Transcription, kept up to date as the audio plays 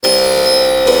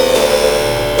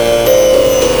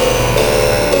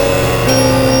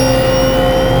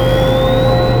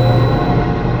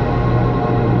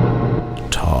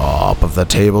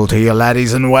table to you,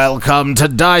 laddies, and welcome to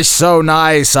Dice So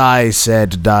Nice. I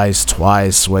said dice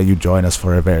twice, where you join us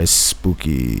for a very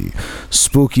spooky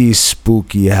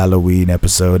Halloween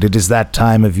episode. It is that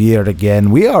time of year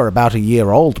again. We are about a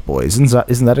year old, boys.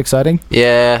 Isn't that exciting?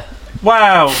 Yeah.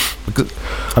 Wow.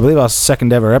 I believe our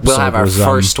second ever episode We'll have our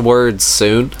first words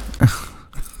soon.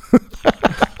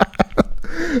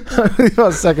 I believe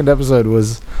our second episode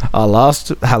was our last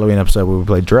Halloween episode where we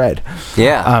played Dread.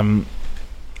 Yeah.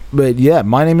 But yeah,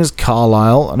 my name is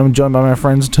Carlisle, and I'm joined by my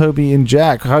friends Toby and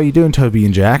Jack. How are you doing, Toby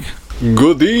and Jack?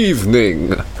 Good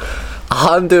evening.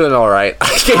 I'm doing alright.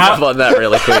 I gave up on that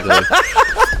really quickly.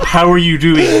 How are you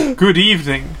doing? Good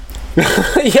evening.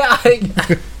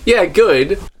 Yeah,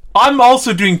 good. I'm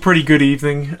also doing pretty good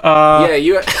evening. Yeah,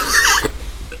 you...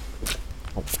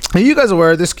 Are you guys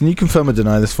aware of this? Can you confirm or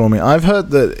deny this for me? I've heard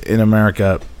that in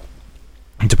America,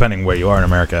 depending where you are in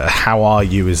America, how are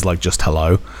you is like just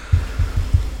hello.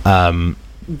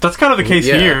 That's kind of the case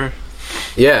here.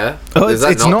 Yeah. Oh,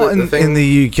 it's not in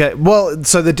the UK. Well,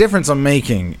 so the difference I'm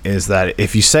making is that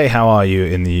if you say how are you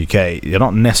in the UK, you're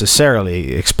not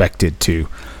necessarily expected to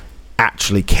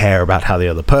actually care about how the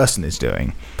other person is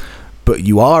doing. But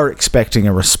you are expecting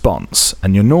a response,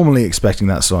 and you're normally expecting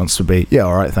that response to be, yeah,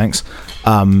 all right, thanks.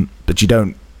 But you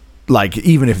don't, like,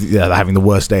 even if they're having the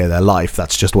worst day of their life,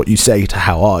 that's just what you say to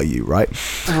how are you, right?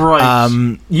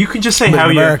 Right. You can just say how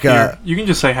you. America, you can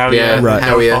just say how you. Yeah, right.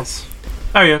 How you.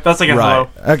 Oh yeah, that's like a hello.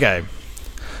 Okay.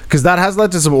 Because that has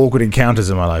led to some awkward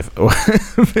encounters in my life.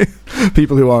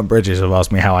 People who aren't British have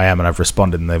asked me how I am, and I've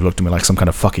responded, and they've looked at me like some kind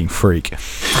of fucking freak.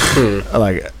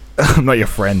 Like, I'm not your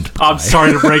friend. I'm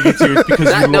sorry to break it to you, it's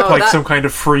because you look like some kind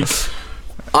of freak.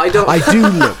 I do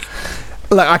look.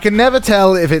 Like, I can never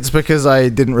tell if it's because I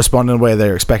didn't respond in a way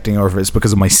they're expecting, or if it's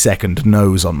because of my second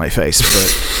nose on my face.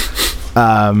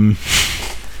 But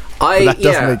that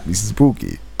doesn't make me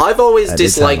spooky. I've always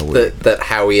disliked that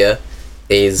Howie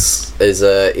is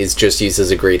just used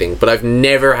as a greeting, but I've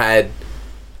never had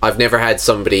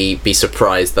somebody be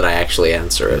surprised that I actually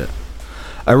answer it.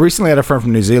 I recently had a friend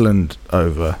from New Zealand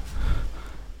over,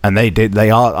 and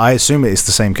I assume it's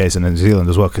the same case in New Zealand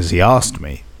as well, because he asked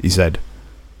me, he said,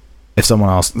 if someone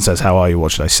asks and says, how are you,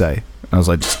 what should I say? And I was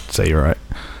like, just say you're right.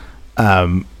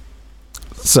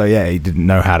 So yeah, he didn't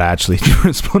know how to actually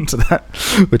respond to that,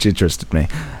 which interested me.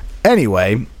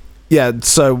 Anyway, yeah,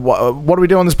 so what do we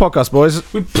do on this podcast,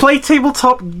 boys? We play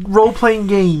tabletop role-playing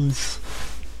games,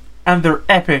 and they're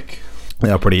epic. They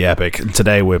are pretty epic.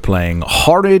 Today we're playing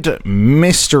Horrid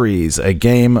Mysteries, a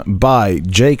game by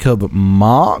Jacob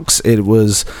Marks. It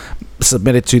was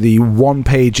submitted to the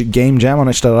one-page game jam on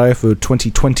itch.io for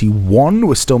 2021.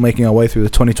 We're still making our way through the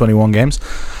 2021 games.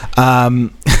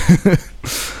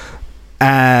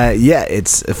 Yeah,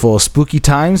 it's for spooky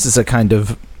times. It's a kind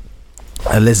of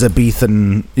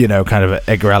Elizabethan, kind of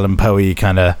Edgar Allan Poe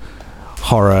kind of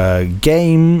horror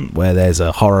game where there's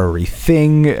a horror-y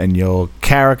thing and your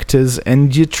characters,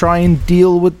 and you try and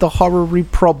deal with the horror-y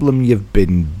problem you've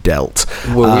been dealt.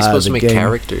 Were we supposed to make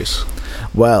characters?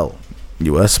 Well,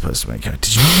 you were supposed to make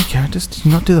characters. Did you make characters? Did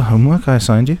you not do the homework I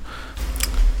assigned you?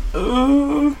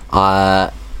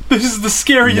 This is the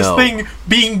scariest thing,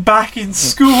 being back in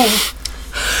school.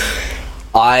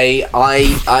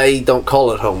 I don't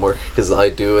call it homework because I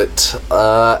do it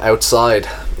outside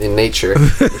in nature,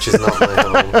 which is not my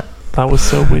home. That was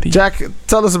so witty. Jack,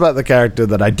 tell us about the character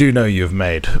that I do know you've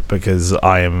made, because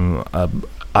I'm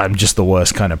just the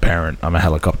worst kind of parent. I'm a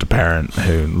helicopter parent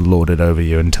who lorded over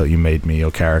you until you made me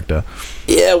your character.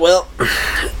 Yeah, well,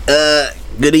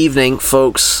 good evening,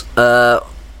 folks.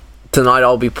 Tonight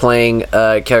I'll be playing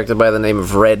a character by the name of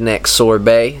Redneck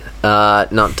Sorbet.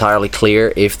 Not entirely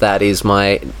clear if that is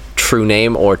my true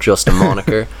name or just a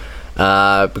moniker.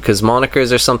 Because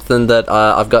monikers are something that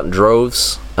I've got in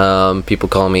droves. People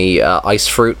call me Ice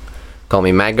Fruit, call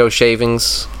me Mango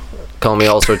Shavings, call me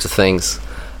all sorts of things.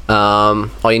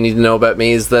 All you need to know about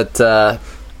me is that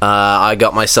I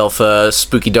got myself a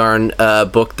spooky darn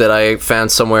book that I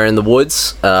found somewhere in the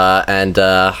woods, and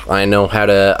I know how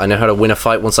to win a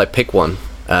fight once I pick one.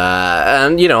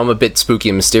 And I'm a bit spooky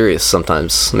and mysterious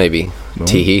sometimes, maybe.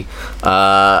 Teehee.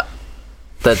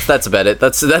 That's about it.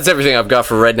 That's everything I've got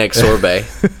for Redneck Sorbet.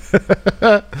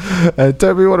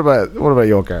 Toby, what about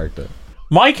your character?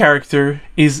 My character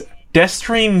is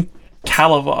Destrine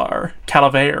Calaver.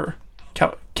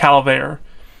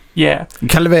 Yeah.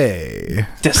 Calvé.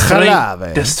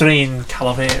 Destrine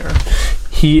Calaver.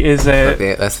 He is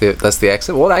a... That's the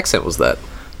accent? What accent was that?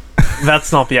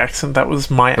 That's not the accent. That was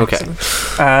my accent.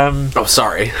 Okay. Oh,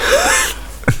 sorry.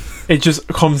 It just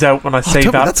comes out when I say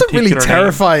that. That's a really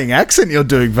terrifying accent you're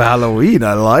doing for Halloween.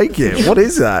 I like it. What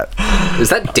is that? Is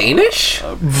that Danish?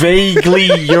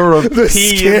 Vaguely European. The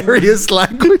scariest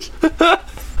language.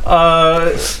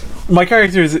 My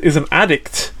character is an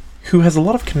addict who has a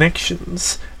lot of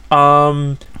connections,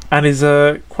 and is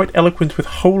quite eloquent with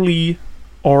holy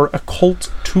or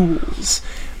occult tools.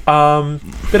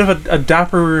 Bit of a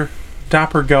dapper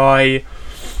guy,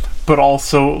 but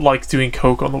also likes doing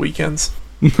coke on the weekends.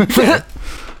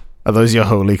 Are those your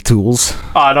holy tools?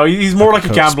 No, he's more like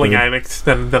a gambling spoon. addict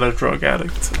than a drug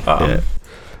addict. Yeah.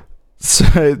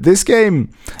 So this game,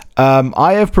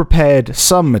 I have prepared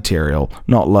some material,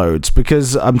 not loads,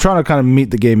 because I'm trying to kind of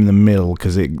meet the game in the middle.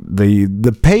 Because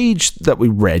the page that we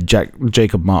read,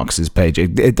 Jacob Marks's page,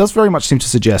 it does very much seem to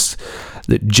suggest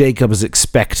that Jacob is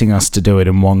expecting us to do it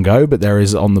in one go. But there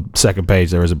is, on the second page,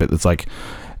 there is a bit that's like,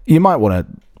 you might want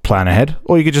to plan ahead,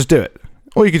 or you could just do it.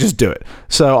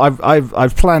 So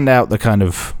I've planned out the kind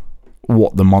of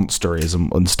what the monster is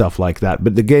and stuff like that.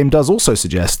 But the game does also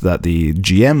suggest that the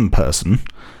GM person,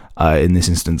 in this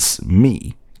instance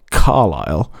me,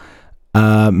 Carlisle,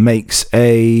 makes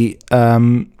a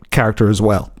character as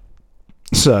well.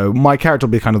 So my character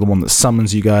will be kind of the one that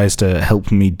summons you guys to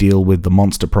help me deal with the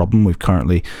monster problem we've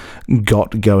currently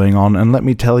got going on. And let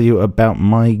me tell you about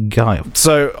my guy.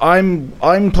 So I'm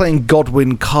playing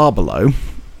Godwin Carbelow.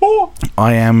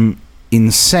 I am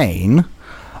insane.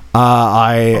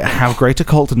 I have great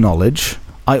occult knowledge.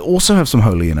 I also have some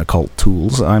holy and occult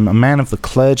tools. I'm a man of the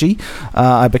clergy.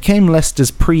 I became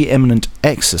Leicester's preeminent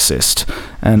exorcist,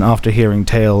 and after hearing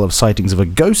tale of sightings of a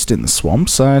ghost in the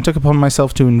swamps, I took upon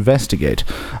myself to investigate.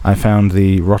 I found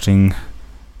the rotting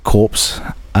corpse.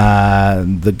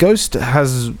 The ghost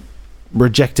has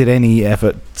rejected any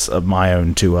efforts of my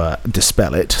own to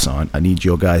dispel it, so I need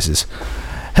your guys'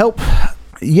 help.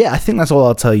 Yeah, I think that's all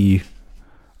I'll tell you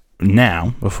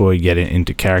now before we get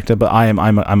into character. But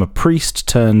I'm a priest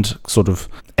turned sort of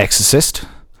exorcist,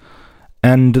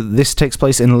 and this takes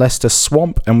place in Leicester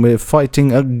Swamp, and we're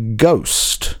fighting a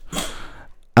ghost.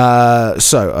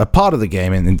 So a part of the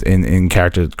game in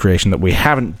character creation that we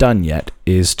haven't done yet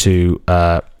is to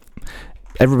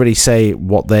everybody say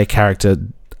what their character,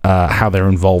 how they're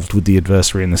involved with the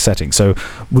adversary in the setting. So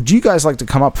would you guys like to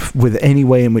come up with any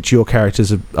way in which your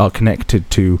characters are connected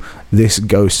to this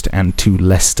ghost and to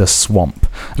Leicester Swamp?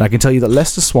 And I can tell you that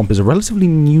Leicester Swamp is a relatively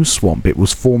new swamp. It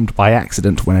was formed by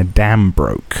accident when a dam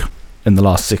broke in the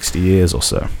last 60 years or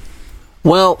so.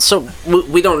 Well, so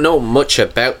we don't know much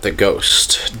about the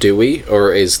ghost, do we?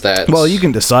 Or is that... Well, you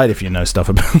can decide if you know stuff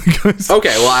about the ghost.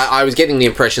 Okay, well, I was getting the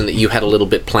impression that you had a little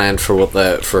bit planned for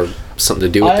something to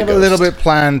do with the ghost. I have a little bit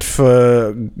planned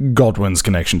for Godwin's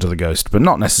connection to the ghost, but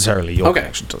not necessarily your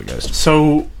connection to the ghost.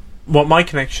 So, what my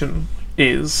connection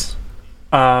is,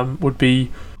 would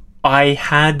be, I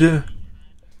had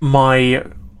my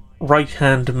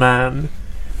right-hand man,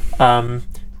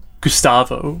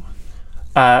 Gustavo,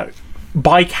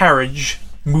 by carriage,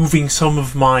 moving some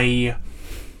of my,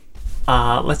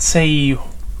 let's say,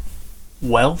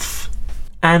 wealth.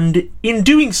 And in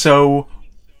doing so,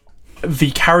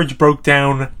 the carriage broke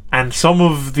down, and some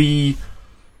of the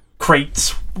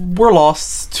crates were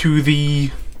lost to the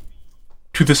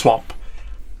swamp.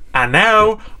 And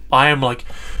now, I am like,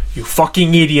 you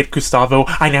fucking idiot, Gustavo.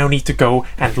 I now need to go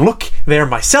and look there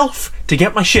myself to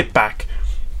get my shit back.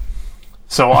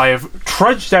 So I have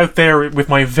trudged out there with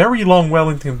my very long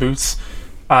Wellington boots,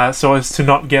 so as to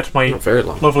not get my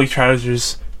lovely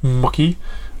trousers mucky.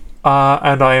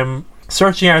 And I am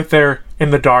searching out there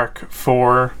in the dark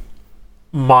for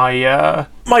my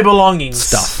belongings.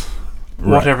 Stuff.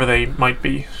 Whatever they might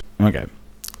be. Okay.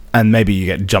 And maybe you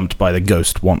get jumped by the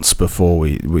ghost once before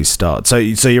we start. So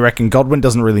you reckon Godwin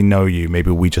doesn't really know you,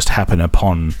 maybe we just happen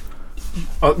upon...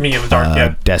 me in the dark,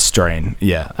 yeah. Death Strain.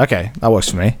 Yeah, okay. That works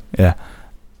for me. Yeah.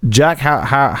 Jack,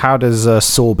 how does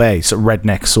Sorbet, so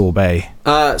Redneck Sorbet?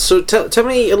 So tell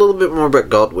me a little bit more about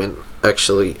Godwin,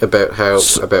 actually,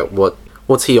 about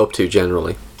what's he up to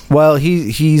generally. Well,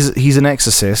 he's an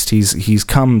exorcist. He's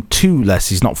come to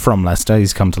Leicester. He's not from Leicester.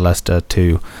 He's come to Leicester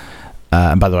to.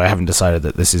 And by the way, I haven't decided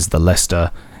that this is the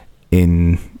Leicester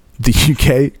in the UK.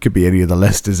 It could be any of the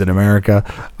Leicesters in America.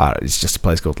 It's just a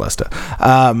place called Leicester.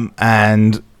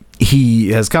 And he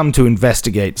has come to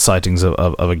investigate sightings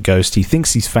of a ghost. He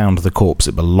thinks he's found the corpse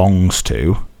it belongs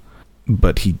to,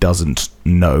 but he doesn't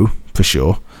know for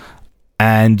sure.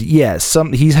 And yeah,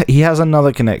 he has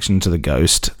another connection to the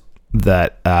ghost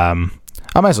that I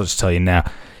might as well just tell you now.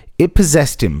 It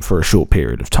possessed him for a short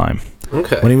period of time.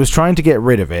 Okay. When he was trying to get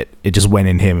rid of it, it just went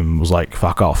in him and was like,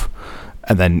 fuck off.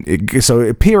 And then,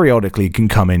 it periodically can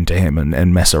come into him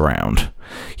and mess around.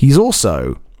 He's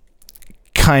also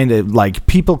kind of like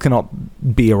people cannot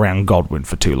be around Godwin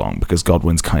for too long because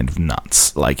Godwin's kind of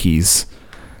nuts. Like he's,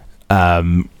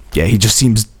 he just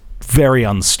seems very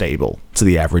unstable to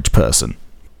the average person.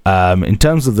 In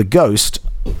terms of the ghost,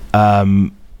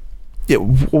 what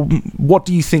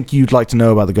do you think you'd like to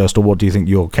know about the ghost, or what do you think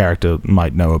your character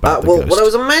might know about the ghost? What I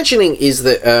was imagining is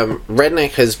that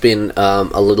Redneck has been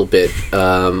a little bit,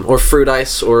 or fruit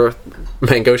ice, or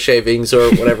mango shavings,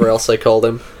 or whatever else I call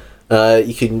them.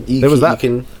 You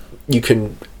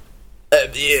can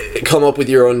come up with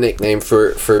your own nickname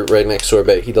for Redneck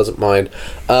Sorbet. He doesn't mind.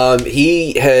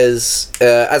 He has,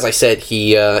 as I said,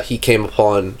 he came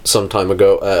upon some time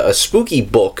ago a spooky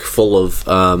book full of.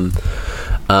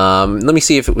 Let me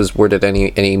see if it was worded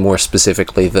any more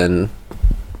specifically than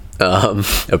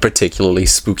a particularly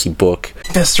spooky book.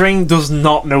 Destrain does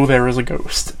not know there is a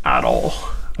ghost at all.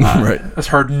 Right. Has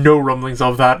heard no rumblings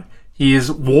of that. He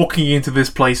is walking into this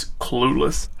place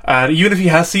clueless. And even if he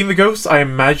has seen the ghost, I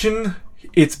imagine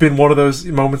it's been one of those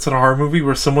moments in a horror movie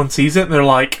where someone sees it and they're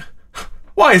like,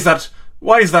 Why is that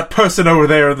person over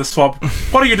there in the swamp?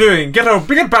 What are you doing? Get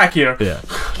back here! Yeah.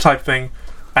 Type thing.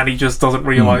 And he just doesn't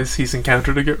realise he's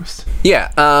encountered a ghost. Yeah,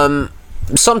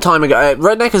 some time ago,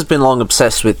 Redneck has been long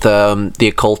obsessed with the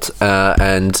occult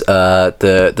and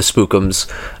the spookums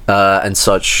and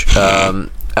such.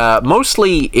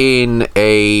 Mostly in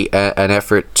an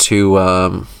effort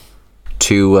to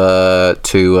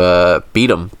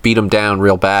beat him down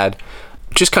real bad.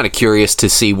 Just kind of curious to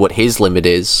see what his limit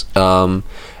is. And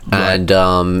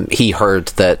he heard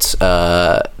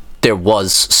that there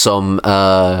was some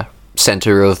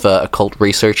center of occult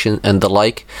research and the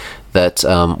like that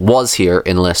was here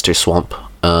in Leicester Swamp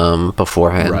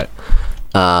beforehand. Right.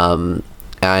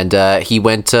 And he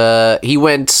went after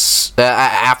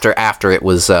it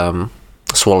was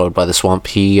swallowed by the swamp.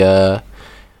 He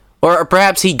or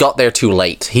perhaps he got there too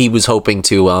late. He was hoping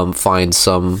to find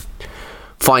some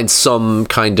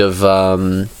kind of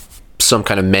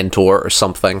mentor or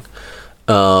something.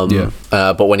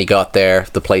 But when he got there,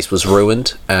 the place was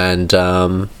ruined, and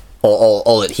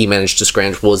all that he managed to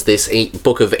scrounge was this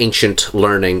book of ancient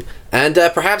learning. And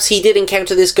perhaps he did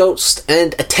encounter this ghost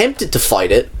and attempted to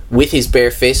fight it with his bare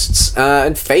fists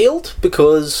and failed,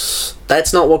 because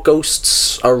that's not what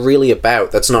ghosts are really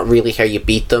about. That's not really how you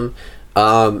beat them.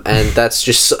 And that's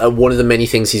just one of the many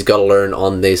things he's got to learn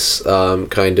on this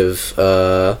kind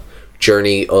of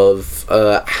journey of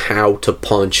how to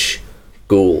punch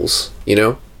ghouls, you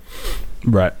know?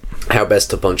 Right. How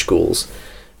best to punch ghouls.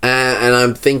 And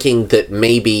I'm thinking that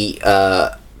maybe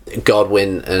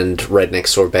Godwin and Redneck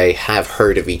Sorbet have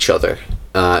heard of each other,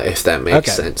 if that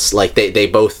makes sense. Like they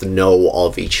both know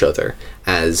of each other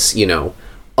as, you know,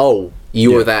 oh,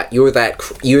 you're that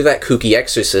kooky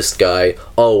exorcist guy.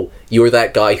 Oh, you're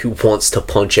that guy who wants to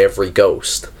punch every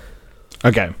ghost.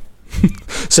 Okay.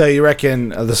 So you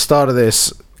reckon at the start of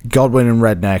this, Godwin and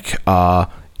Redneck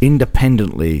are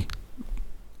independently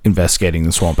investigating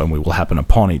the swamp, and we will happen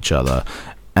upon each other,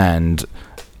 and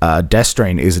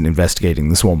Destrain isn't investigating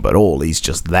the swamp at all. He's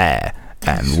just there,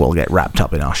 and we'll get wrapped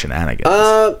up in our shenanigans.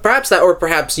 Perhaps that, or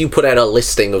perhaps you put out a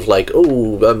listing of like,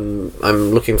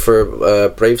 I'm looking for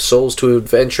brave souls to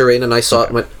adventure in, and I saw it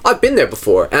and went, I've been there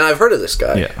before, and I've heard of this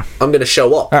guy. Yeah. I'm going to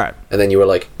show up. All right. And then you were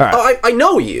like, right. I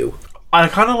know you. I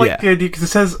kind of like the idea, because it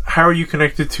says, how are you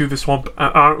connected to the swamp?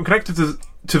 I'm connected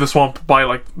to the swamp by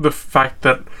like the fact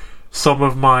that some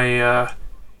of my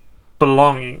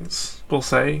belongings, we'll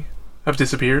say, have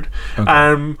disappeared.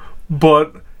 Okay.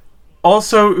 But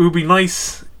also, it would be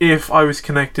nice if I was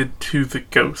connected to the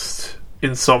ghost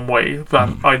in some way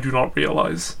that I do not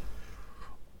realise.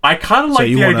 I kind of like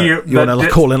the idea you want to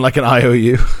call in like an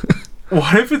IOU.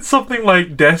 What if it's something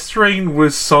like Destrain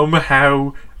was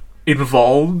somehow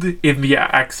involved in the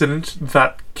accident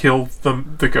that killed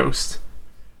the ghost?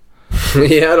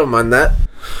 Yeah, I don't mind that.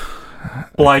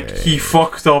 Like, he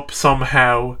fucked up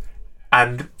somehow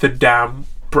and the dam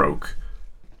broke.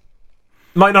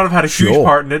 Might not have had a huge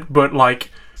part in it, but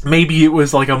like maybe it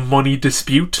was like a money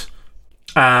dispute.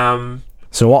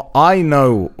 So I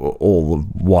know all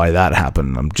of why that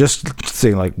happened. I'm just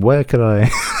saying, like, where could I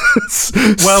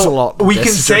slot we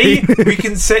can say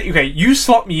okay, you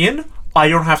slot me in, I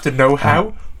don't have to know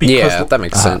how, because that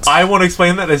makes sense. I want to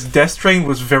explain that as Destrain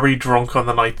was very drunk on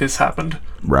the night this happened.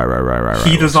 Right.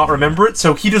 He does not remember it,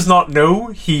 so he does not know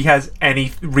he has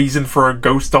any reason for a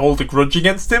ghost to hold a grudge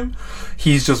against him.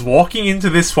 He's just walking into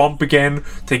this swamp again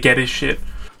to get his shit.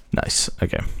 Nice.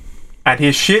 Okay. And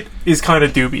his shit is kind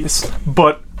of dubious,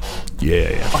 but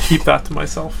yeah. I'll keep that to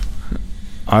myself.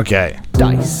 Okay.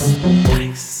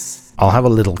 Dice. I'll have a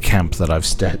little camp that I've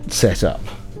set up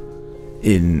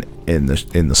in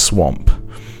the swamp,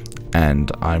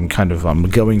 and I'm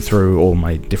going through all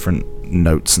my different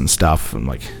notes and stuff. I'm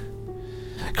like,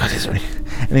 God, is there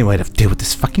any way to deal with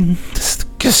this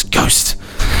ghost?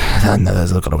 No,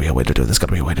 there's got to be a way to do it. There's got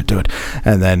to be a way to do it.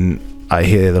 And then I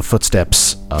hear the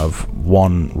footsteps of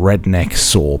one redneck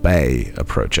sorbet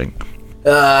approaching.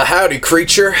 Howdy,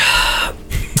 creature.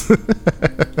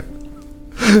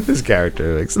 This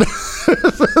character makes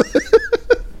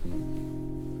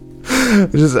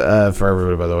just for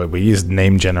everybody, by the way, we used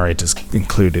name generators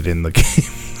included in the game.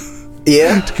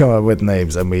 Yeah. To come up with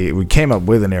names, and we came up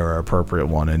with an era appropriate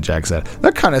one, and Jack said,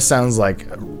 that kind of sounds like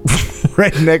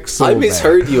redneck sorbet. I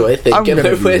misheard you, I think. I'm going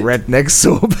to be redneck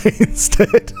sorbet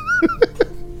instead.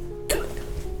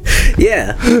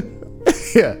 Yeah.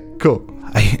 Yeah, cool.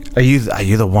 Are you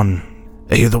the one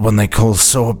they call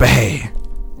sorbet?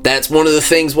 That's one of the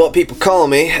things what people call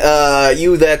me.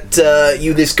 You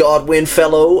this Godwin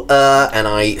fellow, and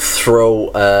I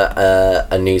throw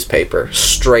a newspaper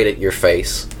straight at your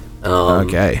face.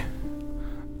 Okay.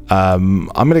 I'm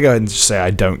gonna go ahead and just say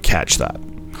I don't catch that.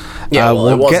 Yeah,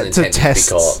 well, we'll get to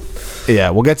tests. Yeah,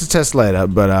 we'll get to tests later,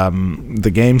 but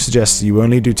the game suggests you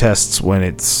only do tests when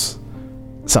it's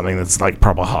something that's like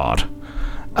proper hard.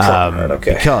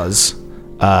 Okay. Because,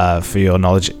 for your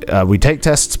knowledge, we take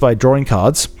tests by drawing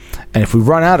cards, and if we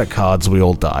run out of cards, we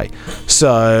all die.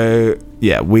 So,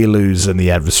 yeah, we lose and the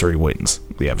adversary wins.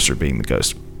 The adversary being the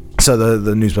ghost. So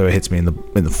the newspaper hits me in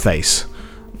the face,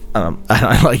 and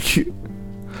I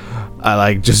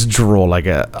just draw like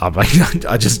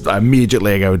I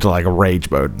immediately go into like a rage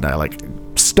mode, and I like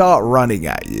start running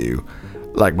at you.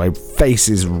 Like my face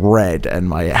is red and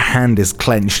my hand is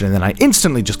clenched, and then I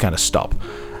instantly just kind of stop,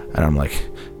 and I'm like,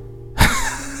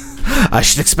 I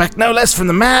should expect no less from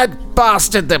the mad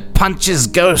bastard that punches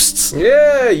ghosts.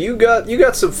 Yeah, you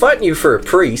got some fight in you for a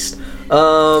priest.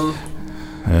 Yeah,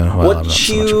 well,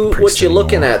 what you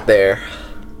looking at there?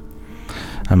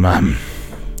 I'm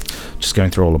just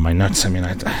going through all of my notes. I mean,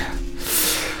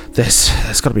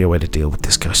 there's got to be a way to deal with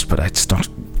this ghost, but it's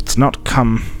not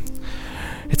come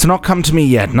to me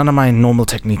yet. None of my normal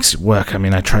techniques work. I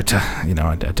mean, I tried to,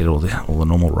 I did all the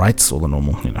normal rites, all the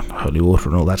normal, holy water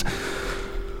and all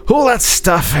that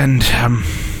stuff, and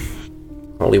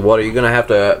holy water. You're gonna have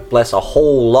to bless a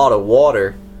whole lot of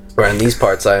water around these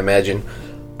parts, I imagine.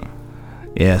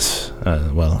 Yes.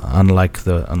 Well, unlike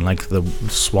the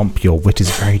swamp, your wit is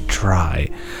very dry.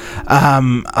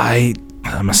 I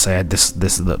must say, this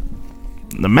is the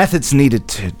methods needed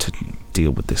to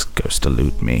deal with this ghost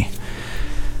elude me.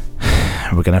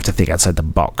 We're gonna have to think outside the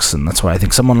box, and that's why I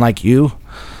think someone like you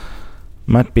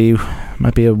might be a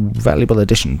valuable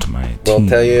addition to my team.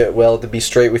 To be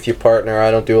straight with your partner,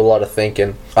 I don't do a lot of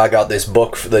thinking. I got this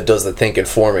book that does the thinking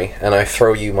for me, and I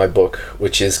throw you my book,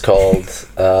 which is called.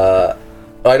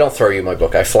 I don't throw you my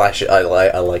book. I flash it.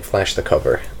 I flash the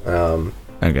cover.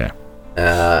 Okay.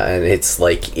 And it's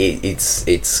like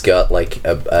it's got like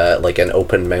an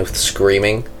open mouth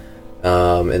screaming.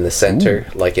 In the center,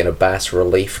 Ooh. like in a bas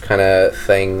relief kind of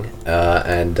thing,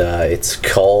 and it's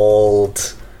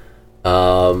called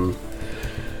 9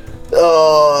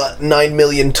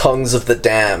 Million Tongues of the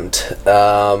Damned.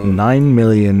 9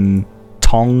 million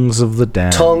tongues of the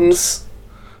damned.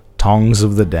 Tongues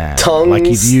of the damned. Like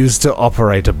you'd use to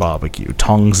operate a barbecue.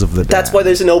 Tongues of the damned. That's why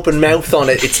there's an open mouth on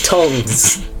it. It's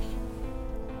tongues.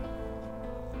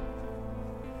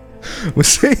 We're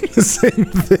saying the same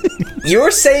thing.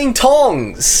 You're saying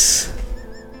tongues.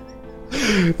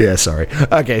 Yeah, sorry.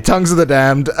 Okay, tongues of the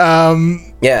damned.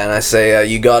 Yeah, and I say,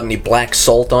 you got any black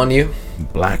salt on you?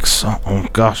 Black salt. Oh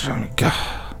gosh.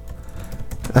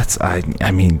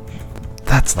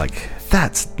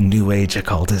 That's new age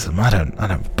occultism. I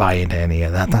don't buy into any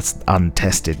of that. That's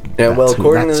untested. Yeah, well,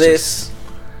 according to this,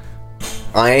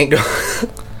 I ain't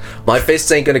my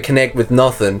fists ain't gonna connect with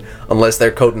nothing unless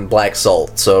they're coated in black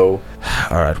salt, so.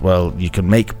 Alright, well, you can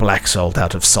make black salt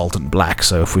out of salt and black,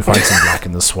 so if we find some black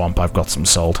in the swamp, I've got some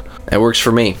salt. That works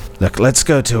for me. Look, let's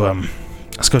go to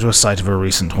a site of a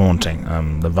recent haunting.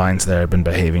 The vines there have been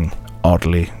behaving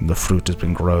oddly. The fruit has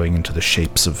been growing into the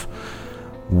shapes of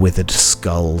withered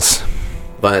skulls.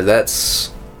 But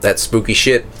that's spooky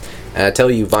shit. And I tell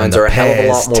you, vines are a hell of a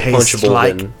lot more punchable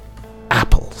like than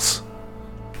apples.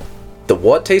 The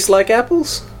what tastes like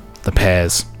apples? The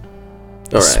pears.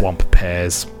 The swamp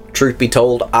pears. Truth be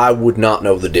told, I would not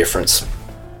know the difference.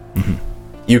 Mm-hmm.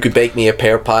 You could bake me a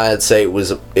pear pie and say it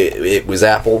was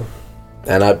apple,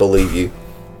 and I believe you.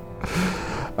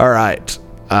 All right.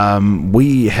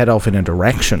 We head off in a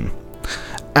direction,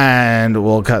 and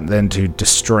we'll cut then to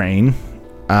Destrain.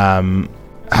 Where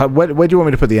do you want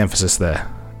me to put the emphasis there?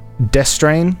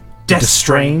 Destrain?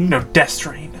 Destrain? No,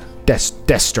 Destrain.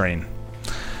 Destrain.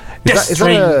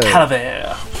 Destrain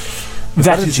Calaver.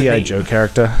 That is a the G.I. name. Joe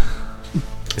character.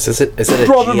 Is it a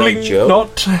Probably G.I. Joe?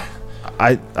 not.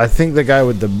 I think the guy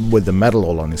with the metal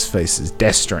all on his face is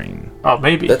Destrain. Oh,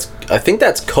 maybe. I think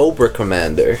that's Cobra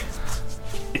Commander.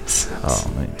 It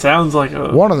Man. sounds like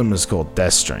a... One of them is called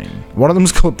Destrain. One of them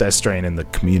is called Destrain in the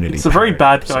community. It's a very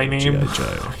parody bad guy episode name. of G.I.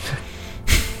 Joe.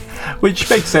 Which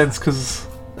makes sense, because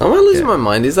Am I losing my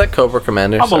mind? Is that Cobra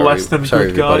Commander? I'm a less than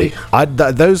good guy.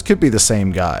 Those could be the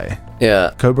same guy.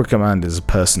 Yeah. Cobra Commander's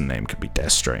person name could be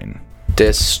Destrain.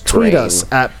 Destrain. Tweet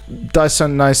us at Dice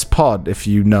on Nice Pod if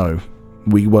you know.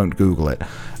 We won't Google it.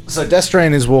 So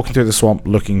Destrain is walking through the swamp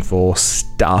looking for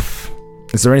stuff.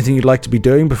 Is there anything you'd like to be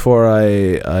doing before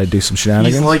I do some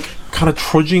shenanigans? He's like kind of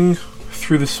trudging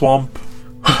through the swamp.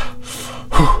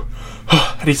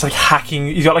 And he's like hacking.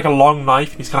 He's got like a long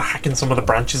knife. And he's kind of hacking some of the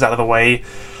branches out of the way.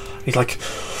 He's like,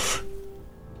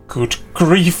 good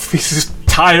grief, this is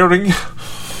tiring.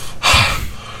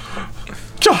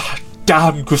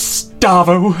 Damn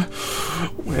Gustavo.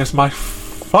 Where's my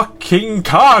fucking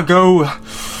cargo?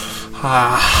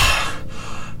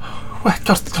 Well,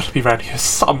 gotta be around here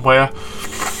somewhere.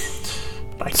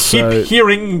 I keep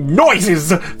hearing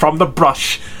noises from the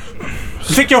brush.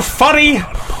 You think you're funny?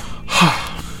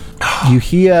 You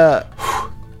hear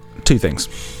two things.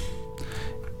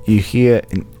 You hear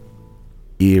an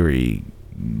eerie,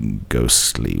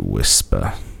 ghostly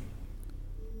whisper.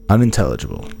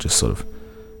 Unintelligible, just sort of.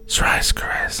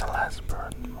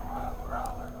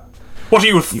 What are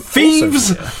you,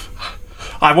 thieves?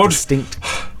 I won't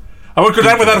go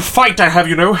down without a fight, I have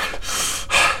you know.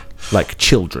 Like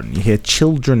children. You hear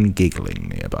children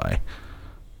giggling nearby.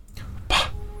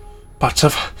 Bunch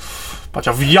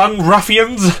of young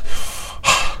ruffians.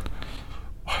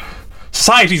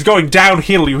 Society's going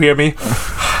downhill, you hear me?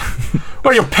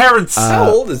 Where are your parents? How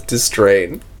old is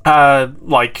Destrain?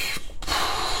 Like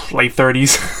late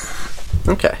 30s.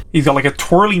 Okay. He's got like a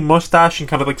twirly mustache and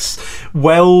kind of like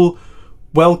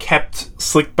well kept,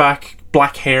 slick back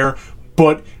black hair,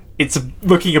 but it's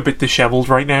looking a bit disheveled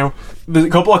right now. A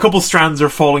couple strands are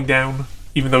falling down,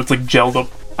 even though it's like gelled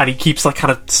up, and he keeps like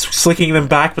kind of slicking them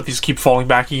back, but these keep falling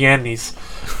back again. He's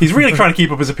really trying to keep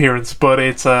up his appearance, but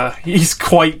he's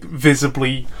quite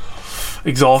visibly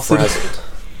exhausted. Frazzled.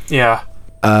 Yeah.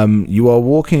 You are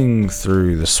walking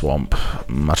through the swamp,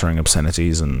 muttering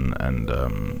obscenities and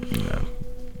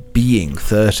being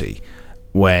 30,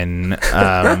 when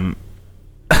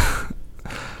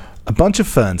a bunch of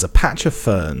ferns, a patch of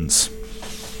ferns,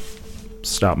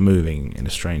 start moving in a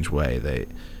strange way. They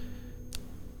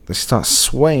start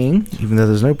swaying, even though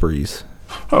there's no breeze.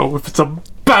 Oh, if it's a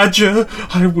badger,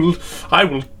 I will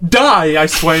die, I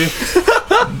swear.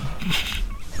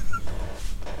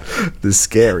 The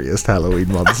scariest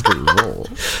Halloween monster of all.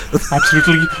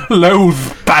 Absolutely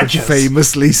loathe badgers.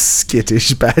 Famously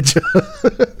skittish badger.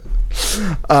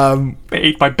 They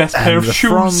ate my best pair of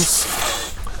shoes.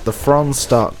 The fronds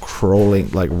start crawling,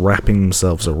 like wrapping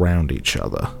themselves around each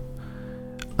other,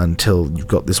 until you've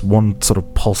got this one sort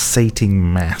of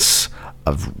pulsating mass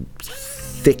of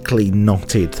thickly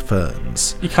knotted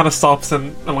ferns. He kind of stops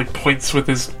and like points with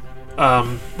his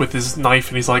knife,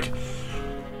 and he's like,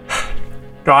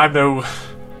 "No, I'm no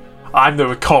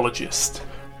ecologist,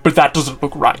 but that doesn't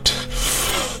look right."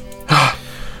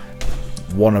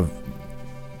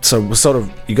 So sort of,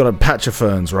 you got a patch of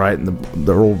ferns, right? And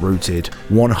they're all rooted.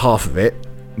 One half of it,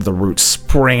 the roots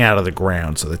spring out of the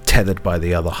ground, so they're tethered by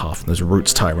the other half, and those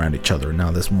roots tie around each other, and now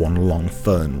there's one long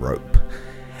fern rope.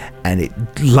 And it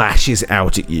lashes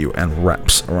out at you and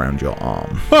wraps around your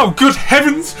arm. Oh, good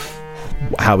heavens!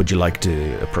 How would you like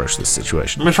to approach this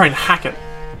situation? I'm gonna try and hack it.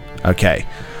 Okay.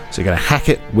 So you're going to hack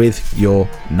it with your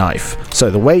knife. So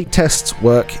the way tests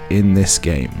work in this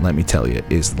game, let me tell you,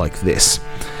 is like this.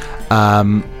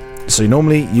 So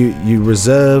normally you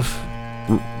reserve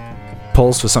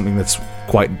pulls for something that's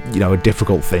quite, a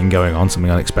difficult thing going on, something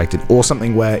unexpected, or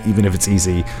something where, even if it's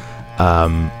easy,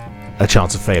 a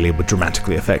chance of failure would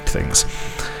dramatically affect things.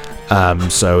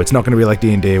 So it's not going to be like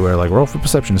D&D where like roll for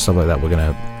perception and stuff like that. We're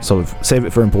going to sort of save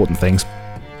it for important things.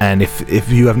 And if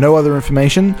you have no other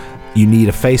information, you need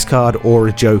a face card or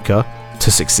a joker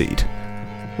to succeed,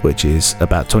 which is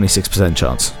about 26%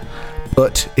 chance.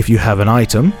 But if you have an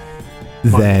item,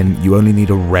 then you only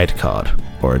need a red card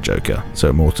or a joker,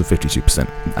 so more to 52%.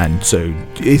 And so,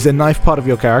 is the knife part of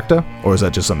your character, or is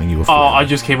that just something you were... Oh, I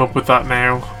just came up with that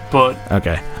now, but...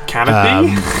 Okay. Can it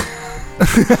be?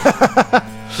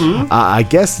 I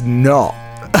guess not.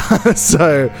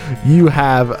 So, you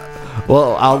have...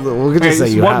 Well, we'll just say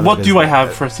you have... What do I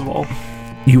have, first of all?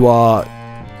 You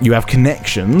have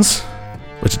connections,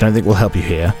 which I don't think will help you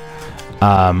here.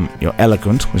 You're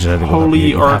eloquent, which I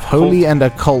Holy or have holy and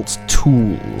occult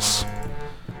tools.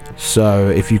 So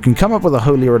if you can come up with a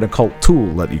holy or an occult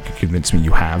tool that you can convince me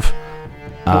you have,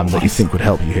 that you think would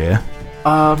help you here.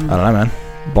 I don't know, man.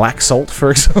 Black salt, for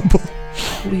example.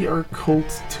 Holy or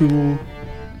occult tool.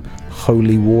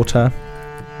 Holy water.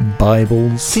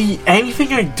 Bibles. See,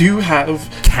 anything I do have,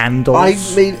 candles.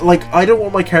 I don't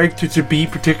want my character to be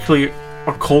particularly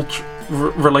occult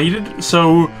related,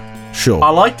 so sure. I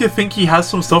like to think he has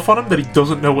some stuff on him that he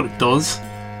doesn't know what it does,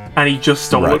 and he just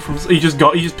stole it from. He just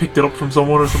picked it up from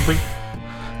someone or something.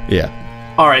 Yeah.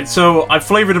 Alright, so I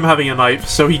flavored him having a knife,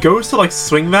 so he goes to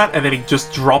swing that, and then he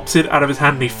just drops it out of his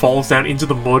hand and he falls down into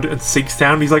the mud and sinks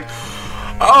down. And he's like,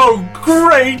 "Oh,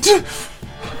 great!"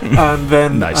 And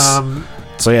then nice.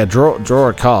 So yeah, draw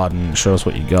a card and show us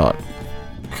what you got.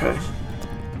 Okay.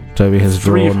 Toby has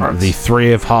drawn the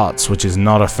 3 of Hearts, which is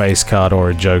not a face card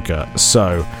or a joker.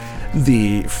 So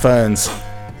the ferns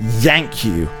yank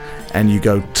you, and you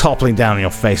go toppling down on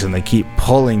your face, and they keep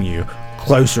pulling you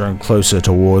closer and closer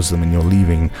towards them, and you're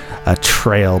leaving a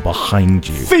trail behind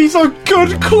you. These are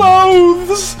good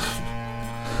clothes!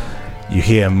 You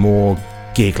hear more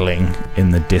giggling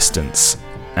in the distance,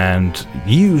 and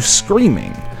you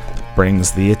screaming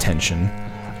brings the attention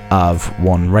of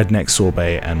one Redneck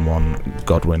Sorbet and one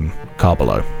Godwin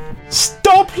Carbolo.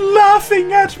 Stop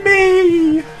laughing at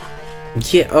me!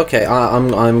 Yeah, okay,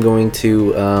 I'm going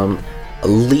to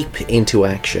leap into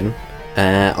action.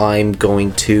 I'm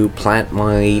going to plant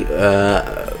my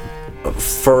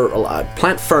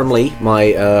plant firmly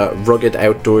my rugged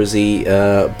outdoorsy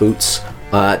boots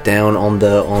down on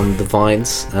the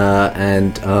vines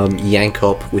and yank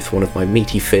up with one of my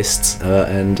meaty fists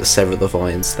and sever the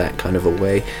vines that kind of a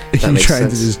way. Are you trying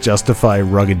to just justify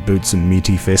rugged boots and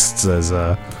meaty fists as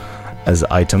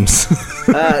items?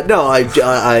 No,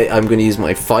 I'm going to use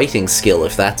my fighting skill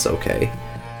if that's okay.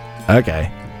 Okay.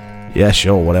 Yeah,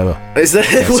 sure, whatever. Is that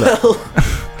well?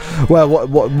 Well,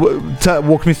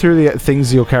 walk me through the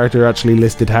things your character actually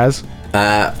listed has.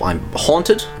 I'm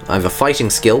haunted. I have a fighting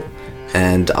skill,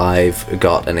 and I've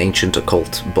got an ancient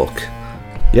occult book.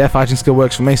 Yeah, fighting skill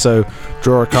works for me. So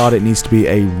draw a card. It needs to be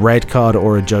a red card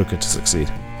or a joker to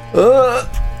succeed.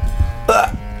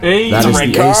 That is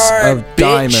the ace of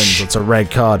diamonds. It's a red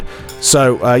card.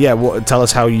 So tell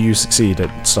us how you succeed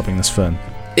at stopping this fern.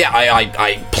 Yeah,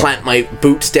 I plant my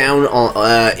boots down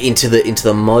into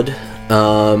the mud,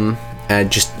 and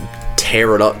just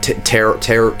tear it up, tear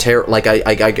like I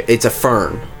it's a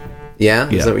fern. Yeah?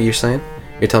 Is that what you're saying?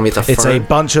 You're telling me it's a fern? It's a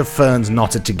bunch of ferns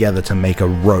knotted together to make a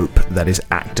rope that is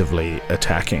actively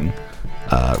attacking.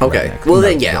 Okay. Redneck. Well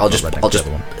then, yeah, I'll just I'll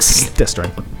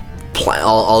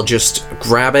just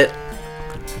grab it,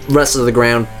 rest of the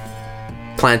ground,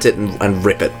 plant it, and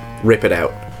rip it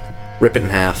out, rip it in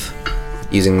half.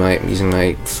 Using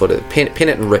my foot, pin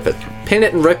it and rip it. Pin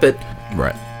it and rip it.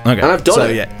 Right. Okay. And I've done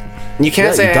it. Yeah. You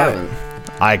can't say I haven't.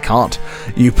 I can't.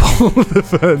 You pull the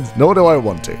ferns, nor do I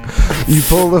want to. You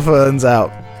pull the ferns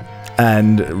out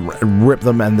and rip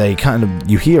them, and they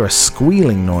you hear a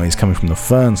squealing noise coming from the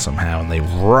ferns somehow, and they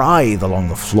writhe along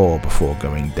the floor before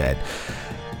going dead.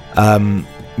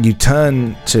 You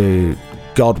turn to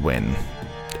Godwin,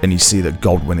 and you see that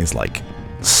Godwin is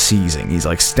seizing. He's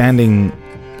standing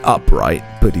upright,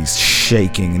 but he's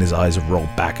shaking, and his eyes have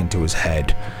rolled back into his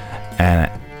head, and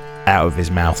out of his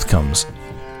mouth comes,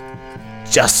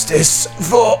 "Justice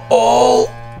for all,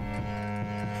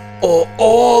 or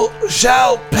all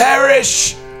shall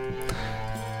perish."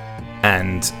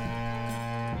 And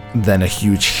then a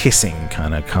huge hissing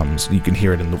kind of comes. You can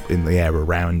hear it in the air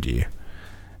around you,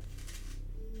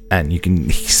 and you can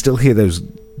still hear those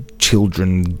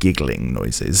children giggling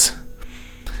noises.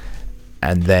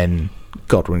 And then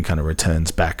Godwin kind of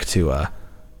returns back to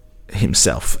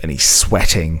himself, and he's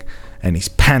sweating, and he's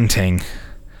panting,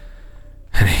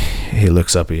 and he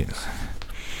looks up at you.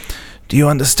 "Do you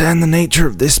understand the nature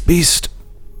of this beast?"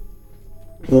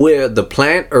 Where the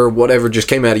plant or whatever just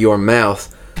came out of your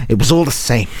mouth? It was all the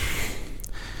same.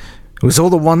 It was all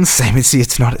the one same.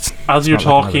 It's not. As you're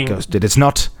talking, it's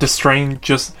not. Deathstrain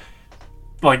just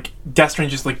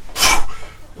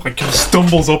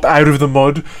stumbles up out of the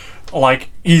mud.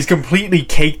 He's completely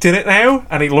caked in it now,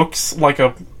 and he looks like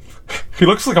a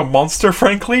monster,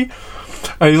 frankly.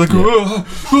 And he's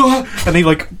and he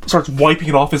starts wiping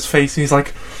it off his face, and he's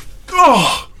like,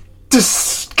 "Oh,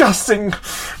 disgusting!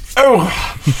 Oh,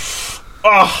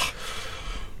 oh."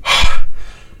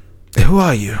 Who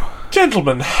are you?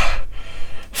 Gentlemen,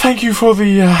 thank you for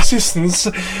the assistance.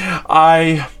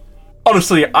 I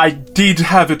did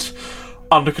have it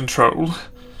under control.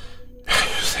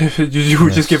 You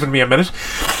were just giving me a minute.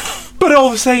 But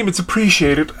all the same, it's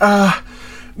appreciated.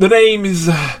 The name is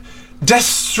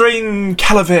Destrain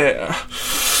Calaver.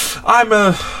 I'm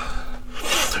an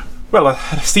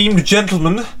esteemed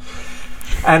gentleman,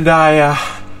 and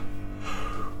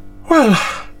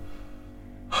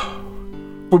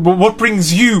what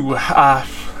brings you out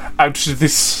to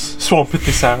this swamp at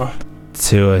this hour?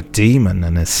 To a demon,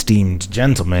 an esteemed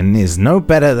gentleman is no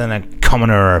better than a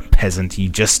commoner or a peasant. You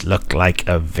just look like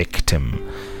a victim.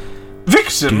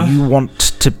 Victim? Do you want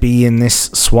to be in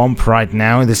this swamp right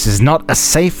now? This is not a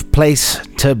safe place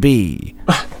to be.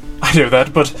 I know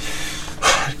that, but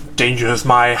danger is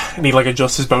my need like a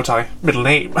justice bow tie middle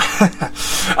name.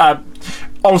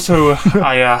 Also,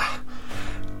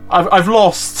 I've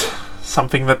lost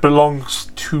something that belongs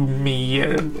to me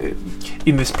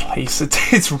in this place.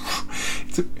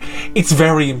 It's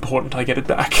very important I get it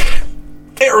back.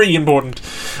 Very important.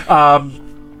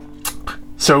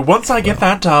 So once I get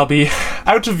that, I'll be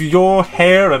out of your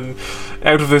hair and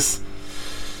out of this.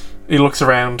 He looks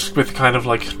around with kind of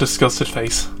like disgusted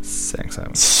face.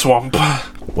 Swamp.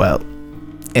 Well,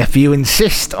 if you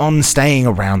insist on staying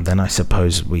around, then I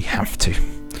suppose we have to.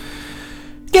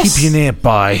 Yes. Keep you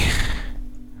nearby.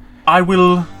 I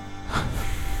will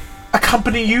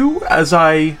accompany you as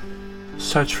I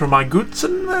search for my goods,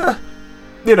 and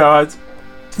it's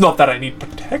not that I need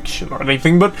protection or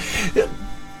anything, but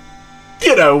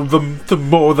the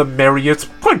more the merrier. It's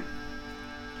quite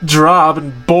drab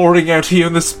and boring out here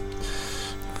in this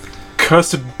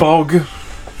cursed bog.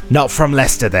 Not from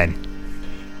Leicester, then.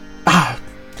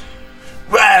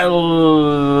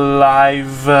 Well,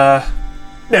 I've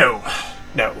no,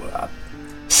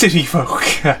 city folk.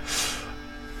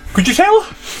 Could you tell?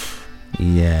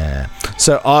 Yeah.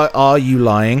 So are you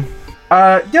lying?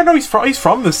 No, he's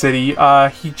from the city.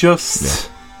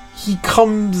 He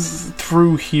comes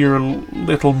through here a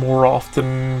little more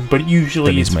often, but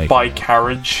usually it's by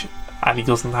carriage, and he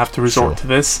doesn't have to resort to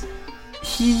this.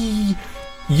 He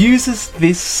uses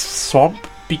this swamp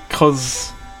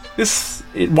because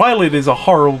while it is a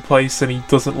horrible place and he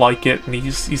doesn't like it, and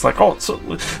he's like, oh, it's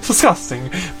disgusting,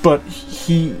 but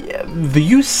the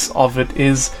use of it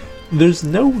is there's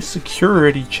no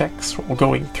security checks while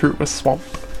going through a swamp.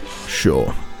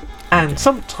 Sure. And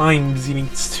sometimes he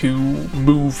needs to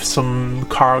move some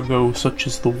cargo, such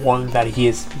as the one that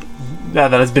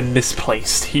that has been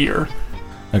misplaced here.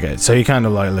 Okay, so he kind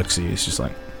of like looks at you. He's just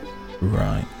like,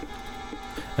 right.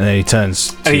 And then he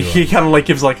turns to... And he kind of like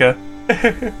gives like a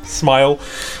smile.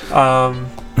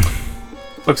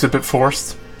 Looks a bit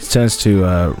forced. He turns to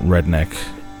Redneck.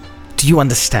 Do you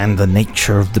understand the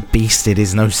nature of the beast? It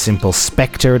is no simple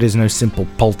spectre. It is no simple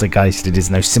poltergeist. It is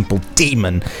no simple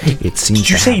demon. It seems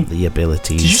to have the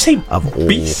abilities of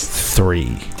all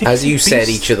three. As you said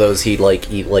each of those, he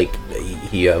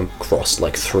crossed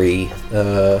like three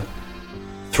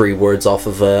words off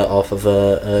of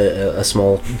a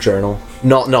small journal.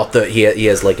 Not that he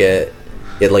has like a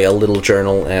little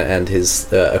journal and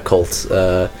his occult.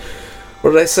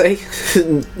 What did I say?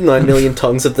 9 million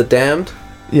tongues of the damned.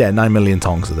 Yeah, 9 million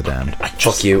tongues of the damned.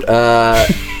 Fuck you.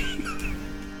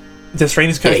 This rain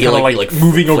is kind of like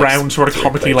moving around, sort of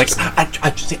comically, like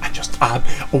I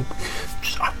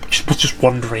was just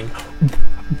wondering,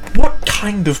 what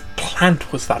kind of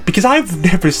plant was that? Because I've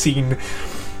never seen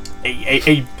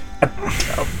a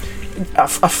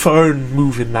fern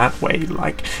move in that way.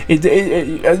 Like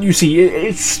you see,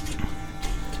 it's.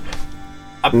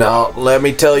 No, let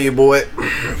me tell you, boy,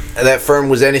 that fern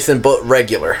was anything but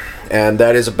regular. And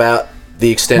that is about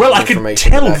the extent of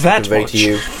information that I can convey to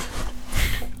you.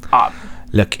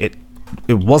 Look, it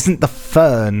wasn't the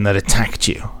fern that attacked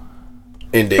you.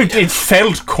 Indeed. It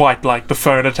felt quite like the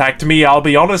fern attacked me, I'll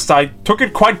be honest. I took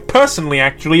it quite personally,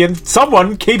 actually, and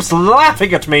someone keeps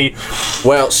laughing at me.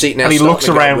 Well, see, now and he looks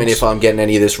around. If I'm getting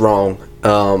any of this wrong,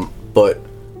 but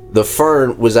the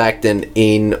fern was acting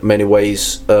in many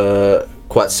ways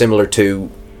quite similar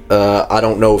to, I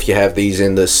don't know if you have these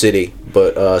in the city,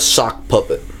 but sock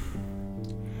puppet.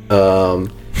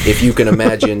 If you can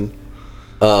imagine,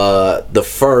 the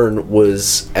fern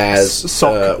was as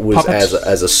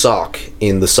a sock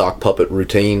in the sock puppet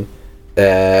routine,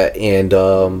 and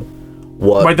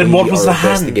what? Right, then what was the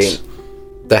hand?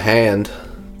 The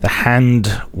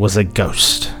hand was a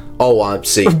ghost. Oh, I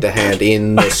see. The hand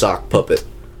in the sock puppet.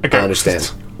 I understand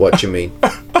what you mean.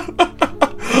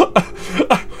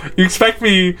 You expect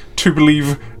me to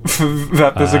believe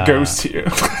that there's a ghost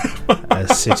here? A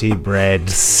city-bred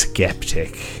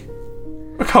skeptic.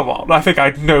 Come on, I think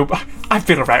I know. I've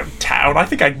been around town. I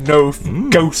think I know if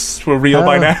ghosts were real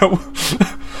by now.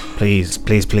 Please.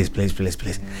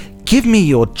 Give me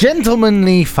your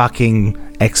gentlemanly fucking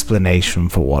explanation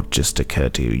for what just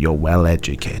occurred to you. You're well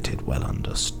educated, well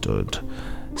understood.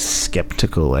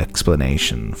 skeptical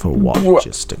explanation for what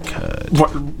just occurred.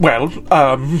 Well,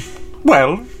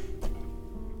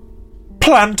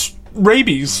 plant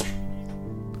rabies.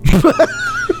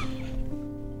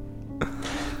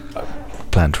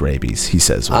 Plant rabies, he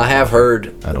says. I have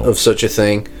heard of such a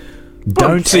thing.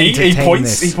 Don't see, entertain he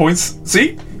points. this. He points.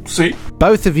 See.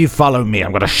 Both of you follow me.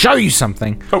 I'm going to show you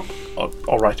something. Oh,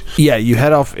 all right. Yeah, you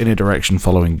head off in a direction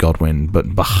following Godwin,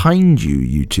 but behind you,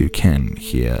 you two can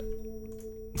hear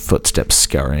footsteps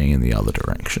scurrying in the other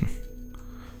direction.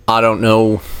 I don't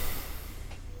know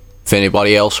if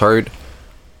anybody else heard,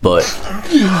 but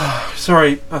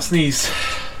Sorry, I sneezed.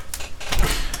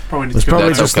 Probably need It's to go. probably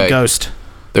That's just okay. the ghost.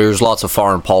 there's lots of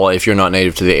foreign pollen. If you're not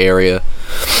native to the area,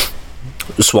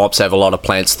 the swamps have a lot of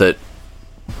plants that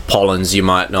pollens you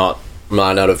might not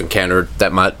have encountered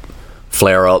that might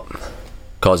flare up,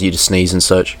 cause you to sneeze and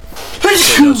such.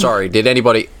 So, no, sorry. Did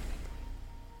anybody?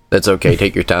 That's okay.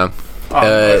 Take your time.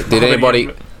 Did anybody?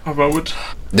 A moment.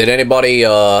 Did anybody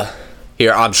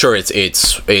here? I'm sure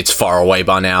it's far away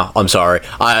by now. I'm sorry.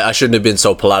 I shouldn't have been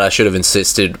so polite. I should have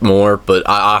insisted more. But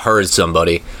I heard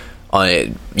somebody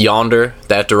yonder,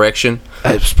 that direction.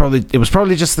 It was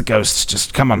probably just the ghosts.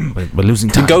 Just come on, we're losing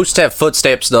time. Ghosts have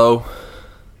footsteps, though.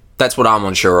 That's what I'm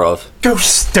unsure of.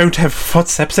 Ghosts don't have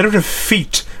footsteps. They don't have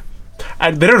feet,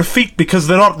 and they don't have feet because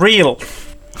they're not real.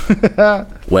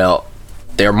 Well,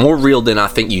 they're more real than I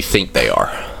think you think they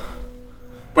are.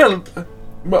 Well,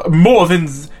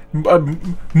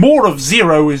 more of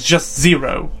zero is just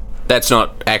zero. That's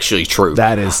not actually true.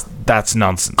 That's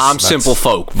nonsense. I'm That's- simple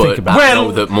folk, think but about I it.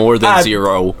 know that more than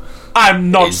zero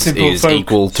I'm not is simple folk.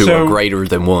 equal to so, a greater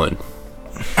than one.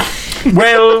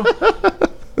 Well,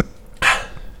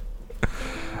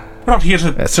 we're not here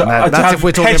to. That's have if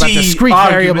we're talking about petty discrete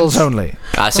variables arguments.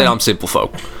 only. I said I'm simple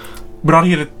folk. We're not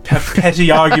here to have petty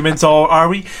arguments, or are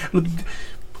we?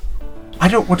 I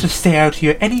don't want to stay out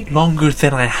here any longer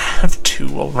than I have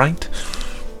to. All right.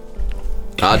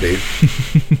 I do.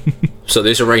 So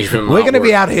this arrangement might We're going to be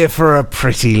work. out here for a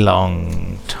pretty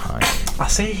long time. I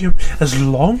stay here as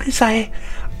long as I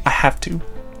have to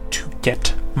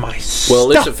get my stuff. Well,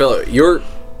 listen, fella, you're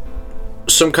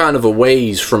some kind of a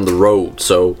ways from the road,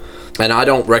 so, and I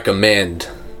don't recommend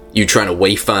you trying to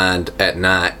wayfind at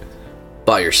night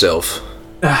by yourself.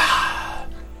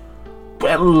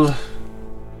 Well,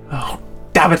 oh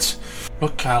damn it!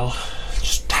 Look, I'll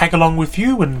just tag along with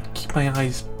you and keep my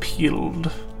eyes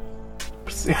peeled.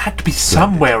 It had to be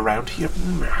somewhere around here.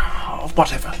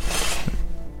 Whatever.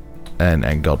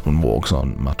 And Godwin walks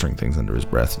on, muttering things under his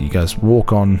breath. You guys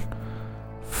walk on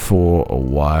for a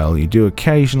while. You do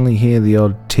occasionally hear the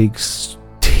odd twig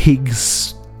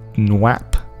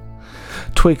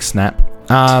snap,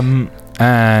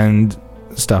 and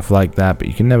stuff like that, but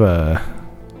you can never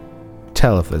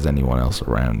tell if there's anyone else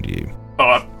around you.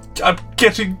 Oh, I'm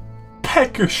getting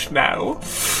peckish now.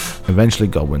 Eventually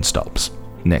Godwin stops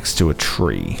next to a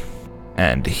tree,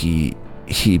 and he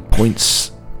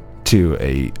points to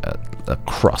a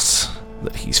cross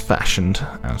that he's fashioned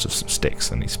out of some sticks,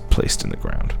 and he's placed in the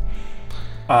ground.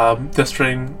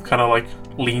 Destrain kind of like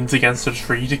leans against a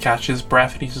tree to catch his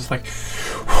breath, and he's just like,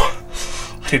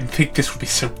 I didn't think this would be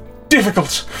so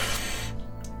difficult.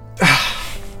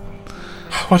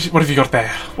 What have you got there?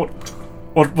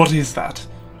 What is that?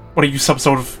 What are you, some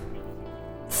sort of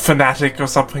fanatic or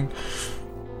something?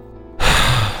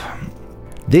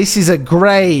 This is a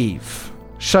grave.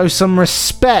 Show some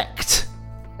respect.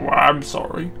 Well, I'm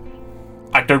sorry.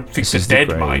 I don't think This the is the dead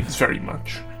grave. minds very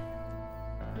much.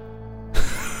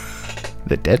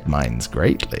 The dead minds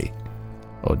greatly.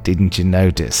 Or didn't you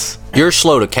notice? You're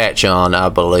slow to catch on, I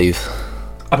believe.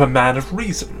 I'm a man of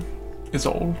reason, is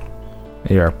all.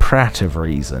 You're a prat of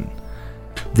reason.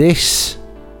 This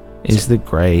is the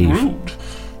grave Rude.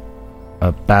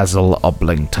 of Basil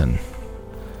Oblington.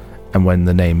 And when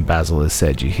the name Basil is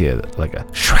said, you hear like a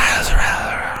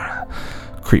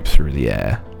creep through the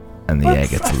air, and the air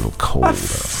gets a little I colder.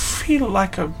 feel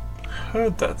like I've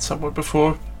heard that somewhere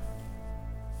before.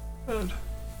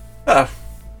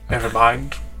 Never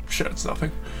mind. Sure, it's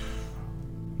nothing.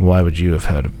 Why would you have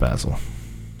heard of Basil?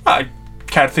 I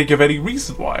can't think of any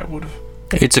reason why I would have.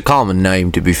 It's a common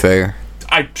name, to be fair.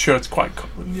 I'm sure it's quite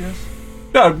common, yes.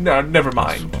 No, never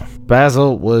mind.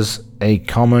 Basil was a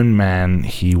common man.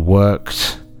 He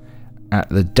worked at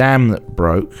the dam that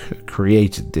broke, that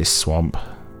created this swamp.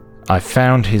 I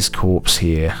found his corpse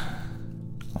here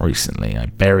recently. I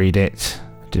buried it,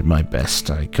 did my best.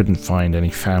 I couldn't find any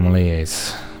family.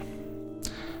 It's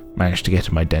managed to get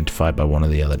him identified by one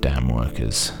of the other dam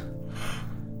workers.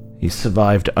 He's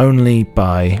survived only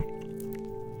by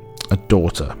a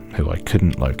daughter who I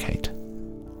couldn't locate.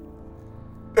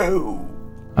 Oh,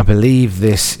 I believe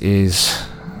this is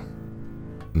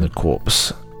the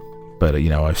corpse. But,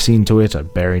 I've seen to it, I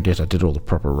buried it, I did all the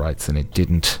proper rites, and it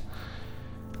didn't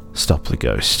stop the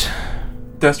ghost.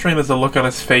 Destrain has a look on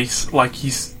his face like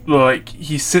he's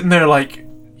sitting there like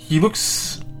he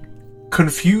looks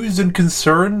confused and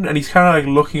concerned, and he's kind of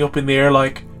like looking up in the air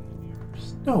like,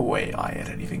 there's no way I had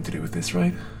anything to do with this,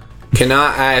 right? Can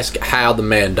I ask how the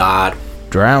man died?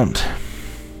 Drowned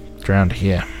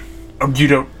here. You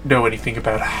don't know anything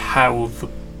about how the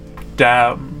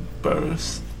dam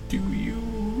burst, do you?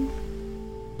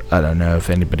 I don't know if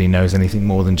anybody knows anything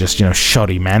more than just,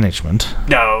 shoddy management.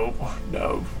 No.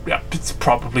 Yeah, it's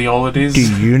probably all it is. Do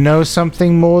you know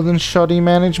something more than shoddy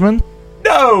management?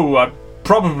 No,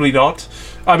 probably not.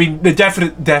 I mean,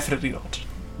 definitely not.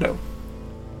 No.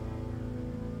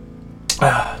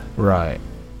 Right.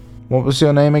 What was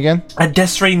your name again?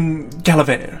 Destrain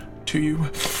Galaver to you.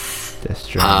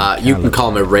 You can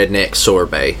call me Redneck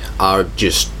Sorbet. I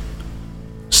just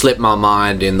slipped my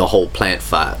mind in the whole plant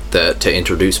fight to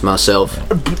introduce myself.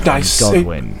 Nice.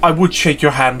 Godwin. I would shake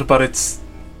your hand, but it's...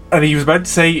 And he was about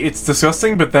to say it's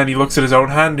disgusting, but then he looks at his own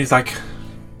hand and he's like,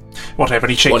 whatever,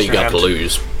 and he shakes What do you your got hand. to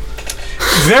lose?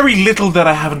 Very little that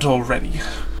I haven't already.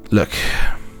 Look,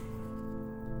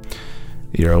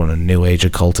 you're on a new age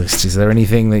occultist. Is there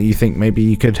anything that you think maybe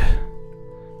you could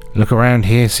look around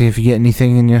here, see if you get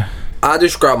anything in your... I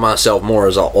describe myself more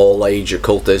as an all-age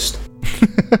occultist.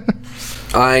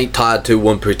 I ain't tied to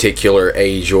one particular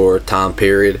age or time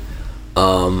period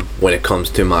when it comes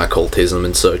to my occultism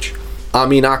and such. I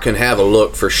mean, I can have a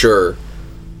look for sure.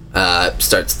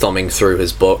 Starts thumbing through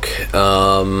his book. Is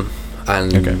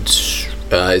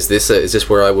this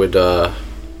where I would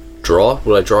draw?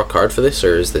 Would I draw a card for this,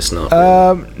 or is this not?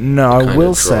 No, I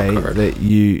will say that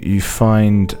you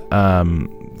find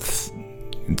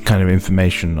kind of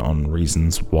information on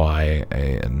reasons why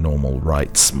a normal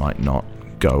rites might not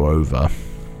go over.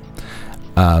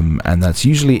 And that's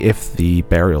usually if the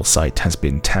burial site has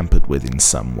been tampered with in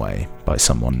some way by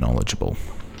someone knowledgeable.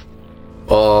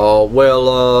 How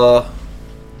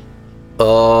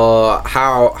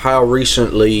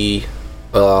recently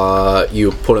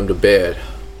you put him to bed,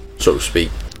 so to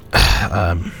speak?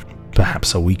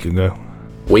 Perhaps a week ago.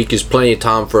 Week is plenty of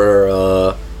time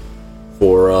for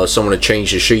someone to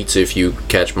change the sheets, if you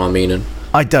catch my meaning.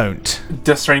 I don't.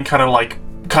 Destrain kind of like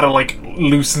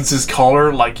loosens his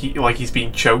collar like he's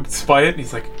being choked by it.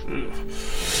 He's like, ugh.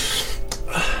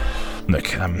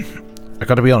 Look, I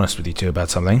gotta be honest with you two about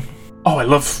something. Oh, I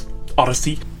love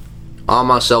honesty. I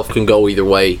myself can go either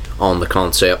way on the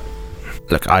concept.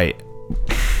 Look,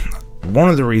 one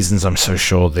of the reasons I'm so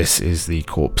sure this is the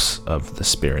corpse of the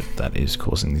spirit that is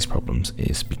causing these problems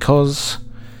is because,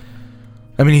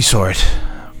 I mean, he saw it.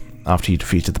 After he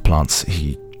defeated the plants,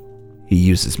 he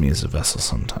uses me as a vessel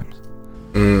sometimes.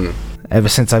 Ever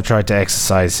since I've tried to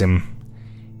exorcise him,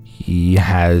 he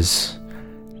has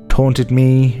taunted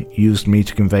me, used me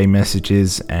to convey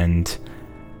messages, and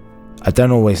I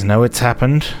don't always know it's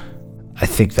happened. I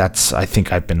think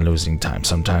I've been losing time.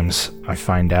 Sometimes I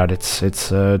find out it's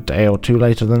a day or two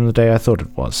later than the day I thought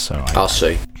it was, so I'll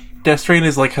see. Destrain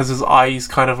is like, has his eyes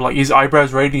kind of like, his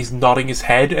eyebrows raised, and he's nodding his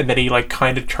head, and then he like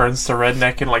kind of turns to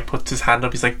Redneck and like puts his hand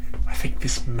up. He's like, I think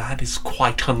this man is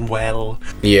quite unwell.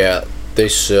 Yeah,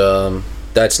 this,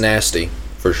 that's nasty,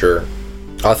 for sure.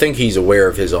 I think he's aware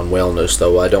of his unwellness,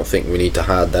 though. I don't think we need to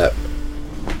hide that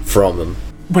from him.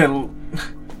 Well,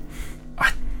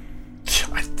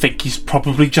 I think he's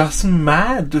probably just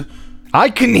mad. I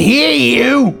can hear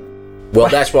you! Well,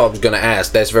 that's what I was going to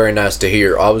ask. That's very nice to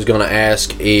hear. I was going to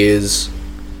ask is...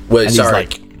 Well, and sorry.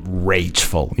 he's, like,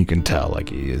 rageful. You can tell, like,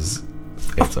 he is...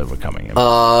 It's overcoming him.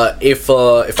 If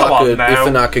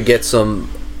I could get some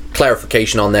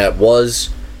clarification on that,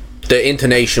 was... The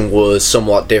intonation was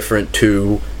somewhat different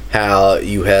to how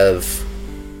you have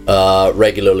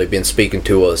regularly been speaking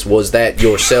to us. Was that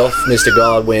yourself, Mr.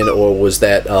 Godwin, or was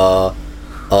that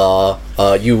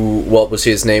you? What was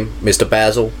his name, Mr.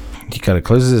 Basil? He kind of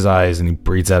closes his eyes and he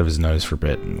breathes out of his nose for a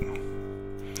bit. And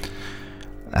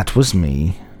that was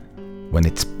me. When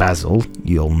it's Basil,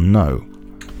 you'll know.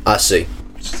 I see.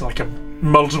 It's just like a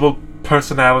multiple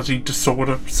personality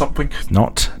disorder or something.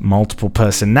 Not multiple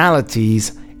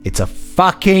personalities. It's a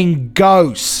fucking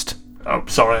ghost. Oh,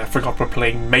 sorry, I forgot we're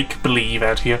playing make-believe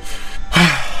out here.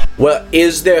 Well,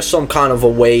 is there some kind of a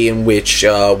way in which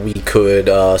we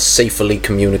could safely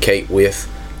communicate with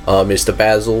Mr.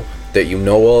 Basil that you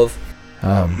know of?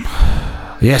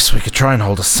 Yes, we could try and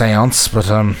hold a seance, but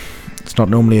it's not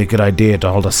normally a good idea to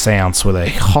hold a seance with a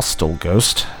hostile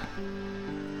ghost.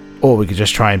 Or we could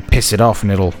just try and piss it off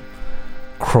and it'll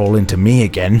crawl into me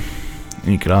again.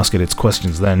 And you could ask it its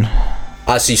questions then.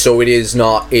 I see. So it is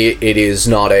not. It is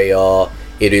not a.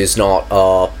 It is not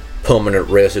a permanent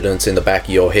residence in the back of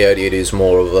your head. It is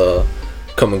more of a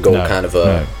come and go kind of a.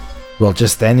 No. Well,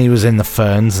 just then he was in the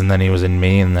ferns, and then he was in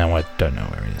me, and now I don't know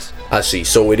where he is. I see.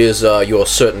 So it is. You're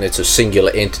certain it's a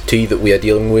singular entity that we are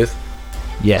dealing with.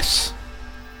 Yes.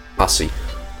 I see.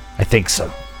 I think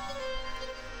so.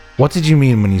 What did you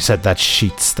mean when you said that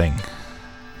sheets thing?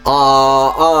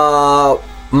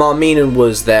 My meaning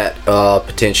was that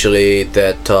potentially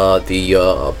that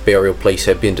the burial place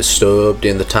had been disturbed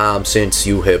in the time since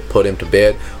you had put him to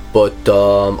bed. But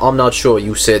I'm not sure.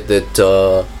 You said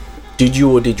that. Did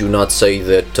you or did you not say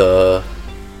that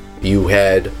you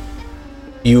had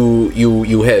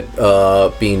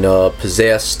been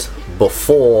possessed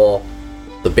before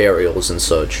the burials and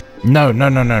such? No.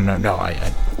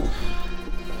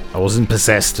 I wasn't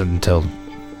possessed until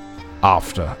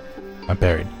after I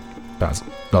buried Basil.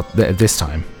 Not this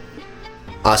time.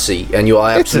 I see. And you are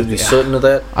absolutely certain of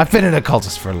that? I've been an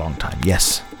occultist for a long time,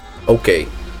 yes. Okay.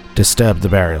 Disturbed the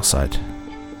burial site.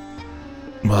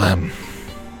 Well,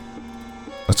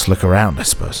 let's look around, I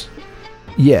suppose.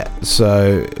 Yeah,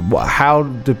 so how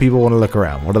do people want to look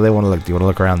around? What do they want to look? Do you want to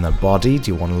look around the body?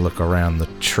 Do you want to look around the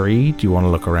tree? Do you want to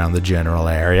look around the general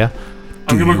area?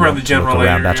 I'm going to look around the general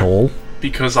area. Around at all?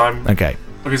 Because I'm... Okay.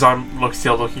 Because I'm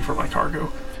still looking for my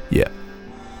cargo. Yeah.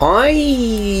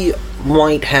 I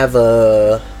might have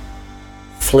a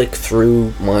flick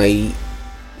through my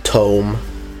tome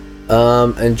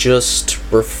and just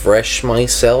refresh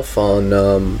myself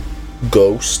on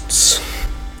ghosts.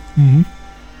 Mm-hmm.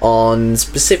 On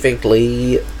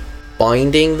specifically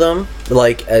binding them,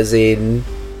 like as in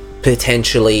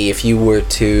potentially if you were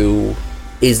to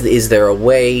is there a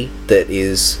way that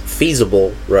is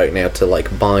feasible right now to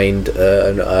like bind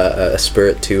a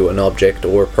spirit to an object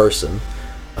or a person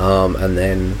and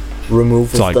then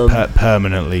remove like them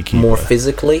permanently keep more her.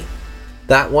 physically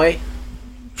that way?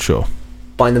 Sure.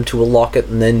 Bind them to a locket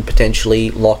and then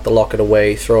potentially lock the locket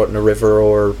away, throw it in a river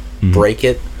or break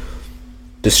it,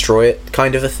 destroy it,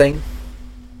 kind of a thing.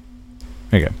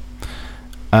 Okay.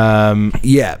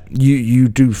 Yeah, you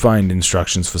do find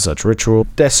instructions for such ritual.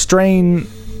 Destrain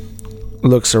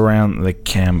looks around the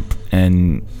camp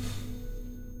and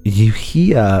you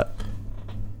hear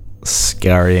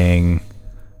scurrying,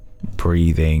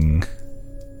 breathing,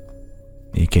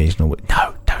 the occasional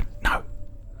no.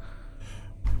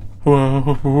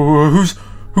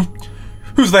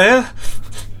 Who's there?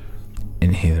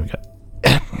 And here we go.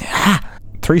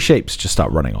 3 shapes just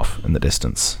start running off in the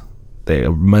distance. They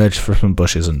emerge from some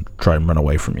bushes and try and run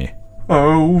away from you.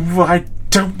 Oh, I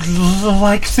don't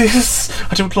like this.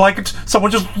 I don't like it. Someone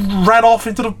just ran off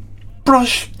into the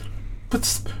brush. But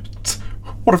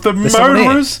what if they're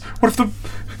murderers? What if the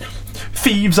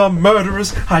thieves are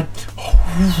murderers?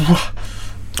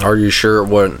 Are you sure it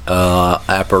wasn't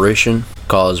apparition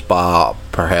caused by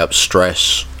perhaps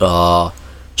stress,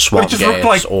 swamp gas,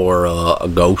 like or a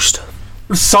ghost?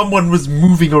 Someone was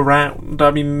moving around.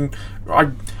 I mean,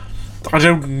 I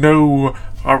don't know.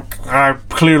 I have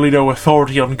clearly no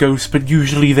authority on ghosts, but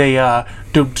usually they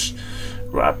don't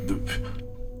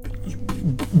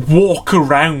walk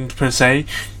around per se.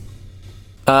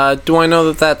 Do I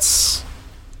know that that's?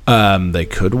 They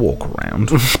could walk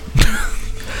around.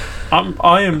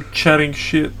 I am chatting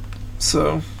shit,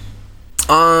 so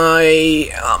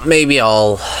maybe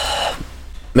I'll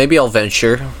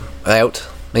venture out.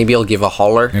 Maybe I'll give a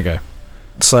holler. Okay.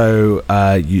 So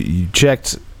you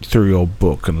checked through your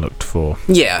book and looked for.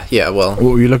 Yeah. Well, what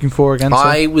were you looking for again?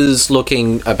 I was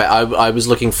looking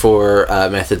for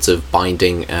methods of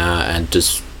binding and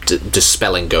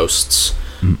dispelling ghosts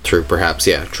through perhaps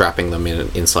trapping them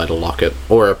inside a locket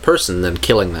or a person, then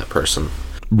killing that person.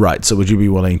 Right. So would you be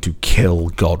willing to kill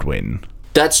Godwin?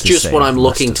 That's just what I'm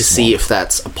looking to see if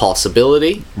that's a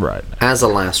possibility. Right. As a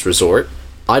last resort.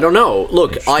 I don't know.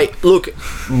 Look,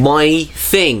 my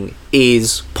thing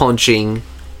is punching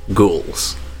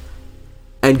ghouls.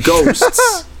 And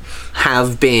ghosts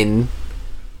have been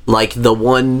like the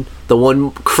one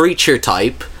creature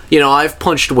type. You know, I've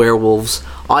punched werewolves.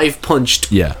 I've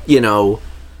punched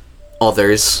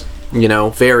others,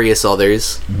 various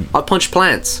others. I've punched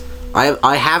plants.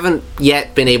 I haven't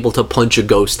yet been able to punch a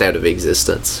ghost out of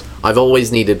existence. I've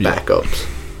always needed backups.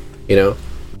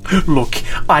 Look,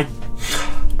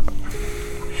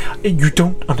 you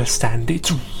don't understand.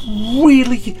 It's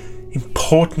really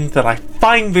important that I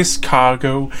find this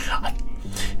cargo.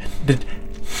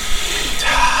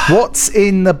 What's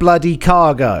in the bloody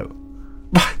cargo?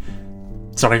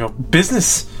 It's none of your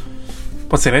business.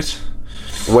 What's in it?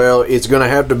 Well, it's gonna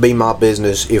have to be my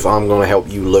business if I'm gonna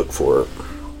help you look for it.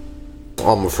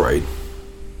 I'm afraid.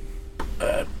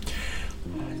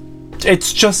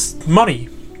 It's just money.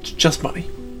 It's just money.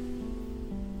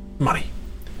 Money.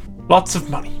 Lots of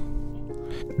money.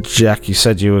 Jack, you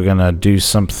said you were gonna do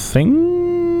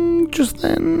something just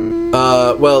then?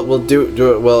 Well, we'll do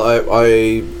it. Well,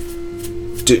 I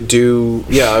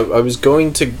was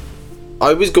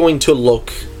going to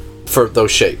look for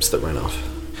those shapes that ran off.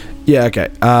 Yeah, okay.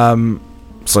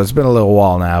 So it's been a little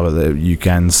while now, but you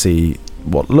can see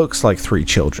what looks like 3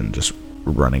 children just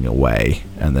running away,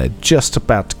 and they're just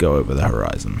about to go over the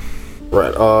horizon.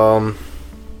 Right,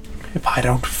 If I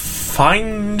don't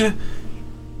find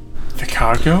the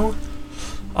cargo,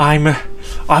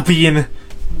 I'll be in...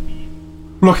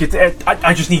 Look,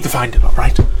 I just need to find it,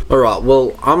 alright? Alright,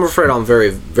 well, I'm afraid I'm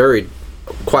very, very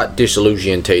quite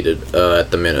disillusionated at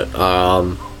the minute.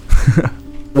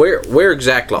 Where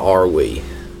exactly are we?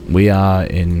 We are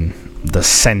in the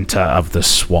center of the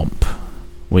swamp.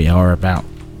 We are about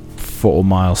 4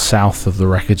 miles south of the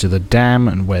wreckage of the dam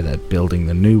and where they're building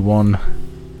the new one.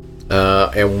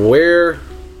 And where...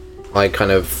 I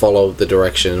kind of follow the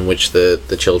direction in which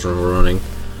the children were running.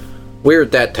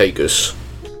 Where'd that take us?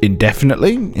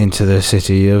 Indefinitely into the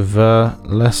city of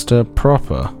Leicester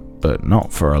proper, but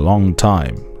not for a long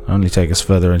time. Only take us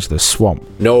further into the swamp.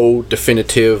 No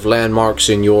definitive landmarks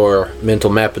in your mental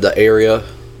map of the area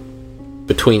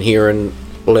between here and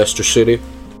Leicester City?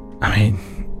 I mean,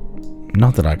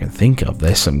 not that I can think of.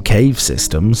 There's some cave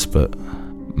systems, but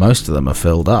most of them are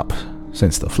filled up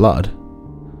since the flood.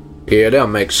 Yeah, that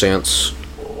makes sense.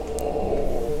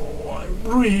 I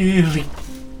really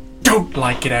don't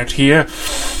like it out here.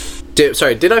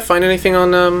 Did I find anything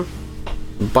on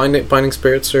binding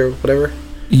spirits or whatever?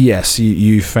 Yes,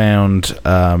 you found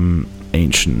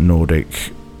ancient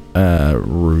Nordic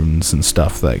runes and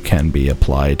stuff that can be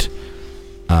applied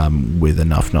with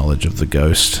enough knowledge of the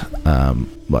ghost,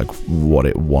 like what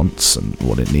it wants and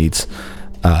what it needs,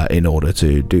 in order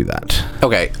to do that.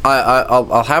 Okay,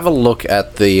 I'll have a look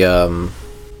at the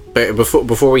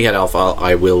before we head off.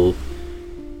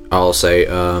 I'll say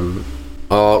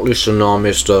listen,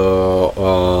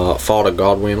 Mr. Father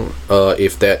Godwin,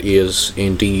 if that is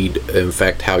indeed in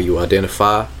fact how you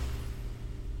identify.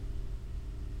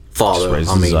 Father, Just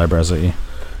raises his eyebrows at you.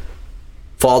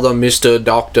 Father, Mr.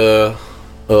 Doctor.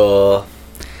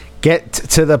 Get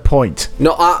to the point.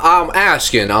 No, I'm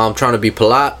asking. I'm trying to be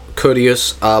polite,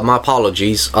 courteous. My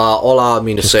apologies. All I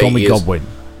mean to Just say call me is Godwin.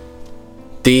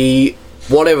 the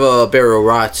whatever burial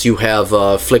rites you have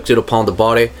inflicted upon the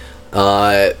body.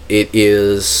 It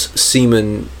is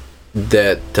seeming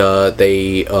that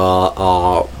they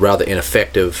are rather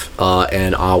ineffective,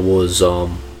 and I was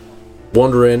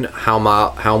wondering how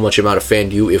much it might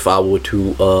offend you if I were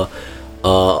to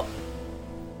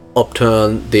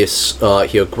upturn this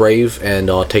here grave and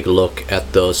take a look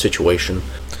at the situation.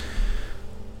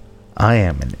 I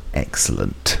am an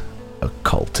excellent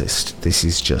occultist. This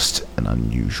is just an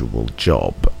unusual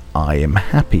job. I am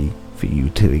happy for you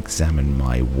to examine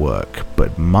my work,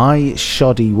 but my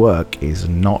shoddy work is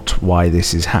not why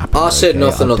this is happening. I said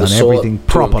nothing of the sort to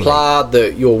imply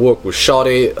that your work was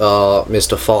shoddy,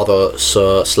 Mr. Father,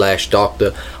 Sir /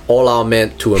 Doctor. All I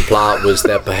meant to imply was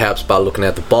that perhaps by looking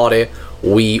at the body,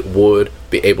 we would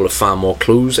be able to find more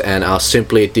clues, and I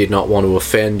simply did not want to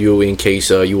offend you in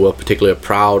case you were particularly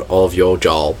proud of your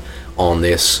job on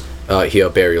this here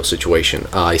burial situation.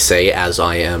 I say as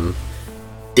I am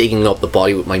digging up the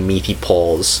body with my meaty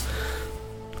paws.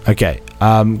 Okay,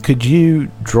 could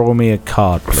you draw me a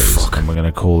card, please? Fuck. And we're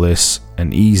going to call this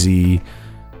an easy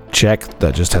check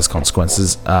that just has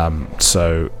consequences.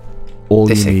 So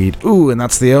all you need... Ooh, and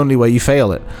that's the only way you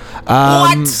fail it.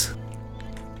 What?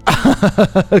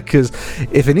 Because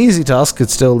if an easy task could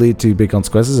still lead to big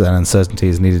consequences and uncertainty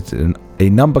is needed, a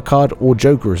number card or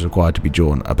joker is required to be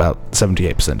drawn, about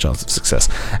 78% chance of success.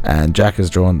 And Jack has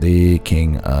drawn the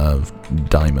King of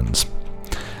Diamonds.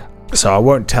 So I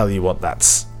won't tell you what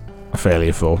that's a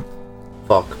failure for.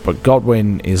 Fuck. But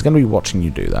Godwin is going to be watching you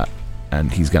do that,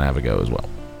 and he's going to have a go as well.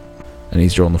 And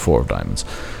he's drawn the 4 of Diamonds.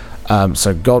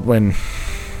 So Godwin,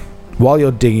 while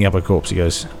you're digging up a corpse, he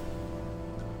goes...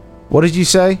 What did you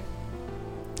say?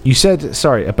 You said,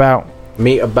 sorry, about...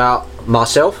 Me about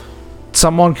myself?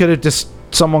 Someone could have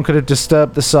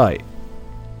disturbed the site.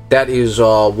 That is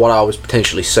what I was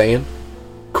potentially saying.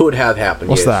 Could have happened.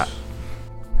 What's yes. that?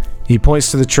 He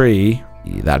points to the tree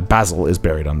that Basil is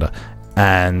buried under,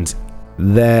 and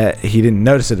there, he didn't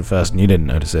notice it at first, and you didn't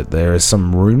notice it. There is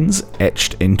some runes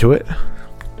etched into it.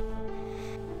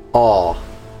 Oh.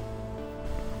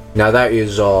 Now that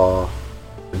is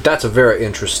that's a very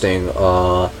interesting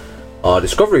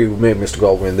discovery you made, Mr.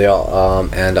 Godwin, there.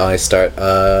 And I start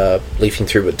leafing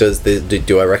through. But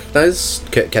do I recognize?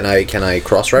 Can I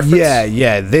cross-reference?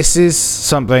 Yeah. This is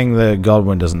something that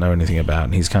Godwin doesn't know anything about,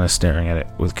 and he's kind of staring at it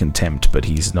with contempt, but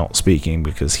he's not speaking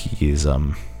because he is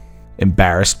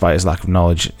embarrassed by his lack of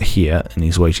knowledge here, and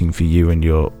he's waiting for you and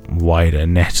your wider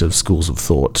net of schools of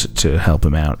thought to help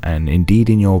him out. And indeed,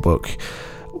 in your book,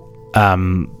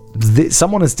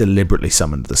 someone has deliberately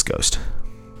summoned this ghost.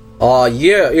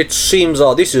 Yeah, it seems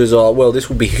this is this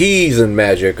would be heathen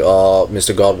magic,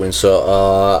 Mr. Godwin, sir.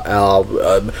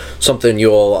 Something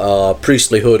your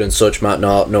priestlyhood and such might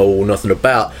not know nothing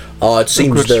about. It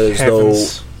seems as though.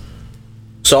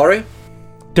 Sorry?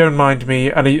 Don't mind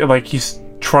me. And he's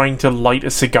trying to light a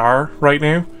cigar right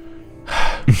now.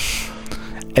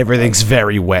 Everything's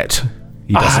very wet.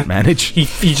 He doesn't manage. He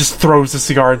just throws the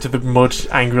cigar into the mud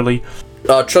angrily.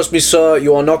 Trust me, sir,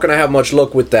 you are not going to have much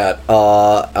luck with that.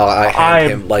 I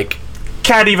hand him,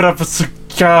 can't even have a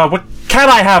cigar. What can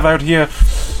I have out here?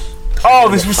 Oh,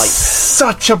 this was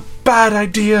such a bad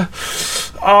idea.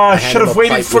 I should have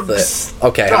waited for this.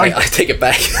 Okay, I take it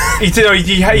back.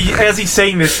 As he's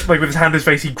saying this, with his hand in his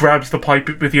face, he grabs the pipe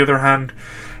with the other hand.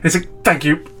 He's like, thank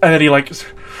you. And then he,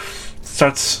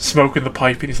 starts smoking the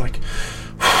pipe, and he's like...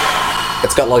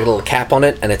 It's got, a little cap on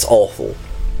it, and it's awful.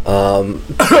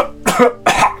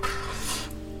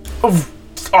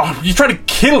 You're trying to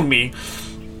kill me?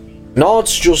 No,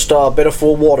 it's just better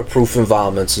for waterproof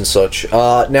environments and such.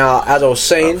 Now, as I was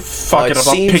saying... I'm not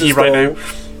picky right now.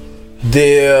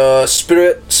 The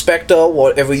spirit, spectre,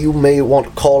 whatever you may want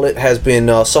to call it, has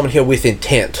been summoned here with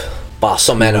intent by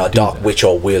some manner of dark witch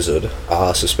or wizard,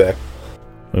 I suspect.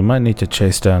 We might need to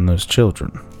chase down those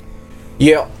children.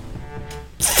 Yeah.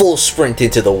 Full sprint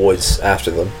into the woods after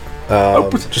them.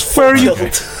 Just where are you?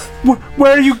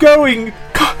 Where are you going?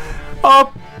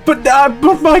 But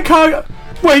my car.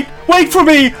 Wait for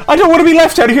me! I don't want to be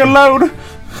left out here alone.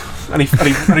 And he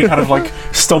kind of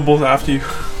stumbles after you.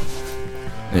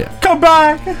 Yeah. Come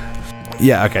back!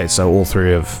 Yeah, okay, so all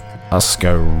three of us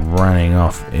go running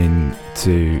off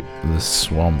into the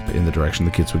swamp in the direction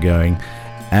the kids were going.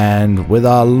 And with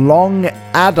our long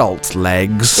adult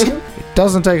legs, it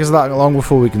doesn't take us that long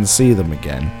before we can see them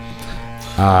again.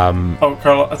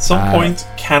 Carla, at some point,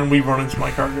 can we run into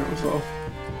my cargo as well?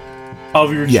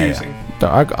 Of your choosing.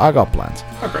 Yeah. I got plans.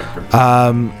 Okay, great.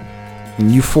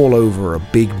 You fall over a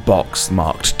big box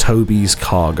marked Toby's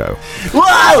Cargo.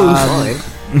 Whoa!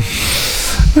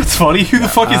 That's funny. Who the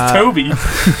fuck is Toby?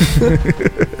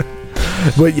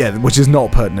 But yeah, which is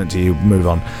not pertinent to you. Move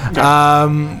on.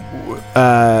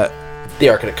 The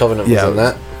Ark of the Covenant was in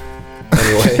that.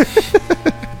 Anyway.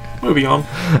 Moving on.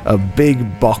 A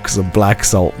big box of black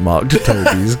salt marked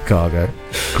Toby's Cargo.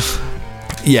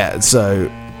 Yeah, so,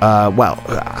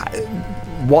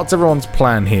 what's everyone's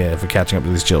plan here for catching up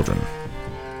with these children?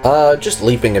 Just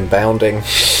leaping and bounding.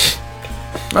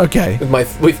 Okay.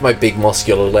 With my big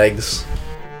muscular legs.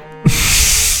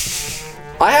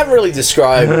 I haven't really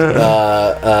described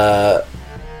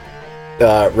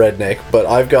redneck, but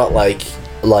I've got like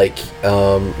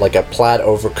a plaid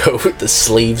overcoat with the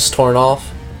sleeves torn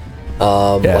off,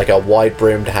 like a wide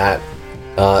brimmed hat,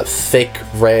 thick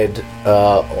red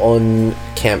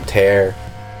unkempt hair,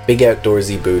 big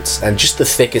outdoorsy boots, and just the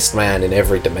thickest man in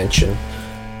every dimension.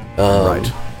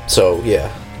 Right. So yeah.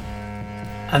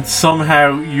 And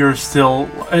somehow you're still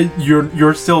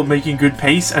you're still making good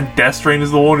pace, and Deathstrain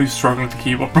is the one who's struggling to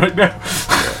keep up right now.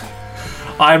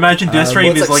 I imagine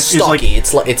Deathstrain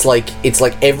it's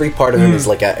like every part of him is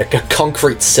like a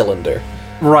concrete cylinder.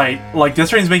 Right,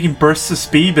 Deathstrain's making bursts of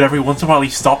speed, but every once in a while he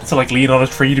stops to lean on a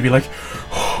tree to be like,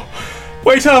 oh,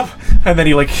 "Wait up!" and then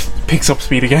he picks up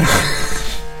speed again.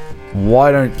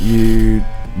 Why don't you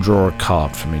draw a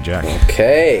card for me, Jack?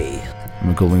 Okay.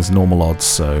 We call things normal odds,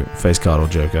 so face card or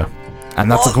joker.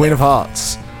 And that's the Queen of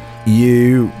Hearts.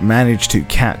 You manage to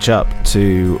catch up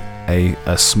to a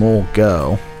small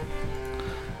girl.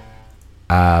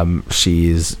 She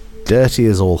is dirty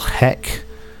as all heck.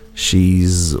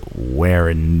 She's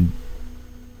wearing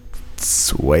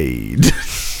suede.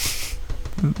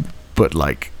 But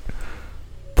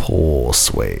poor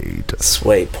suede.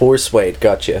 Poor suede,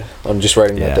 gotcha. I'm just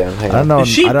writing that down. Hang on. I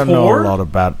don't know a lot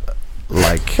about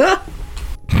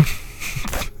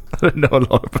I don't know a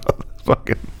lot about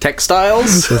fucking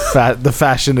textiles, the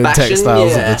fashion and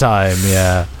textiles of the time.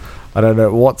 Yeah, I don't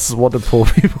know what do poor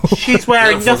people. She's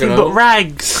wearing nothing but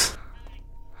rags.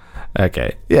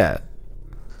 Okay, yeah.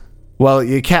 Well,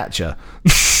 you catch her,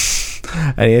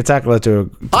 and you tackle her to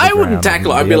I wouldn't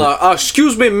tackle her. I'd be like,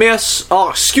 "Excuse me, miss.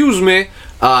 Excuse me."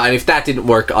 And if that didn't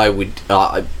work, I would.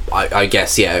 I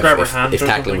guess, yeah. If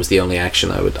tackling was the only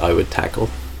action, I would tackle.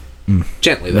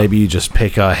 Gently, though. Maybe you just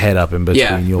pick her head up in between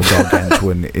Yeah. your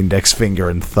gargantuan index finger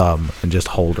and thumb and just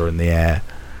hold her in the air.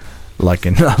 Like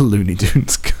in Looney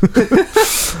Tunes.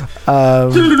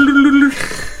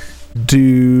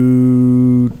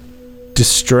 Do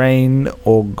Distrain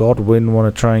or Godwin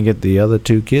want to try and get the other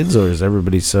two kids, or is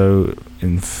everybody so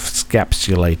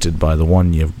encapsulated by the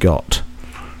one you've got?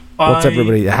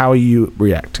 How are you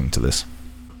reacting to this?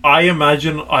 I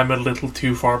imagine I'm a little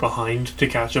too far behind to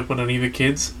catch up with any of the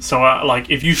kids. So,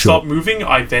 if you Sure. stop moving,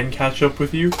 I then catch up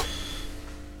with you.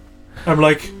 I'm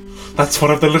like, that's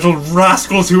one of the little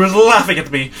rascals who was laughing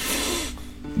at me.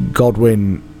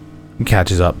 Godwin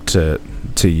catches up to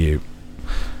you.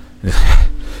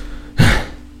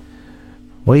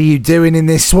 What are you doing in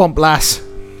this swamp, lass?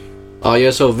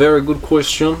 Yeah, so very good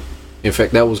question. In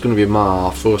fact, that was going to be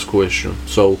my first question.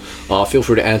 So, feel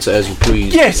free to answer as you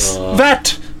please. Yes,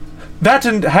 that,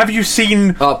 and have you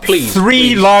seen please,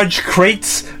 three please. large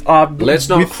crates? Let's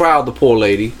not crowd the poor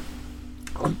lady.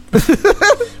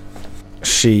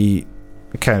 She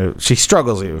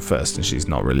struggles at first, and she's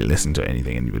not really listening to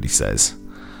anything anybody says.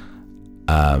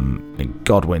 And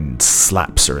Godwin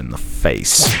slaps her in the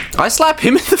face. I slap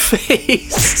him in the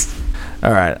face.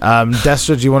 All right,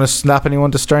 Destra, do you want to slap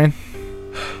anyone to strain?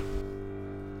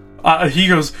 He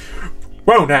goes,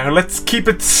 whoa now, let's keep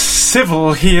it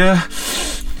civil here.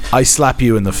 I slap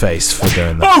you in the face for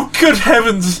doing that. Oh, good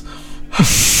heavens!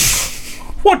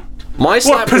 What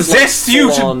possessed you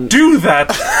to do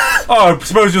that? Oh, I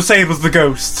suppose you'll say it was the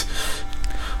ghost.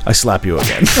 I slap you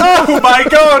again. Oh my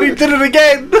god, he did it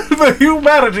again! The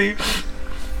humanity!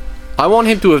 I want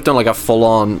him to have done a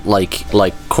full-on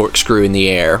corkscrew in the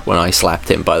air when I slapped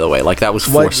him. By the way, that was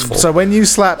forceful. So when you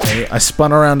slapped me, I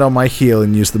spun around on my heel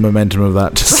and used the momentum of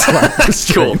that to slap the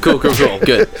string. Cool,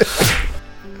 good.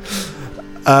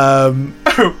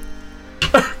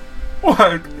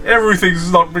 What?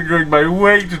 Everything's not been going my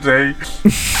way today.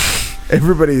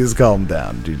 Everybody has calmed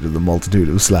down due to the multitude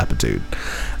of slappitude.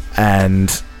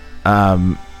 And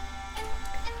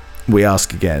we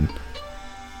ask again,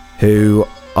 who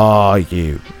are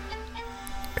you?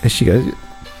 And she goes,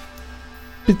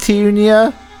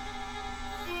 Petunia?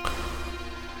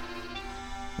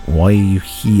 Why are you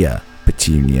here,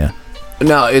 Petunia?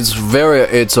 Now, it's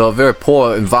a very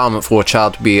poor environment for a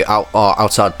child to be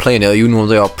outside playing. You know,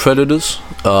 there are predators,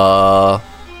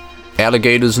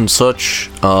 alligators and such.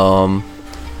 No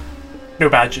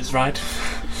badges, right?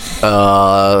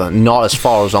 Not as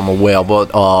far as I'm aware,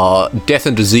 but death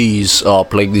and disease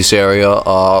plague this area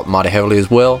mighty heavily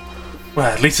as well. Well,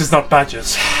 at least it's not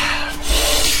badges.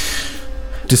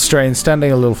 Distrain,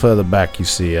 standing a little further back, you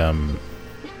see a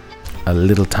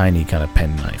little tiny kind of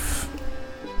penknife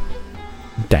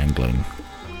dangling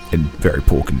in very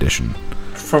poor condition.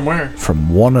 From where?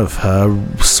 From one of her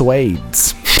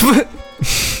suades.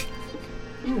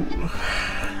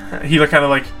 He kind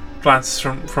of glances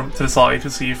from to the side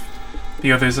to see if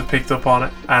the others have picked up on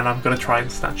it, and I'm gonna try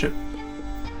and snatch it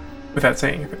without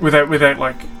saying anything.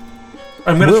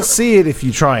 We'll see it if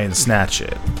you try and snatch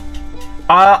it.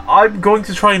 I'm going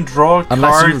to try and draw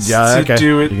cards to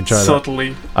do it subtly.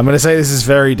 That. I'm going to say this is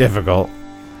very difficult.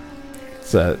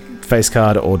 It's a face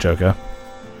card or joker.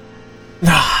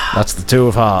 That's the 2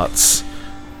 of hearts.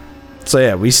 So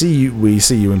yeah, we see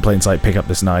you in plain sight pick up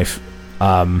this knife.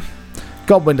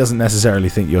 Godwin doesn't necessarily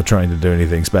think you're trying to do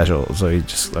anything special, so he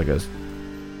just goes,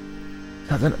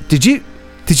 Did you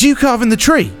carve in the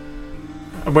tree?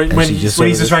 When he's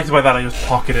distracted by that, I just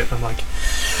pocket it and I'm like,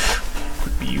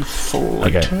 would be useful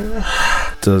later. Okay.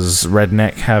 Does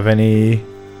Redneck have any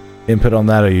input on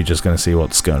that, or are you just going to see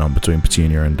what's going on between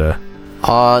Petunia and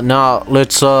Now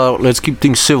let's keep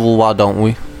things civil, why don't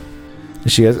we?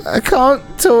 And she goes, I can't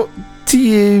talk to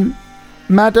you.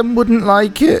 Madam wouldn't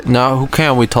like it. Now, who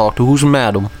can we talk to? Who's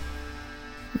Madam?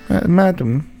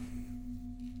 Madam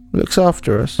looks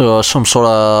after us. Some sort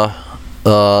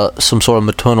of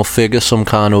maternal figure, some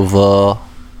kind of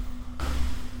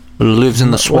lives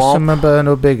in the swamp. What's a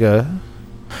maternal bigger?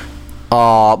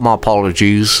 My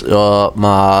apologies.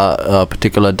 My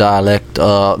particular dialect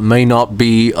may not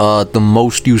be the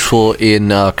most useful in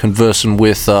conversing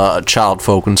with child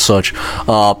folk and such.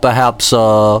 Perhaps,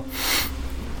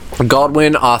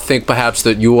 Godwin, I think perhaps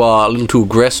that you are a little too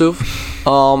aggressive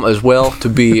as well to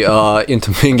be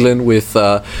intermingling with...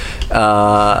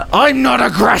 I'm not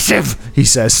aggressive, he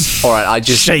says. All right, I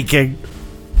just... Shaking.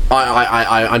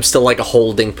 I'm still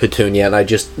holding Petunia, and I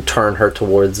just turn her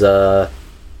towards...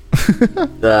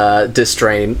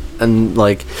 Distrain and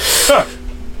what?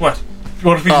 What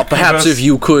if perhaps if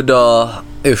you could he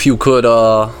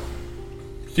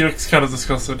looks kind of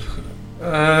disgusted.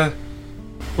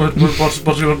 What do you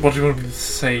want me to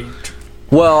say?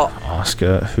 Well, Ask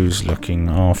her who's looking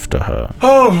after her.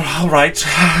 Oh, all right.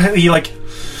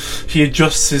 He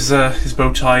adjusts his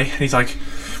bow tie, and he's like,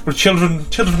 "Well, children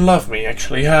love me,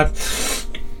 actually.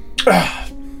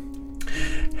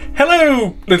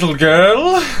 Hello, little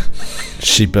girl."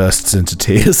 She bursts into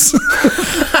tears.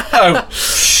 Oh,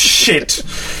 shit.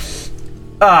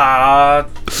 No,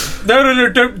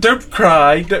 don't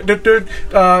cry. Don't.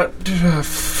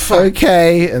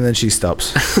 Okay, and then she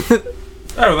stops.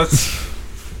 Oh, that's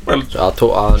well.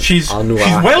 She's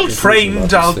well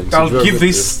trained. I'll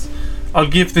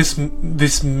give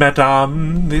this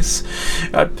madame this.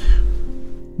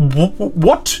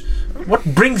 What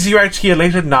brings you out here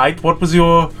late at night? What was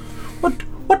your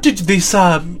what did this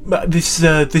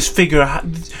figure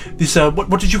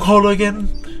what did you call her again?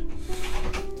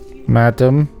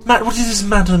 Madam. What is this,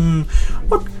 madam?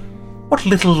 What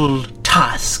little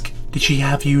task did she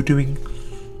have you doing?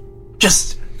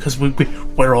 Just because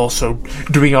we're also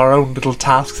doing our own little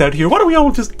tasks out here. Why don't we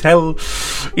all just tell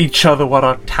each other what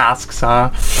our tasks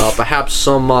are? Perhaps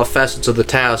some facets of the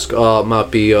task might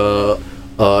be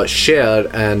shared,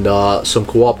 and some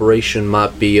cooperation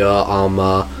might be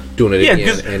doing it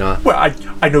again. Well,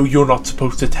 I know you're not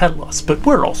supposed to tell us, but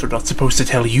we're also not supposed to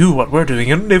tell you what we're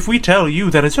doing. And if we tell you,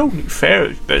 then it's only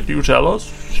fair that you tell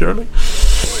us, surely.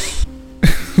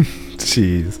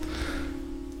 Jeez.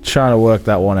 Trying to work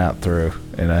that one out through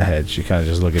in her head. She kind of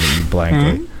just looking at you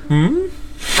blankly.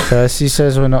 Percy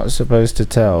says we're not supposed to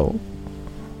tell.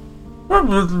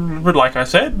 But like I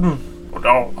said, no,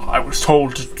 I was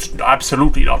told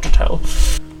absolutely not to tell.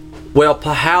 Well,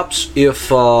 perhaps if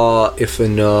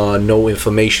no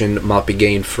information might be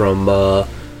gained from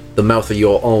the mouth of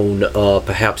your own,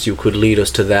 perhaps you could lead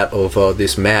us to that of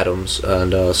this madam's,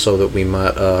 and so that we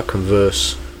might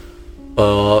converse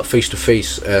face to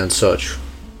face and such.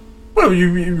 Well,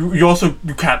 you also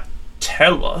can't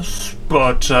tell us,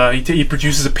 but he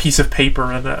produces a piece of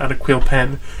paper and a quill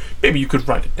pen. Maybe you could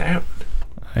write it down.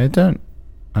 I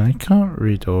can't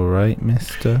read all right,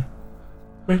 mister.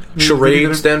 Wait,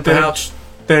 Charades, then, perhaps?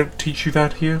 They don't teach you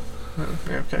that here?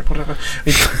 Okay, whatever.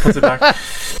 He puts it back.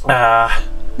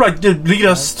 Right, lead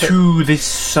us to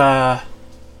this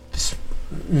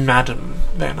madam,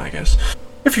 then, I guess.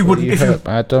 If you wouldn't...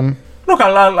 madam? Look,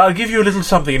 I'll give you a little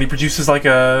something, and he produces like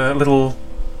a little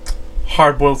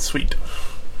hard-boiled sweet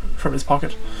from his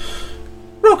pocket.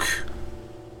 Look!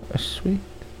 A sweet?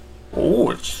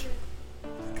 Oh, it's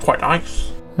quite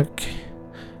nice. Okay,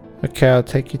 I'll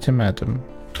take you to madam.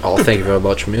 Oh, thank you very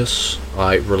much, miss.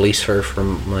 I release her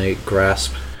from my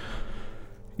grasp.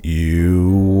 You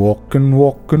walk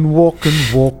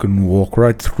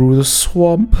right through the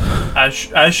swamp.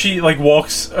 As she like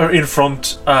walks in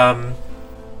front,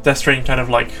 Destrain kind of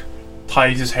like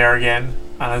ties his hair again,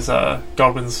 and as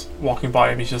Godwin's walking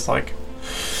by him, he's just like,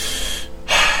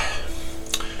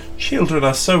 "Children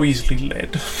are so easily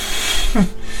led."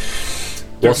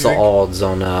 What's the odds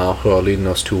on her leading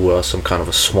us to some kind of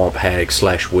a swamp hag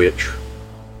 / witch?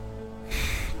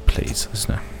 Please, there's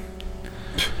no.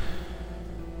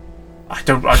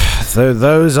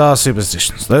 Those are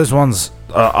superstitions. Those ones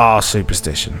are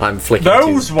superstition. I'm flicking.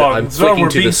 I'm flicking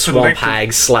to the swamp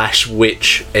hag /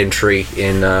 witch entry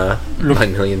in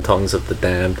 9 Million Tongues of the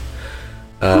Damned.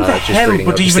 Just reading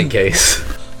up just in case.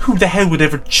 Who the hell would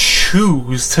ever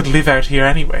choose to live out here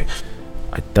anyway?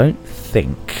 I don't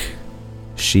think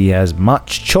she has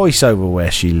much choice over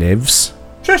where she lives.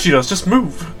 Sure she does, just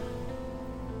move.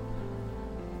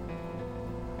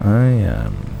 Do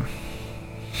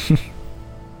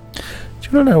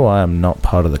you want to know why I'm not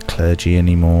part of the clergy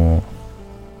anymore?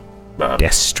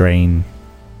 Destrain.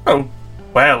 Oh,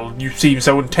 well, you seem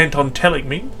so intent on telling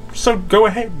me, so go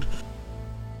ahead.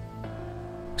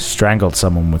 Strangled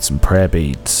someone with some prayer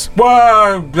beads.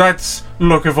 Well,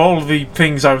 look, of all the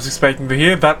things I was expecting to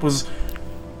hear, that was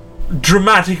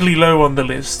dramatically low on the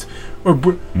list.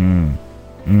 You're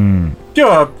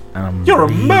a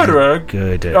murderer, a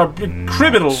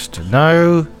criminal.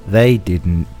 No, they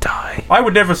didn't die. I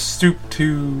would never stoop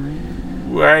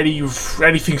to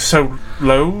anything so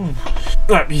low.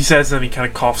 He says, and he kind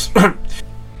of coughs.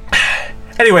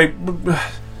 Anyway,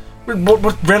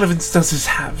 what relevance does this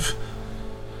have?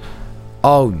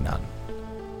 Oh, none.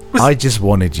 I just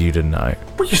wanted you to know.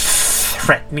 Were you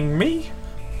threatening me?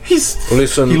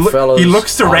 Listen, fellas. He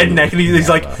looks to Redneck and he's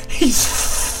like,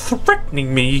 he's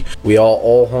threatening me. We are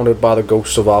all haunted by the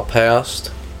ghosts of our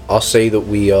past. I'll say that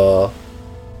we are.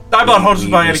 I'm not haunted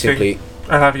by anything.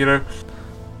 I have, you know.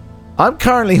 I'm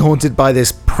currently haunted by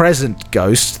this present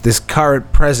ghost, this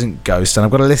current present ghost, and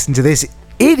I've got to listen to this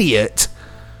idiot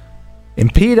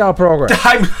impede our progress.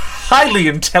 I'm highly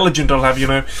intelligent, I'll have you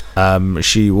know.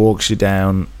 She walks you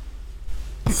down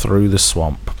through the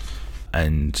swamp,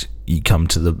 and you come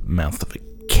to the mouth of a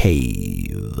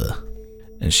cave.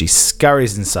 And she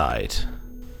scurries inside.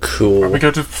 Cool. Are we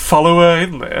going to follow her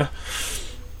in there?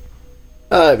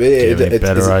 Do you have any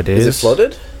better ideas? Is it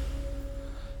flooded?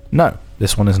 No,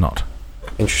 this one is not.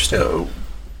 Interesting. No.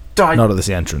 Not at this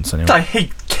entrance, anyway. I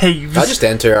hate caves. I just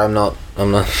enter. I'm not.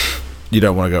 You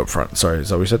don't want to go up front. Sorry, is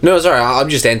that what you said? No, sorry. I'm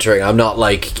just entering. I'm not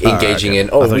like engaging in.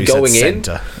 Oh, are we going in?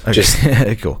 Okay. Just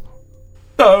cool.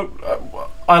 No,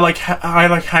 I like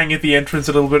hang at the entrance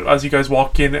a little bit as you guys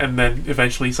walk in, and then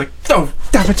eventually he's like, "Oh,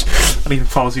 damn it!" and he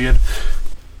follows you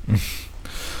in.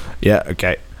 Yeah.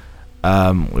 Okay.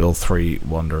 We all three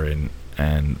wander in,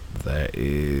 and there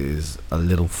is a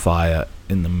little fire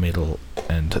in the middle,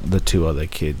 and the two other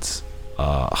kids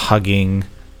are hugging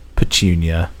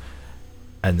Petunia,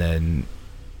 and then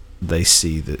they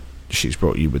see that she's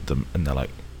brought you with them, and they're like,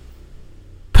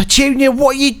 "Petunia,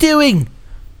 what are you doing?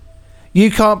 You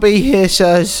can't be here,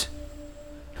 sirs.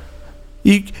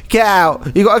 You get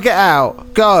out. You gotta get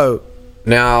out. Go."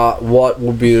 now, what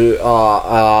would be?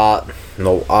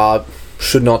 No.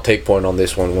 Should not take point on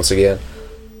this one once again.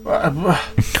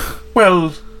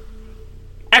 Well,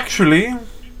 actually,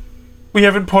 we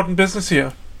have important business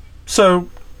here. So,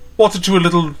 wanted to a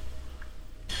little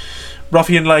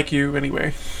ruffian like you,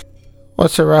 anyway.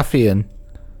 What's a ruffian?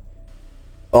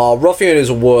 Ruffian is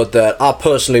a word that I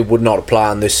personally would not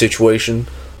apply in this situation.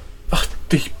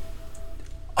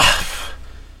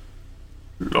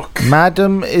 Look.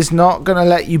 Madam is not gonna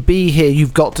let you be here.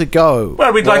 You've got to go.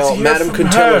 Well, we'd like to hear Madam from can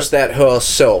her. tell us that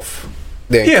herself.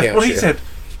 Then, Yeah, can't what he she? said.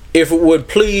 If it would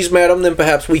please, madam, then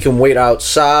perhaps we can wait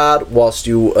outside whilst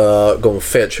you go and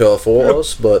fetch her for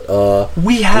us. But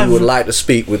We we would like to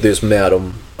speak with this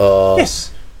madam.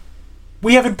 Yes.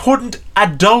 We have important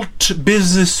adult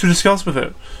business to discuss with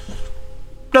her.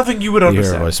 Nothing you would You hear a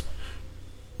understand. voice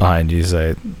behind you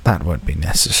say, "That won't be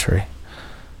necessary."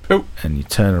 Oh. And you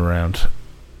turn around,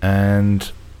 and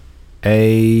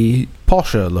a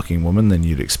posher looking woman than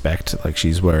you'd expect, like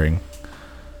she's wearing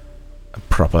a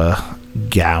proper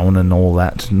gown and all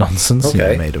that nonsense,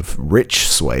 Okay. made of rich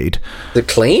suede. Is it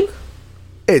clean?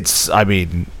 It's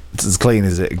as clean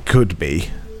as it could be.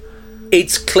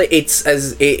 It's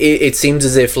as it seems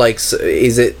as if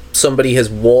is it somebody has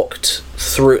walked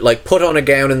through, like put on a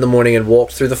gown in the morning and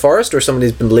walked through the forest, or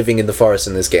somebody's been living in the forest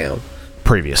in this gown?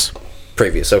 Previous.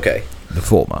 Okay. The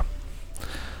former.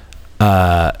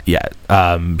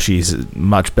 She's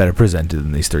much better presented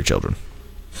than these three children.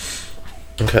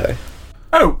 Okay.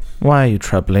 Oh, Why are you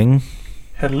troubling?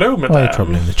 hello, madame. Why are you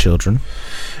troubling the children?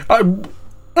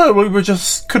 We were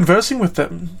just conversing with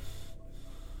them.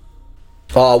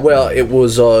 Well, it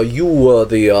was you were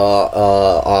the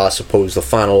I suppose the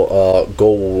final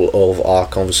goal of our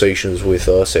conversations with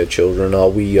said children.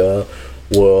 We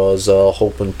was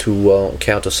hoping to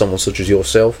encounter someone such as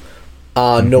yourself.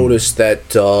 I noticed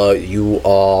that you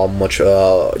are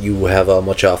you have a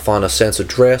much finer sense of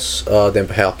dress than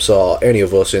perhaps any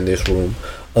of us in this room.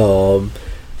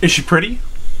 Is she pretty?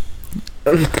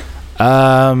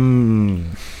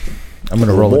 I'm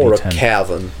gonna roll more a a d10.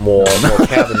 cavern, more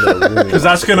cavern than a room. Because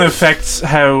that's going to affect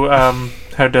how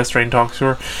Destrain talks to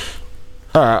her.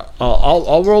 Alright,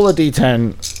 I'll roll a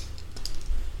d10,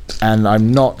 and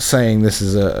I'm not saying this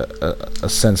is a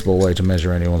sensible way to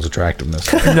measure anyone's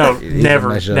attractiveness. No, It is a never.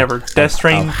 measure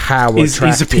Destrain of how he's a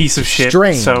attractive piece of to shit.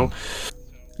 Strain. So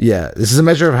Yeah, this is a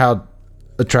measure of how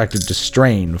attractive to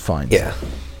Strain finds. Yeah.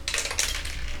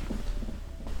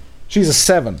 She's a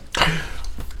 7.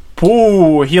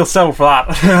 ooh, he'll settle for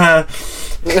that.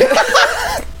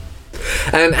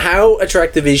 And how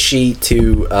attractive is she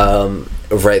to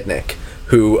Redneck,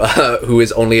 who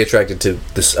is only attracted to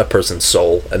a person's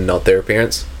soul and not their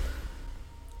appearance?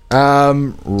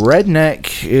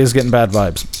 Redneck is getting bad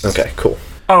vibes. Okay, cool.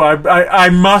 Oh, I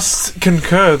must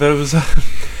concur. Those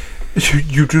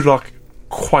you do look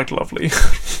quite lovely.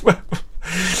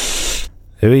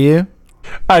 Who are you?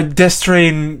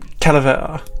 Destrain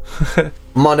Calavera.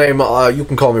 My name, you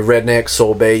can call me Redneck,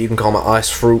 Sorbet, you can call me Ice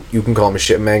Fruit, you can call me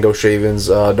Mango Shavings,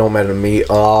 don't matter to me.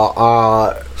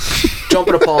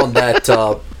 Jumping upon that,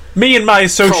 Me and my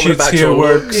associates back here to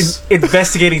were looks.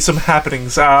 investigating some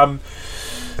happenings. jumping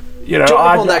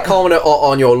upon that comment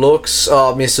on your looks,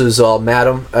 Mrs.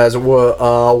 Madam, as it were,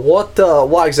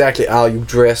 what exactly are you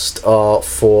dressed for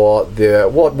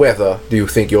what weather do you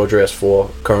think you're dressed for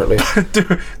currently?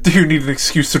 do you need an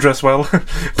excuse to dress well?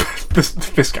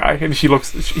 this guy, and he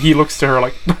looks to her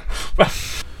like.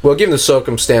 Well, given the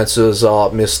circumstances,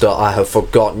 Mister, I have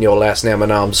forgotten your last name,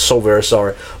 and I'm so very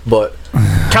sorry, but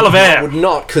I Calavera. would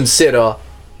not consider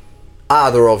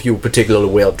either of you particularly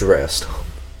well dressed.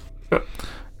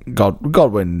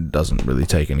 Godwin doesn't really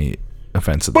take any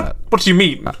offense at that. What do you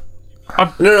mean?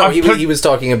 No, he was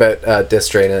talking about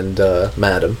Destrain and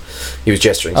Madam. He was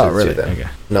gesturing to them. Okay.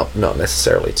 Not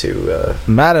necessarily to...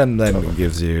 Madam then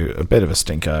gives you a bit of a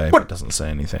stink eye, but doesn't say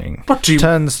anything. What do you...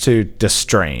 Turns to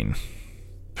Destrain.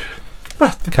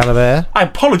 Calaver? I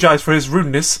apologize for his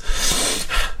rudeness.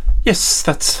 Yes,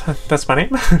 that's my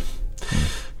name.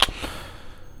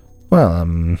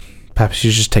 Well, perhaps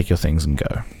you just take your things and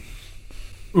go.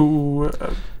 Ooh,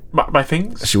 my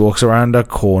things? She walks around a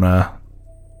corner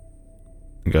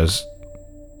and goes,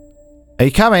 "Are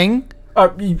you coming?"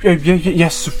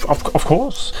 Yes, of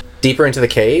course. Deeper into the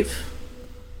cave?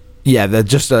 Yeah,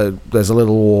 there's a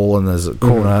little wall and there's a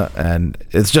corner, and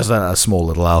it's just a small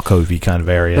little alcovey kind of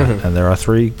area, and there are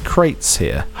 3 crates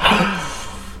here.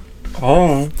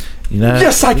 Oh. You know,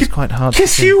 yes, I it's could quite hard to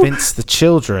kiss convince the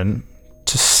children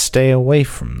to stay away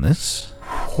from this.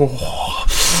 Oh.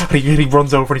 And he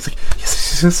runs over and he's like,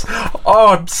 yes.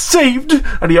 Oh, I'm saved!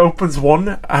 And he opens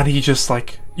one, and he just,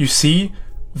 like, you see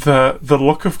the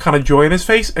look of kind of joy in his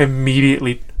face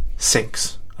immediately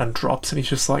sinks and drops, and he's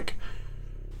just like,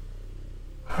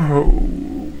 oh,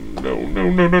 no.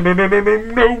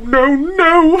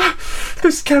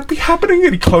 This can't be happening.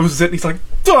 And he closes it and he's like,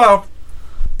 oh,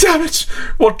 damn it.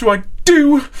 What do I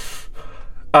do?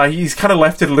 He's kind of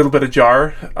left it a little bit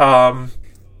ajar.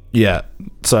 Yeah,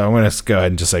 so I'm going to go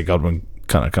ahead and just say Godwin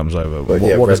kind of comes over.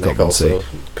 What does Godwin see?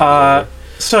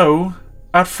 So,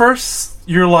 at first,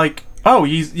 you're like, oh,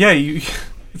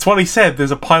 it's what he said,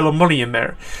 there's a pile of money in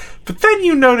there. But then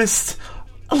you noticed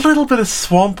a little bit of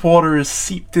swamp water has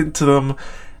seeped into them,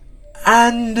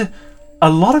 and a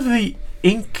lot of the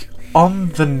ink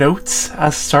on the notes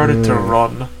has started to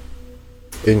run.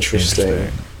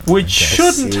 Interesting. Which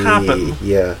shouldn't happen.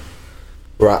 Yeah.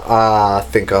 Right, I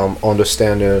think I'm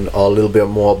understanding a little bit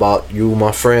more about you,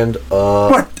 my friend.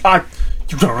 What?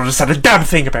 You don't understand a damn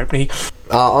thing about me.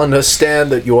 I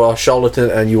understand that you are a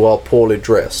charlatan and you are poorly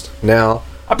dressed. Now,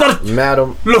 I'm not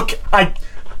Madam... Look, I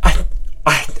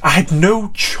had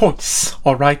no choice,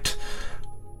 alright?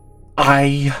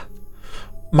 I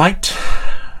might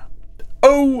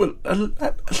owe a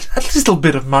little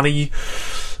bit of money,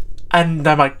 and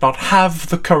I might not have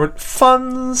the current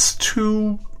funds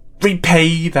to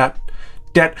repay that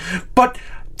debt, but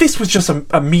this was just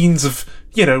a means of,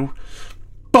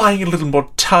 buying a little more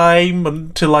time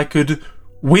until I could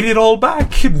win it all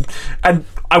back, and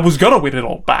I was gonna win it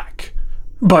all back,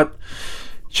 but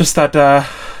just that,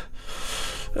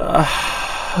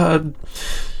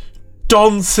 Don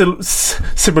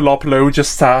Similopoulos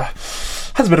just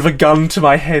has a bit of a gun to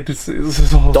my head. Don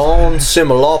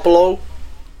Similopoulos?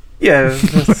 Yeah,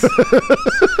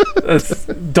 that's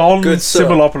Don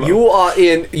Similopoulos.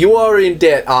 You are in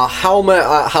debt.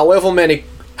 However many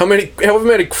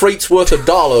crates worth of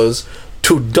dollars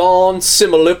to Don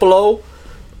Similopoulos.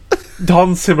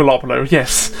 Don Similopoulos,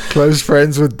 yes. Close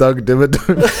friends with Doug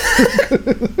Dimmadome.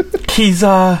 He's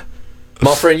my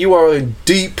friend, you are in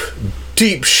deep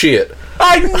shit.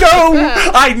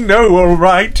 I know,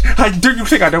 alright. Do you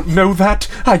think I don't know that?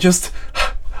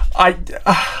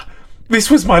 This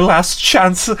was my last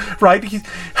chance, right?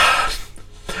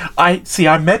 I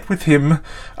met with him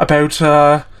about,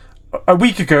 a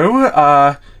week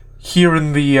ago, here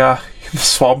in the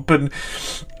swamp, and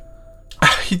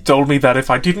he told me that if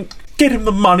I didn't get him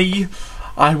the money,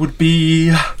 I would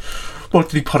be, what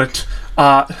did he put it,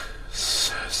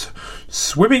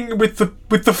 swimming with the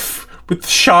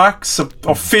sharks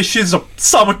or fishes or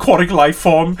some aquatic life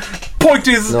form. Point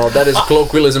is... No, that is a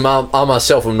colloquialism I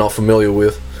myself am not familiar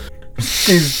with.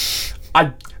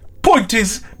 Point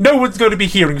is, no one's going to be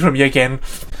hearing from you again.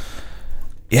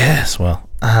 Yes, well,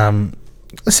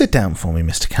 sit down for me,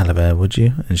 Mr. Calaver, would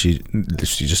you? And she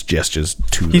just gestures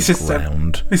to the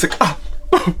ground. He's like,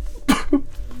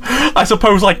 I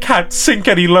suppose I can't sink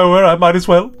any lower. I might as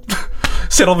well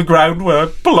sit on the ground where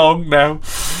I belong now.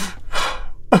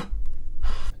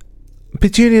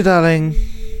 Petunia, darling,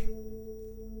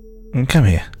 come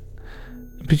here.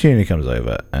 Petunia comes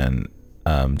over and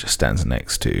just stands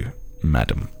next to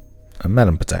Madam. And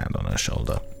Madam puts a hand on her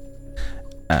shoulder.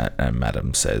 And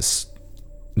Madam says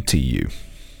to you,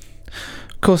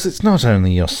 of course, it's not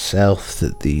only yourself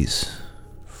that these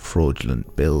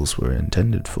fraudulent bills were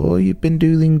intended for. You've been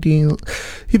doing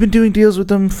deals with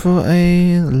them for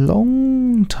a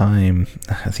long time.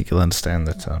 I think you'll understand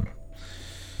that.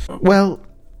 Well,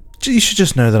 you should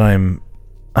just know that I'm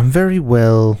very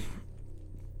well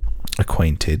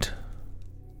acquainted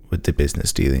with the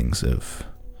business dealings of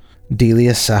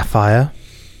Delia Sapphire,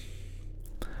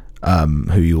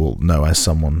 who you all know as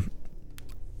someone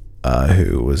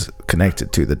who was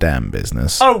connected to the dam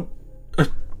business. Oh,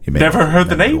 You may Never not heard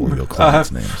the remember name. all your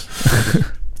clients' names.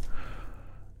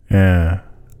 Yeah.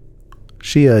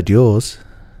 She heard yours.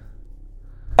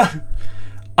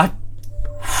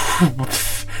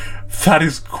 That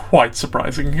is quite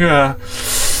surprising.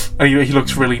 He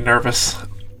looks really nervous.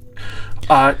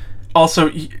 Also,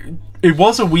 it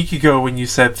was a week ago when you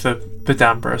said the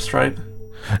dam burst, right?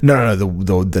 No,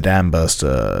 the dam burst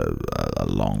a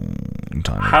long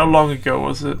time ago. How long ago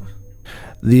was it?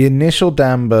 The initial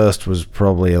dam burst was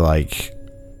probably like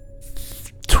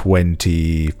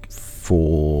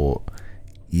 24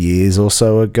 years or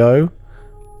so ago,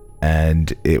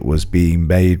 and it was being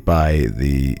made by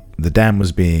the dam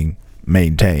was being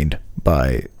maintained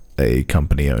by a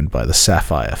company owned by the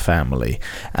Sapphire family,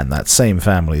 and that same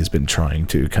family has been trying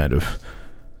to kind of...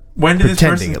 When did this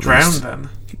person Pretending, at drown least. then?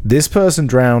 This person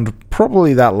drowned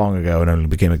probably that long ago and only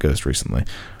became a ghost recently.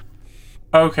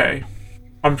 Okay.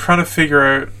 I'm trying to figure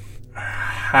out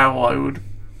how I would...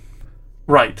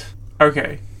 Right.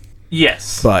 Okay.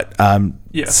 Yes. But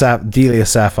Yeah. Delia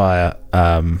Sapphire,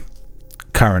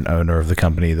 current owner of the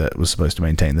company that was supposed to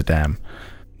maintain the dam,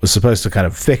 was supposed to kind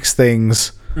of fix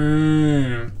things,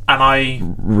 And I...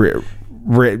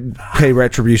 pay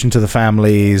retribution to the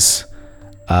families,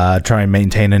 try and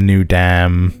maintain a new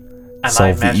dam, And solve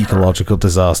I the met her. ecological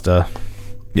disaster.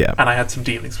 Yeah. And I had some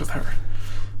dealings with her.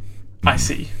 I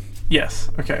see. Yes.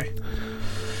 Okay.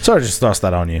 Sorry, I just thrust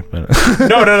that on you. But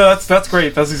No. That's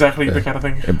great. That's exactly the kind of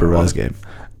thing. improvise game.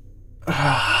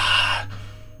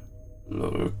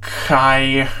 Look,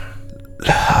 I've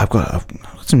got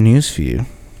some news for you.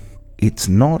 It's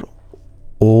not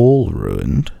all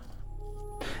ruined,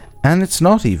 and it's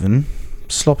not even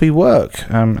sloppy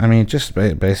work. I mean, just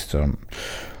based on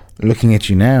looking at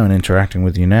you now and interacting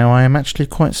with you now, I am actually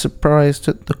quite surprised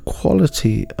at the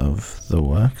quality of the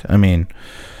work. I mean,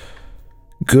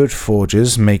 good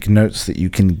forgers make notes that you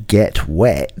can get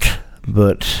wet,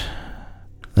 but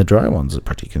the dry ones are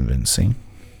pretty convincing.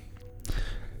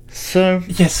 So,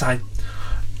 yes,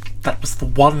 that was the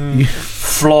one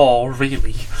flaw,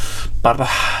 really. But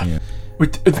Yeah.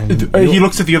 he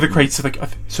looks at the other crates like,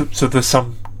 so there's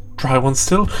some dry ones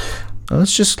still.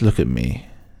 let's just look at me.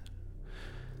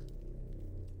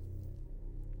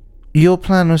 Your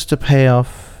plan was to pay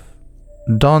off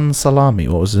Don Salami.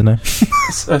 What was his name?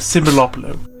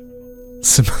 Similopolo.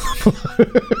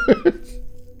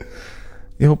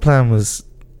 Your plan was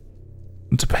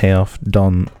to pay off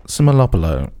Don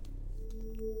Similopolo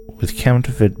with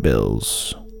counterfeit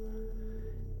bills.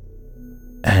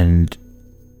 And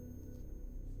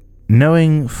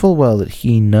knowing full well that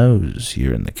he knows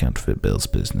you're in the counterfeit bills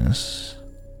business,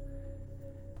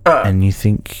 and you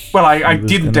think... Well, I he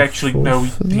was didn't gonna actually fall know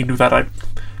for he that? knew that. I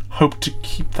hoped to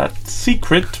keep that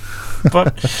secret,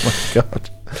 but Oh my god.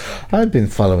 I've been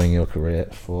following your career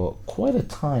for quite a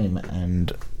time,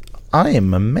 and I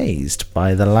am amazed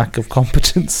by the lack of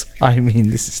competence. I mean,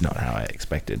 this is not how I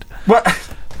expected what?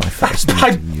 my first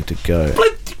interview to go.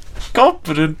 Plenty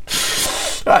confident.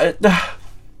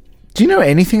 Do you know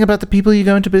anything about the people you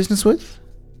go into business with?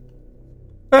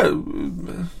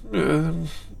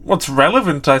 What's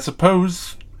relevant, I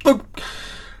suppose. Look,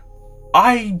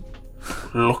 I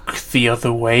look the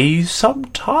other way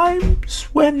sometimes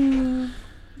when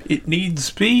it needs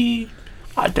be.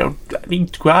 I don't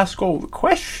need to ask all the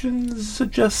questions.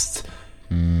 Just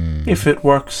if it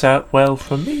works out well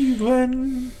for me,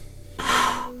 then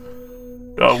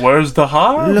where's the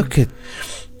harm? Look at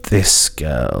this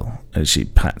girl. And she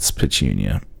pats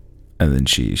Petunia, and then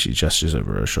she gestures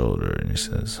over her shoulder and she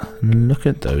says, "Look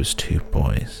at those two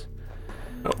boys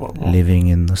living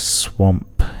in the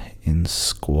swamp in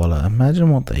squalor. Imagine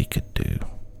what they could do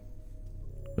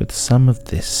with some of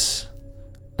this,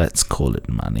 let's call it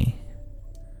money.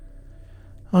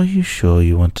 Are you sure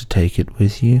you want to take it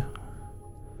with you?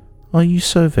 Are you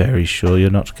so very sure you're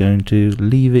not going to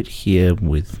leave it here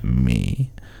with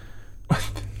me?"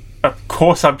 Of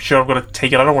course, I'm sure I'm going to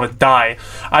take it. I don't want to die.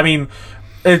 I mean,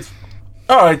 it's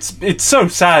so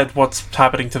sad what's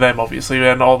happening to them, obviously,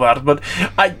 and all that. But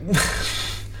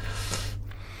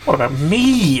what about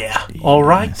me? All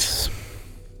right, Yes.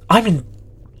 I'm in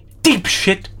deep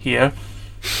shit here.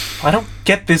 I don't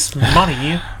get this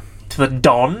money to the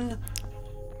Don.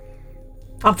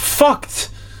 I'm fucked.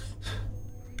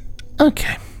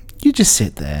 Okay, you just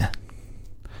sit there.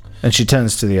 And she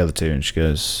turns to the other two and she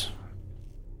goes,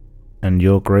 "And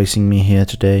you're gracing me here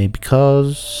today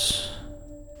because..."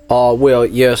 Well,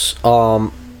 yes,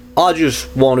 I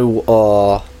just want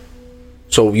to,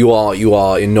 so you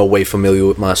are in no way familiar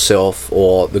with myself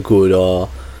or the good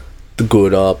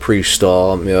priest,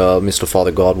 Mr.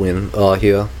 Father Godwin,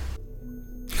 here?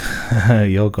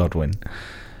 You're Godwin.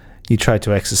 You try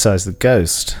to exorcise the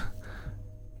ghost.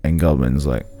 And Goldman's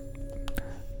like,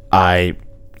 I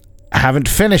haven't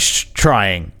finished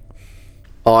trying.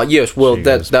 Yes, well,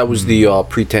 that was the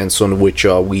pretense on which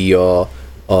we entered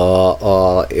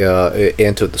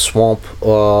the swamp.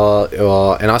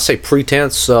 And I say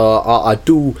pretense, I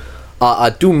do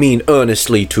mean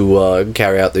earnestly to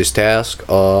carry out this task.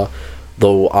 Though,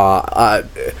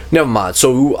 never mind.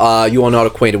 So, you are not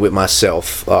acquainted with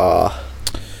myself.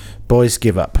 Boys,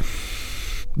 give up.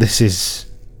 This is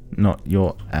not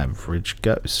your average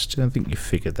ghost. I think you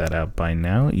figured that out by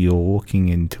now. You're walking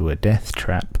into a death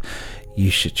trap. You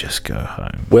should just go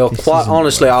home. Well, quite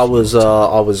honestly, I was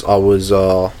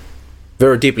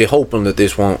very deeply hoping that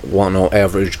this won't no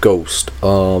average ghost.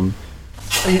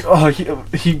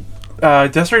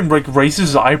 Desiree like raises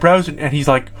his eyebrows and he's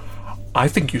like, I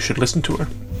think you should listen to her.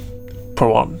 For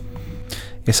one.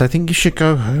 Yes, I think you should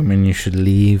go home and you should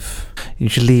leave. You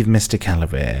should leave Mr.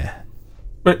 Calavera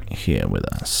here with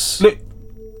us.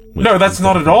 No, that's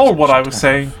not at all what I was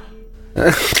saying.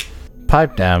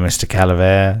 Pipe down, Mr.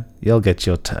 Calavera. You'll get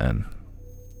your turn.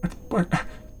 What?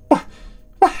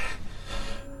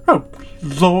 Oh,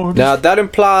 Lord. Now, that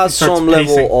implies some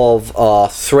level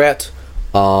of threat,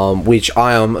 which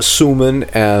I am assuming,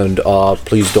 and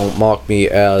please don't mock me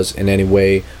as in any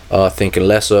way thinking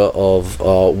lesser of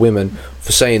women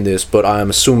for saying this, but I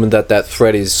am assuming that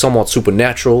threat is somewhat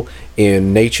supernatural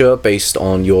in nature based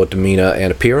on your demeanor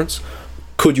and appearance.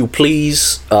 Could you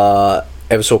please, ever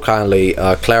so kindly,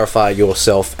 clarify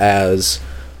yourself as,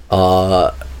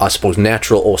 I suppose,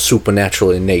 natural or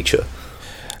supernatural in nature?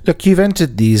 Look, you've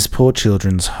entered these poor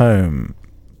children's home.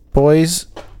 Boys,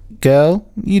 girl,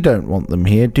 you don't want them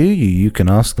here, do you? You can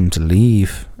ask them to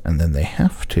leave, and then they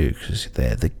have to, because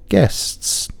they're the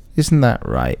guests. Isn't that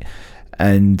right?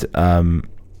 And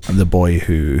the boy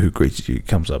who greeted you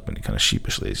comes up and kind of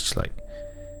sheepishly is just like,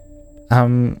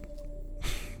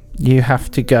 you have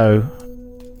to go.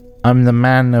 I'm the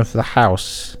man of the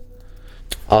house.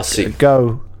 I'll see.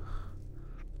 Go.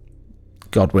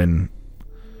 Godwin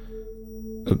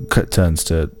turns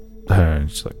to her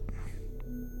and she's like,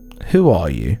 who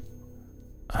are you?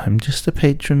 I'm just a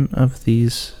patron of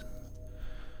these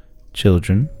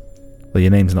children. Well,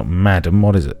 your name's not Madam,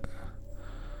 what is it?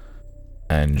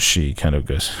 And she kind of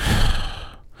goes,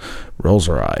 rolls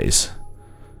her eyes.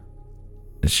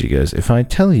 And she goes, if I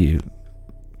tell you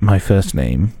my first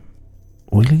name,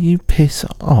 will you piss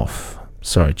off?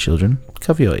 Sorry, children,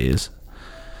 cover your ears.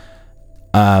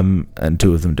 And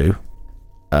two of them do.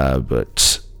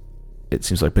 But it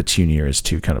seems like Petunia is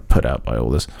too kind of put out by all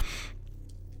this.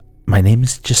 My name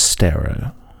is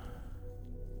Justero.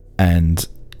 And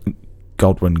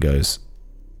Godwin goes,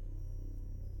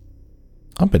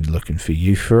 I've been looking for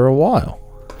you for a while.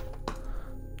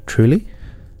 Truly?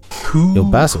 You're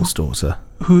Basil's daughter.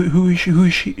 Who is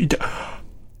she?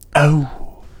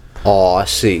 Oh, I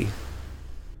see.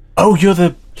 Oh, you're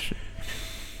the...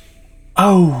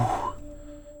 Oh.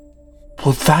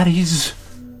 Well, that is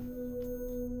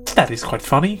quite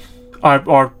funny.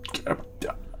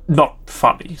 Not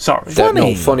funny, sorry.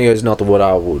 Funny is not the word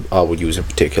I would use in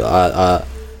particular.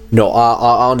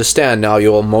 I understand now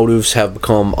your motives have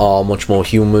become much more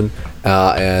human,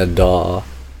 and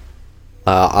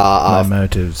my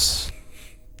motives.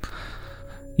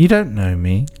 You don't know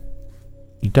me.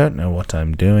 You don't know what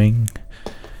I'm doing.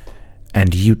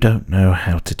 And you don't know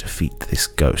how to defeat this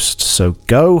ghost. So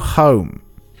go home.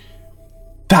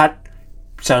 That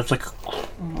sounds like a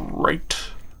great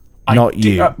Not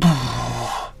idea. you.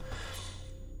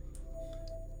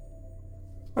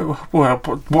 Well,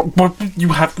 what did you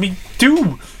have me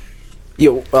do?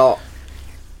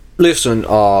 Listen,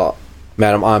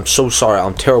 madam, I'm so sorry.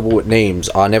 I'm terrible with names.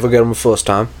 I never get them the first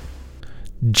time.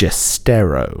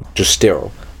 Justero.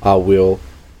 I will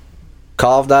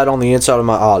carve that on the inside of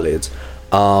my eyelids.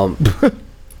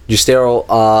 Justero,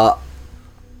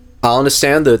 I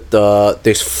understand that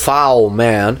this foul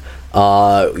man,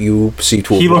 you proceed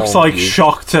to. He looks like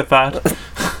shocked at that.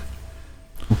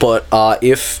 But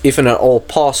if in at all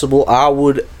possible, I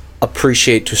would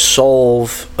appreciate to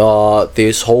solve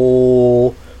this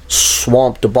whole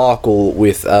swamp debacle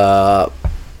with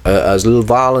as little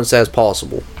violence as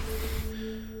possible.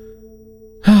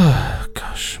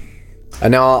 Gosh.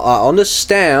 And now I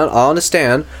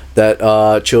understand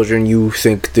that children, you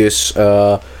think this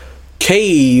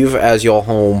cave as your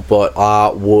home, but I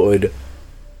would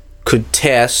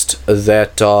contest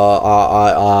that.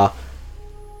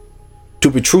 To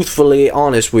be truthfully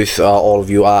honest with all of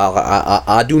you,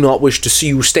 I do not wish to see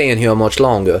you staying here much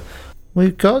longer.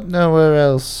 We've got nowhere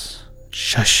else.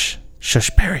 Shush,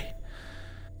 Perry.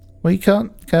 We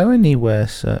can't go anywhere,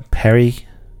 sir. Perry.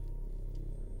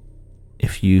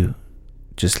 if you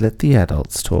just let the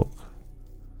adults talk,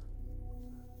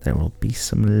 there will be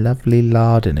some lovely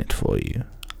lard in it for you.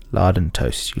 Lard and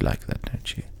toast, you like that,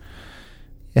 don't you?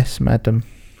 Yes, madam.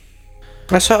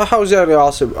 So how's that?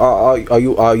 Also,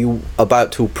 are you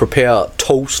about to prepare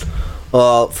toast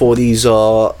for these?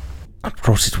 I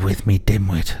brought it with me,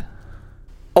 dimwit.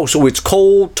 Oh, so it's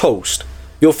cold toast.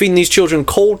 You're feeding these children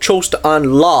cold toast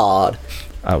and lard.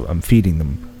 Oh, I'm feeding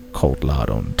them cold lard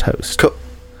on toast.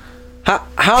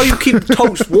 How you keep the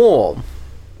toast warm?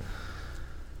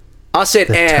 I said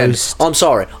toast. I'm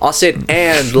sorry. I said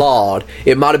and lard.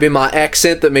 It might have been my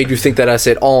accent that made you think that I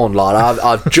said on lard.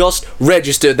 I've just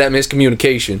registered that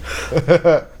miscommunication.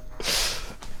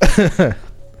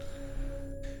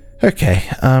 Okay,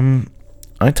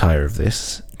 I tire of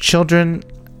this. Children,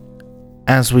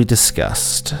 as we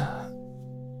discussed.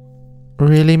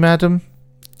 Really, madam?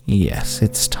 Yes,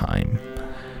 it's time.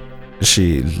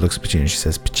 She looks at Petunia and she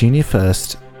says, Petunia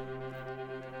first.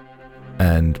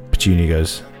 And Petunia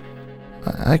goes,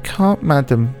 I can't,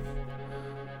 madam.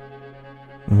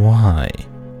 Why?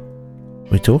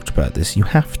 We talked about this, you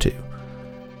have to.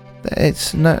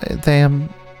 It's no,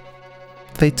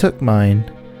 they took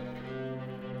mine.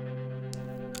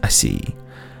 I see.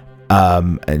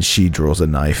 And she draws a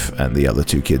knife and the other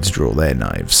two kids draw their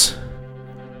knives.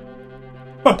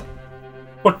 Huh.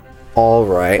 What? All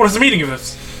right. What is the meaning of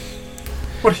this?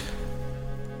 What?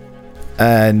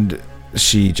 And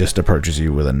she just approaches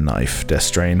you with a knife,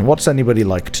 Destrain. What's anybody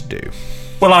like to do?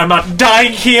 Well, I'm not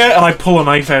dying here, and I pull a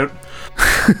knife out.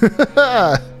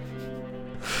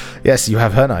 Yes, you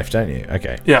have her knife, don't you?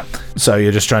 Okay. Yeah. So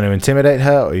you're just trying to intimidate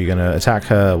her, or are you going to attack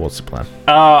her? What's the plan?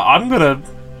 I'm gonna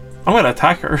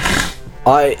attack her.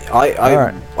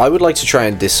 I would like to try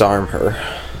and disarm her.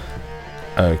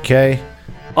 Okay.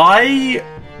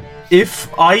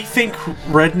 If I think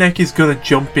Redneck is gonna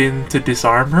jump in to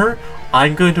disarm her,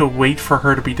 I'm going to wait for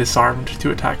her to be disarmed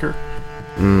to attack her.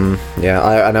 Yeah,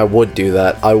 I would do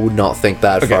that. I would not think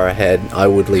that far ahead. I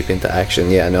would leap into action.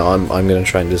 Yeah, no, I'm gonna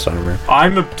try and disarm her.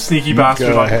 I'm a sneaky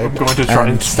bastard. I'm going to try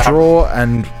and stab her. Draw,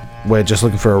 and we're just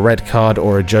looking for a red card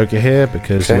or a joker here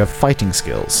because you have fighting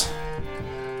skills.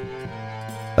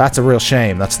 That's a real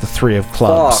shame. That's the 3 of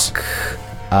clubs. Fuck.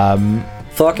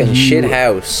 Fucking shit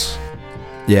house.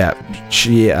 Yeah,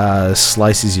 she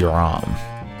slices your arm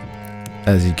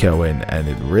as you go in, and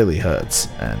it really hurts,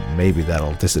 and maybe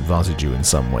that'll disadvantage you in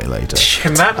some way later.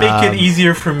 Can that make it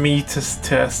easier for me to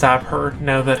stab her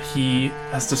now that he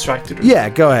has distracted her? Yeah,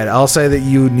 go ahead. I'll say that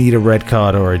you need a red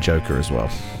card or a joker as well.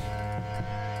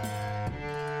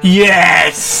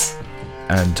 Yes!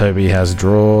 And Toby has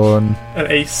drawn An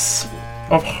ace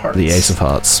of hearts. the ace of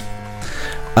hearts.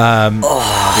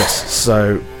 Yes,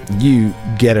 so you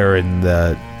get her in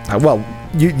the... well,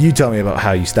 you tell me about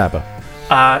how you stab her.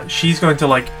 She's going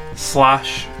to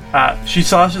slash. She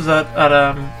slashes at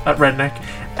Redneck,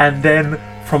 and then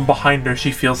from behind her,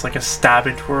 she feels like a stab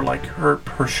into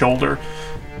her shoulder,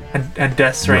 and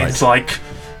Deathstrain's like,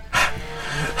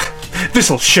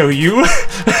 "This'll show you."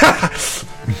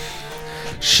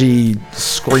 She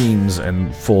screams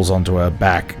and falls onto her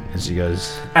back as she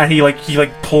goes. And he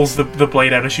pulls the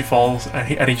blade out as she falls,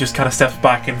 and he just kind of steps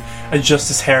back and adjusts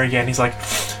his hair again. He's like,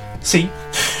 "See,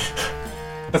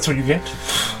 that's what you get."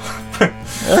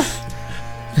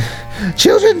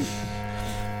 Children,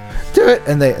 do it!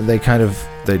 And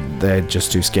they're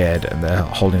just too scared, and they're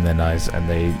holding their knives, and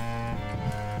they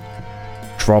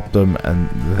drop them, and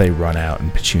they run out,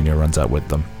 and Petunia runs out with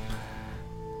them.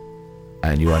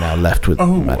 And you are now left with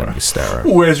Madame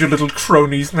Gustero. Where's your little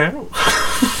cronies now?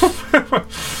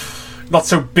 Not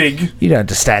so big. You don't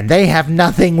understand. They have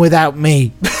nothing without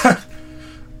me.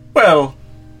 Well,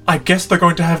 I guess they're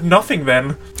going to have nothing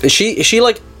then. Is she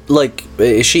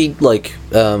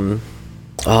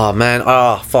oh man,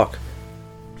 fuck.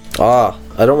 I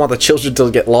don't want the children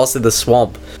to get lost in the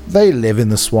swamp. They live in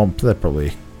the swamp. They're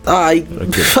probably... I'd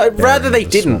rather they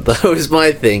didn't, though, is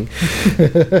my thing.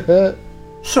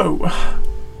 So,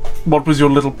 what was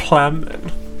your little plan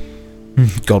then?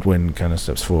 Godwin kind of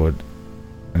steps forward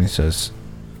and he says,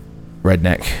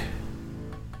 Redneck,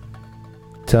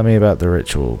 tell me about the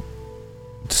ritual.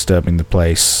 Disturbing the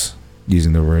place,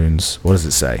 using the runes. What does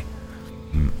it say?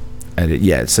 And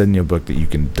it said in your book that you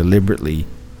can deliberately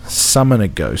summon a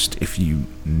ghost if you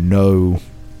know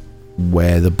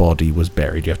where the body was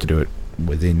buried. You have to do it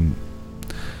within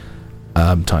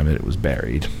time that it was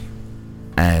buried.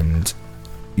 And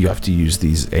you have to use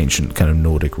these ancient kind of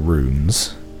Nordic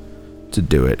runes to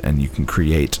do it, and you can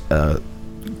create a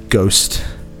ghost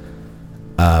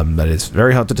that is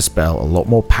very hard to dispel, a lot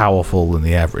more powerful than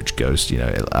the average ghost.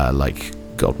 Like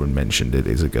Godwin mentioned, it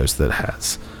is a ghost that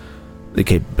has the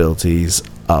capabilities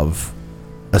of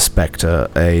a spectre,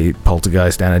 a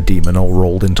poltergeist, and a demon all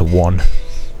rolled into one.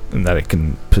 And that it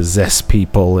can possess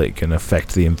people, it can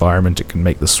affect the environment, it can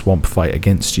make the swamp fight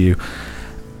against you.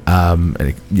 And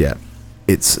it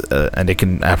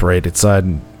can apparate inside.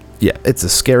 And it's a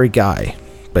scary guy.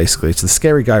 Basically, it's the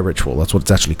scary guy ritual. That's what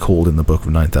it's actually called in the Book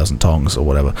of 9,000 Tongues or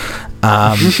whatever.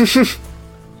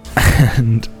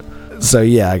 And so,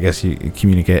 I guess you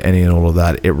communicate any and all of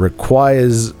that. It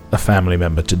requires a family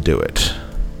member to do it.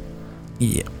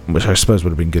 Yeah, which I suppose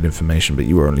would have been good information, but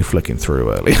you were only flicking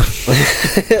through earlier.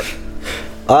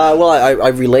 Well, I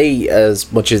relay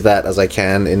as much as that as I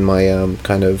can in my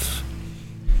kind of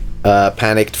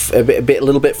panicked, a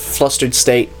little bit flustered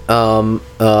state. And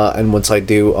once I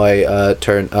do, I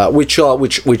turn, which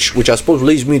I suppose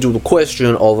leads me to the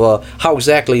question of how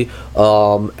exactly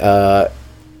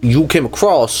you came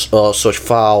across such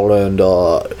foul and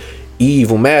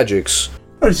evil magics.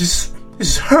 This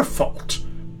is her fault.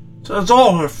 It's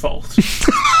all her fault.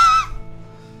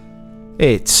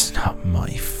 It's not my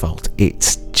fault.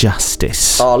 It's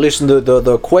justice. Listen,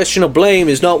 the question of blame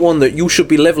is not one that you should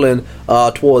be leveling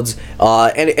towards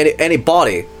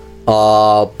anybody.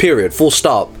 Period. Full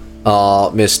stop.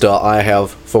 Mister, I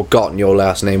have forgotten your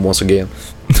last name once again.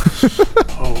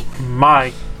 Oh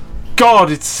my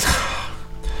God! It's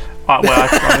well, I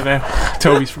forgot it now.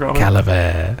 Toby's forgotten.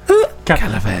 Calaver.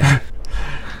 Calaver.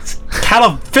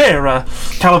 Calavera.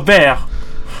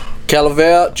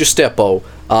 Calaver, Giustepo.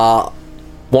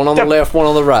 One on the left, one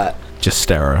on the right.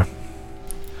 Gestero.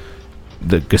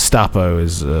 The Gestapo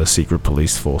is a secret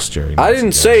police force during... I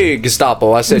didn't say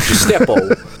Gestapo, I said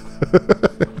Giustepo.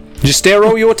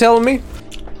 Gestero, you were telling me?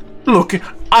 Look,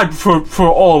 for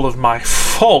all of my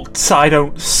faults, I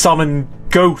don't summon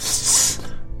ghosts.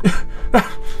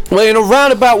 Well, in a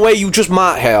roundabout way, you just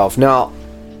might have. Now,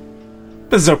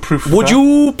 there's no proof of would that.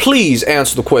 you please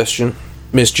answer the question,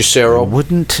 Miss Gissero?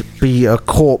 Wouldn't be a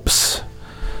corpse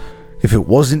if it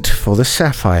wasn't for the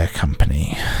Sapphire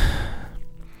Company.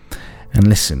 And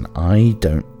listen, I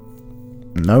don't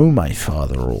know my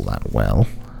father all that well,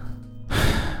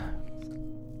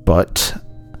 but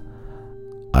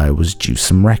I was due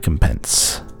some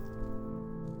recompense.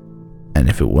 And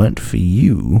if it weren't for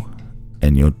you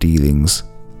and your dealings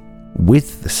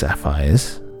with the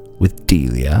Sapphires, with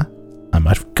Delia, I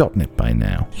might have gotten it by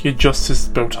now. He adjusts his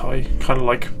bow tie, kind of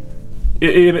like,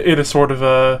 in a sort of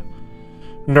a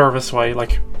nervous way,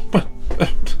 like, what?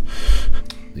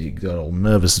 The good old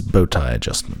nervous bow tie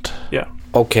adjustment. Yeah.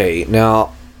 Okay,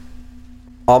 now,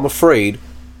 I'm afraid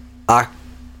I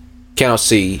cannot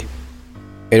see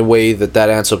in a way that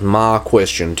answered my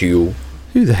question to you.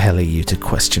 Who the hell are you to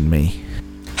question me?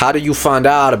 How did you find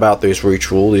out about this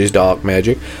ritual, this dark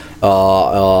magic?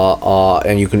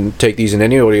 And you can take these in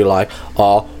any order you like.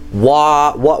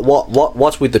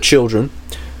 What's with the children?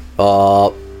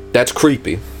 That's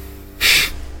creepy.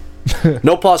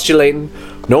 No postulating,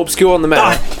 no obscure on the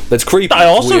map. That's creepy. I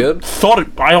also weird. thought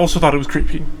it was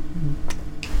creepy.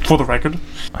 For the record,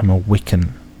 I'm a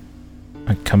Wiccan.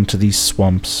 I come to these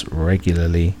swamps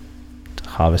regularly to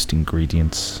harvest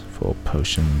ingredients for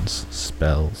potions,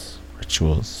 spells,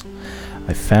 rituals.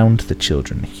 I found the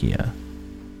children here.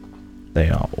 They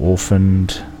are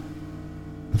orphaned.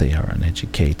 They are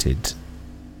uneducated.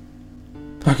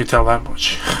 I could tell that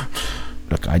much.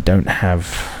 Look, I don't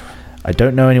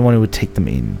know anyone who would take them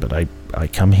in, but I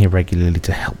come here regularly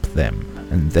to help them,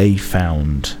 and they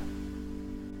found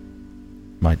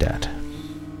my dad.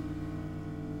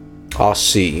 I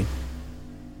see.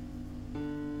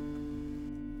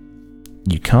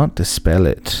 You can't dispel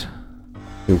it.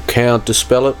 You can't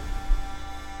dispel it?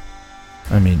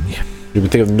 I mean, You can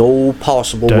think of no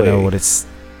possible I way. don't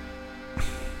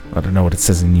know what it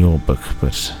says in your book,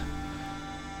 but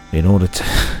in order to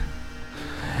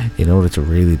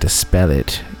really dispel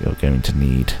it, you're going to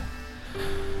need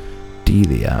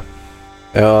Delia.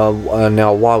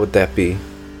 Now why would that be?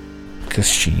 Because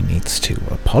she needs to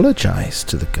apologize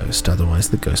to the ghost, otherwise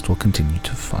the ghost will continue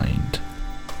to find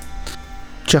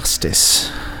justice.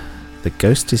 The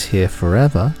ghost is here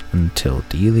forever until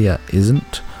Delia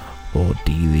isn't, or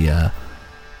Delia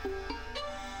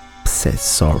says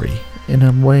sorry in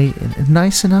a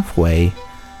nice enough way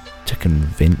to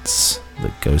convince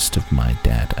the ghost of my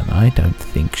dad, and I don't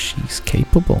think she's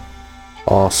capable.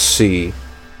 I see.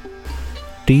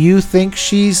 Do you think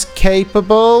she's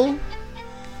capable,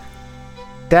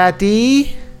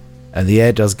 Daddy? And the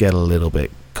air does get a little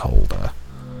bit colder.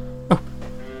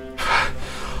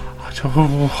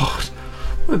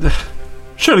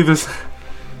 Surely there's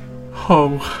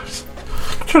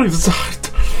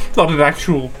not an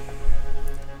actual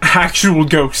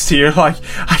ghost here. Like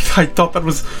I thought that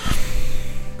was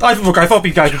I thought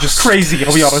these guys were just crazy,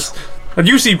 I'll be honest. And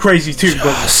you seem crazy too,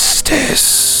 but...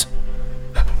 Justice.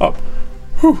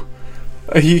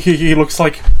 He looks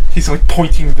like he's like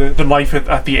pointing the knife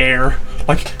at the air,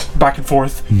 like back and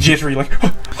forth, jittery, like...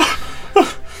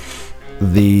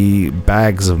 The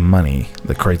bags of money,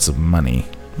 the crates of money,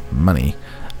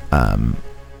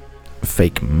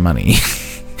 fake money.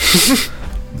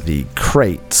 The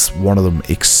crates, one of them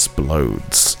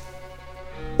explodes.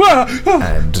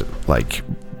 And, like,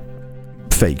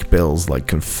 fake bills, like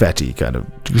confetti, kind of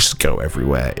just go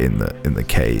everywhere in the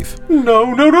cave.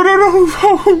 No,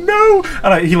 oh no!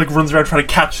 And he like runs around trying to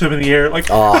catch them in the air, like...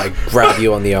 Oh, I grab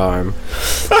you on the arm.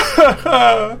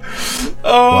 Well,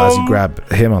 as you grab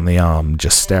him on the arm,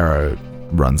 Justero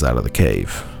runs out of the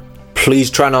cave.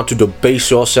 Please try not to debase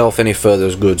yourself any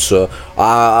further, good sir.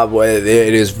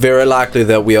 It is very likely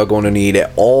that we are going to need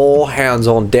all hands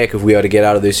on deck if we are to get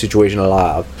out of this situation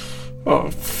alive.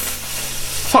 Oh,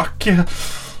 fuck yeah.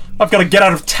 I've got to get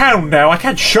out of town now. I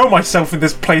can't show myself in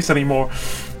this place anymore.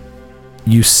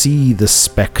 You see the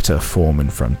spectre form in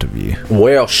front of you.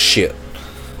 Well, shit.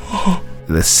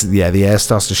 The air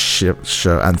starts to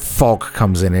show, and fog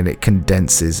comes in, and it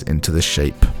condenses into the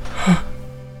shape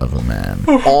of a man.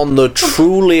 On the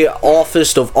truly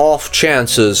offest of off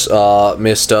chances,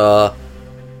 Mr.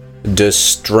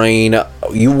 Destrain,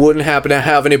 you wouldn't happen to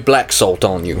have any black salt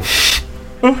on you.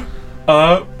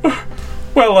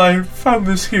 Well, I found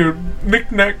this here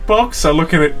knick-knack box. I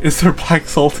look at it. Is there black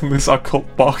salt in this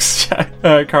occult box,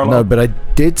 Carlo? No, but I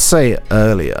did say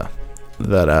earlier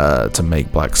that to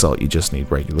make black salt, you just need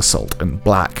regular salt and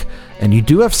black. And you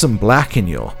do have some black in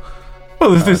your...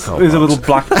 Well, there's a little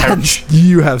black pouch.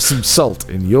 You have some salt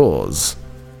in yours,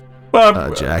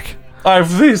 Jack. I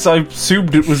have this. I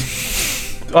assumed it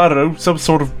was, I don't know, some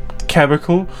sort of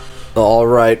chemical.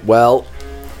 Alright, well...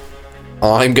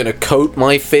 I'm gonna coat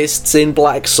my fists in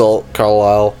black salt,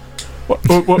 Carlisle. What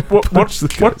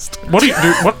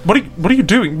are you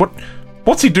doing?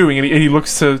 What's he doing? And he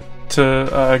looks to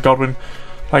Godwin,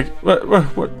 like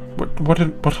what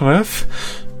on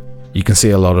earth? You can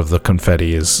see a lot of the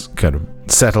confetti is kind of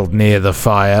settled near the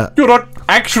fire. You're not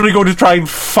actually going to try and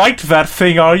fight that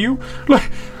thing, are you? Look,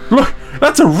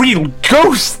 that's a real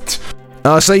ghost.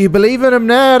 Oh, so you believe in him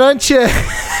now, don't you?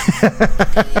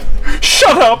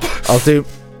 Shut up!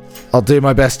 I'll do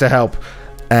my best to help.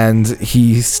 And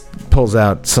he pulls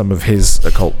out some of his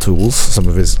occult tools, some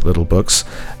of his little books,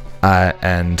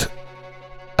 and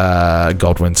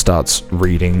Godwin starts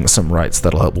reading some rites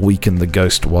that'll help weaken the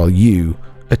ghost while you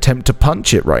attempt to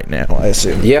punch it right now, I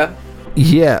assume. Yeah.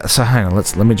 Yeah, so hang on,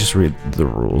 let me just read the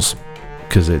rules.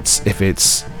 Because if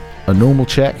it's a normal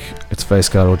check, it's face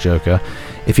card or joker.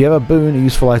 If you have a boon, a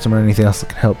useful item, or anything else that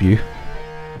can help you,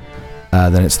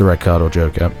 then it's the red card or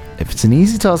joker. If it's an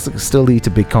easy task that can still lead to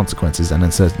big consequences and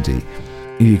uncertainty,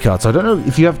 you card. So I don't know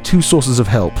if you have two sources of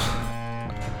help.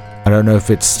 I don't know if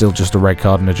it's still just a red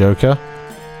card and a joker,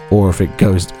 or if it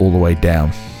goes all the way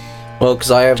down. Well,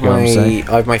 because I have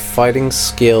my fighting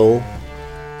skill.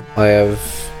 I have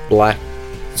black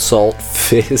salt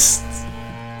fists.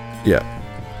 Yeah.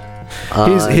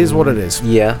 Here's what it is.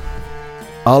 Yeah.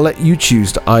 I'll let you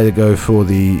choose to either go for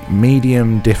the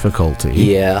medium difficulty.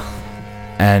 Yeah.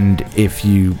 And if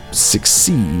you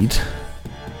succeed,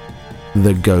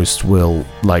 the ghost will,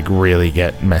 like, really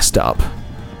get messed up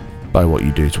by what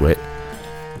you do to it.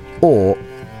 Or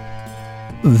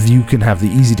you can have the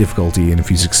easy difficulty, and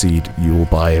if you succeed, you will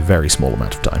buy a very small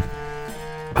amount of time.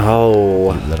 Oh.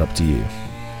 Leave that up to you.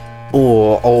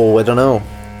 Oh, I don't know.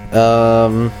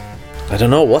 I don't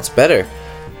know. What's better?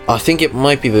 I think it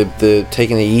might be the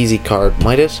taking the easy card.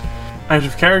 Might it? Out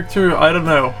of character, I don't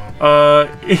know.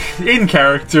 In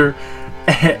character,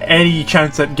 any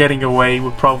chance at getting away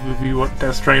would probably be what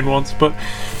Destrain wants, but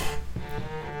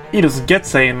he doesn't get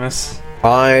saying this.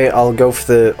 I'll go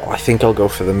for the. I think I'll go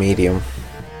for the medium.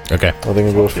 Okay. I think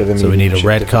I'll go for the medium. So we need a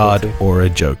red card or a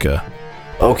joker.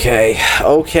 Okay.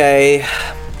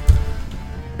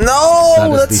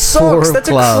 No, that sucks. That's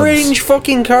a cringe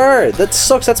fucking card. That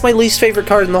sucks. That's my least favorite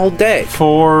card in the whole deck.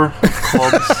 4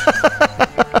 clubs.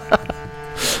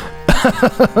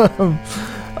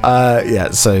 Yeah,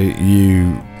 so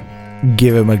you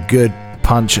give him a good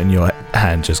punch and your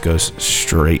hand just goes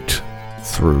straight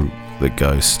through the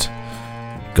ghost.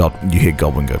 You hear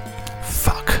Goblin go,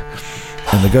 fuck.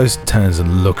 And the ghost turns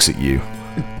and looks at you.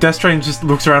 Destrain just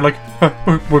looks around like,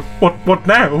 what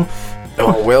now?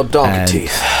 Oh, well done,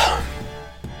 teeth.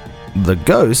 The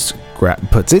ghost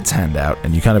puts its hand out,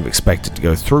 and you kind of expect it to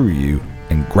go through you,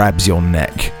 and grabs your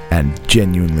neck and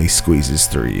genuinely squeezes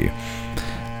through you.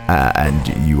 And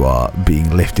you are being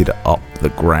lifted up the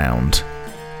ground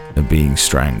and being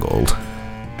strangled.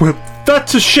 Well,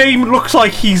 that's a shame. Looks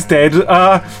like he's dead.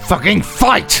 Fucking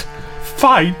fight!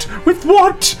 Fight? With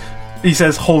what? He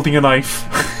says, holding a knife.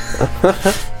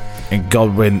 And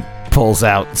Godwin pulls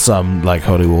out some, like,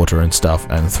 holy water and stuff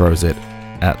and throws it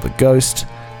at the ghost.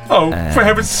 Oh, for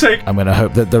heaven's sake. I'm going to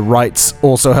hope that the rights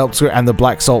also helps, and the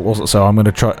black salt also. So I'm going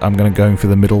to go for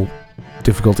the middle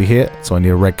difficulty here. So I need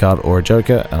a red card or a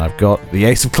joker, and I've got the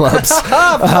ace of clubs.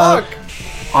 Fuck!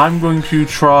 I'm going to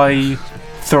try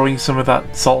throwing some of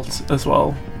that salt as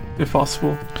well, if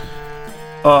possible.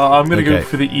 I'm going to go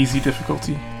for the easy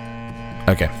difficulty.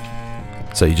 Okay.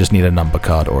 So you just need a number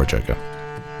card or a joker.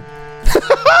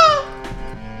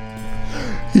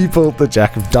 He pulled the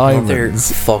jack of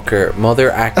diamonds.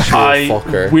 Mother actual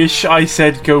fucker. I wish I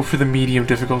said go for the medium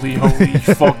difficulty. Holy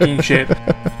fucking shit.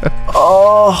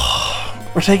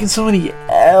 We're taking so many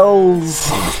L's,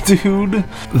 dude.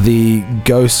 The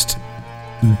ghost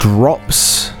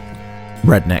drops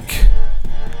Redneck,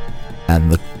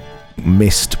 and the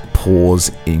mist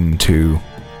pours into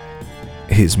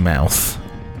his mouth.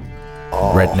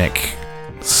 Redneck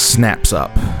snaps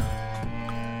up,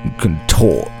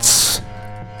 contorts.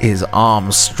 His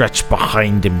arms stretch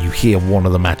behind him. You hear one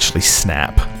of them actually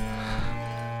snap.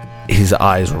 His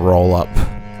eyes roll up.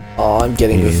 Oh, I'm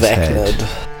getting vecned.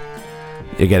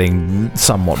 You're getting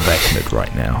somewhat vecned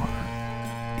right now.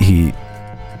 He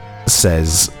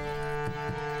says,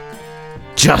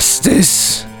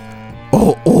 "Justice,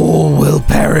 or all will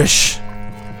perish."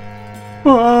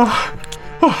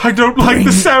 I don't like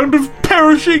the sound of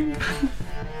perishing.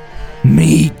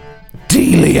 Me,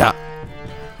 Delia.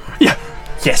 Yeah,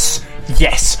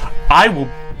 yes, I will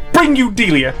bring you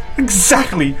Delia.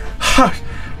 Exactly. In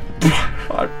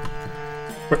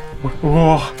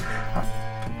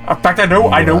fact, I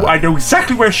know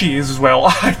exactly where she is as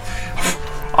well.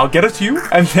 I'll get her to you,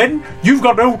 and then you've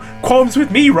got no qualms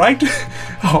with me, right?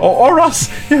 or us.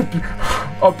 Yeah.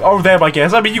 Or them, I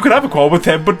guess. I mean, you could have a quarrel with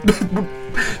them, but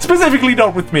specifically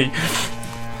not with me.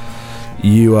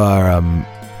 You are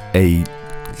a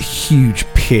huge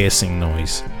piercing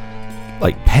noise.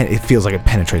 Like it feels like it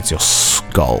penetrates your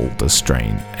skull, the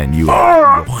strain, and your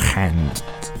hand,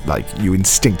 like you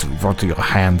instinctively run to your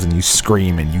hands and you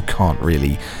scream, and you can't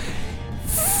really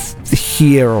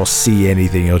hear or see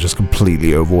anything. You're just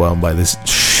completely overwhelmed by this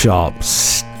sharp,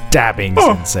 stabbing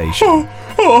sensation.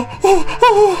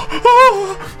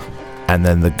 And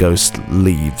then the ghost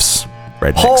leaves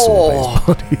Redneck Sorbet's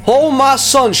body. Oh, my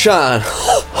sunshine!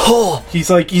 He's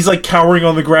like cowering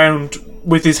on the ground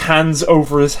with his hands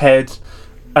over his head,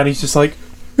 and he's just like,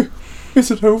 "Is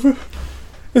it over?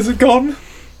 Is it gone?"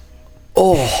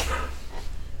 Cool,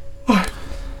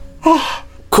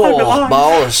 by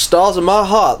all the stars in my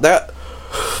heart. That's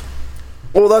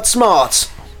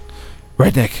smart.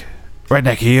 Redneck, are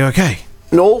you okay?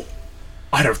 No.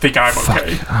 I don't think I'm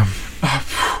okay.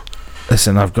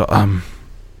 Listen, I've got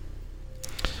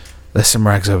there's some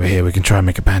rags over here. We can try and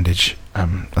make a bandage,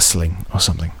 a sling or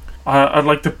something. I'd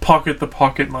like to pocket the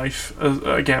pocket knife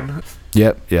again.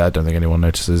 Yep. Yeah, I don't think anyone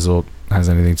notices or has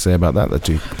anything to say about that. They're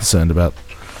too concerned about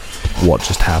what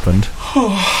just happened.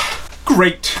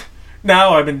 Great.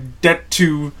 Now I'm in debt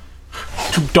to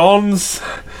Don's,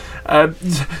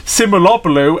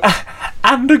 Simulopolo,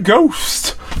 and a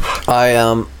ghost.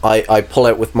 I pull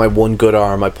out with my one good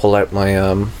arm. I pull out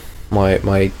my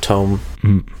my tome,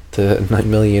 the 9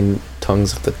 Million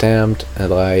Tongues of the Damned,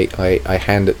 and I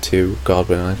hand it to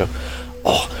Godwin, and I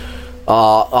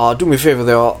go, do me a favor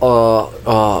there,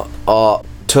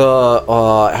 to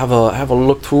have a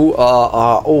look through,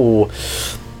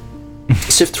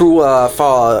 sift through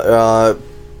for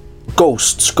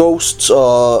ghosts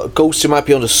you might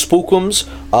be on the spookums.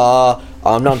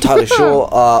 I'm not entirely sure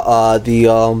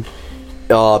the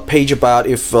page about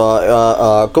if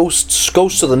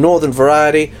ghosts of the northern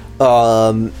variety,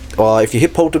 if you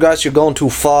hit poltergeist you're going too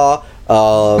far.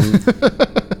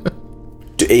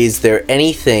 Is there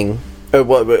anything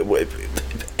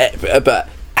about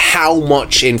how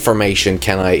much information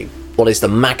what is the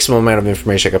maximum amount of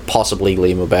information I could possibly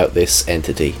glean about this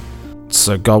entity?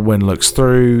 So Godwin looks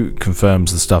through,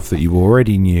 confirms the stuff that you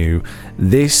already knew.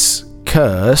 This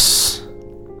curse,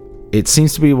 it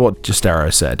seems to be what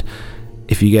Justero said.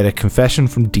 If you get a confession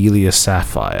from Delia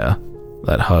Sapphire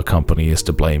that her company is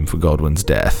to blame for Godwin's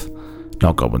death,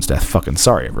 not Godwin's death, fucking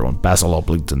sorry everyone, Basil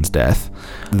Oblington's death,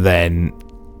 then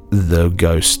the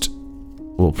ghost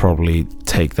will probably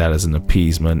take that as an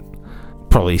appeasement.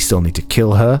 Probably still need to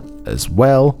kill her as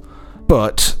well.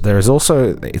 But there is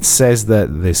also, it says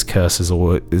that this curse is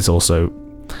also,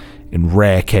 in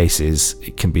rare cases,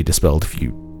 it can be dispelled if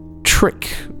you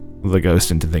trick the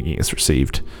ghost into thinking it's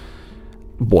received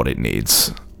what it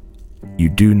needs. You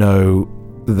do know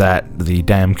that the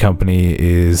dam company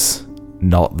is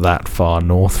not that far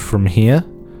north from here.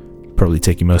 Probably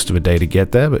take you most of a day to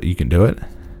get there, but you can do it.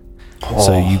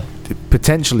 So you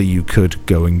could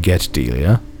go and get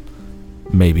Delia.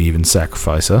 Maybe even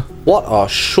sacrifice her. What a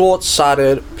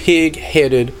short-sighted,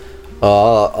 pig-headed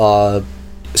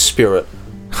spirit.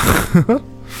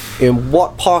 In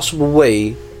what possible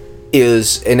way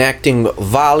is enacting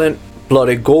violent,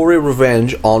 bloody, gory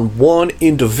revenge on one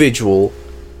individual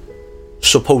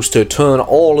supposed to turn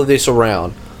all of this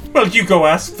around? Well, you go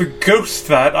ask the ghost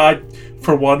that. I,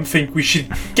 for one, think we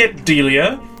should get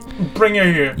Delia. Bring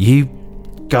her here. You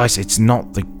guys, it's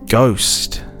not the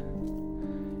ghost.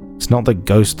 It's not the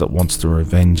ghost that wants the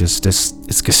revenge.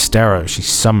 It's Gastero. She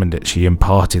summoned it. She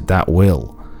imparted that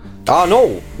will. Ah,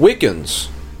 no, Wiccans.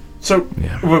 So,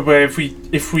 Yeah. if we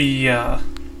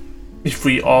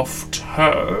offed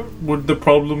her, would the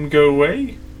problem go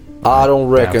away? I don't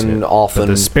reckon often. But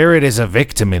the spirit is a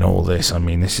victim in all this. I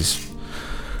mean,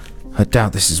 I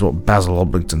doubt this is what Basil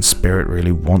Oblington's spirit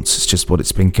really wants. It's just what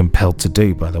it's been compelled to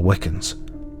do by the Wiccans.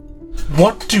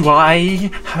 What do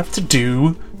I have to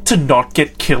do to not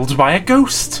get killed by a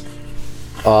ghost?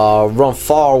 Run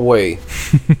far away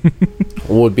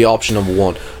would be option number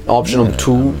one. Option number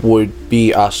two would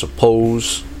be, I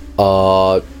suppose,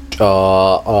 offering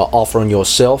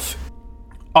yourself.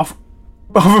 Over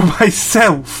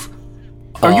myself?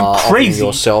 Are you crazy? Offering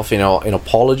yourself, an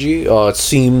apology. It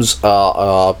seems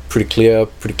pretty clear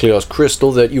as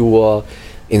crystal that you were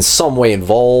in some way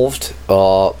involved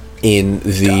in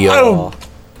the.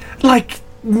 Like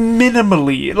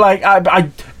minimally. Like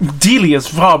Delia's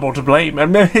far more to blame,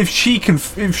 and if she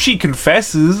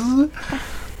confesses,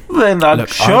 then I'm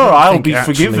sure I'll be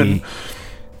forgiven.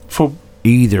 For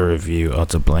either of you are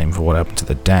to blame for what happened to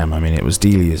the dam. I mean, it was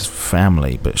Delia's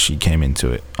family, but she came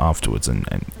into it afterwards, and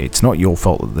it's not your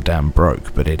fault that the dam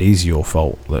broke, but it is your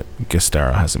fault that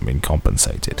Gastero hasn't been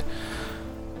compensated.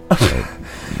 So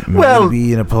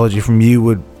maybe an apology from you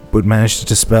would manage to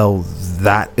dispel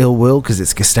that ill will, because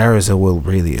it's Gastero's ill will,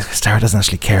 really. Gastero doesn't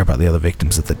actually care about the other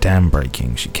victims of the dam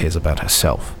breaking. She cares about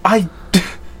herself.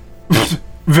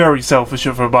 Very selfish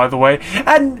of her, by the way.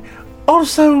 And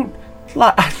also,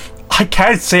 like, I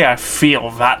can't say I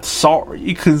feel that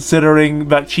sorry, considering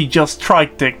that she just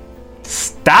tried to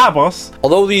stab us.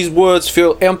 Although these words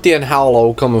feel empty and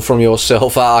hollow coming from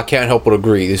yourself, I can't help but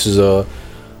agree. This is a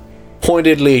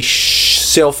pointedly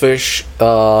selfish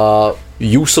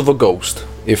use of a ghost,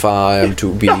 if I am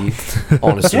to be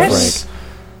honest and frank.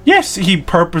 Yes, he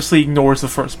purposely ignores the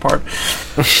first part.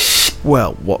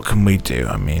 Well, what can we do?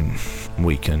 I mean,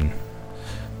 we can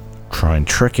try and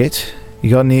trick it.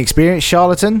 You got any experience,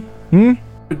 charlatan?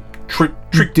 Trick.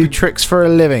 Do tricks for a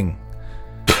living.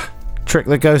 Trick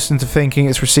the ghost into thinking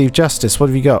it's received justice. What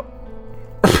have you got?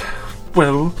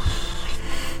 Well,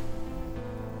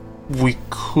 we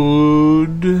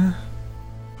could.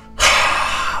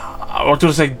 I was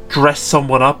going to say dress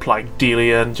someone up like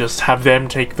Delia and just have them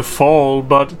take the fall,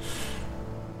 but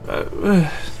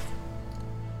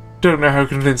don't know how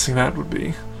convincing that would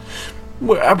be.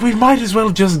 We might as well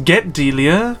just get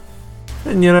Delia,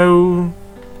 and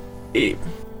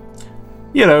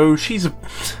she's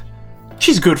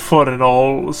good fun and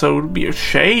all, so it'd be a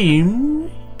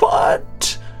shame,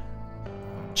 but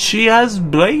she has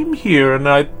blame here, and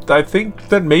I think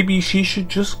that maybe she should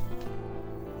just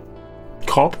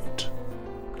cop it.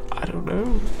 I don't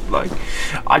know.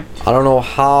 I don't know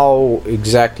how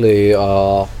exactly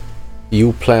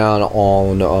you plan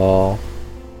on.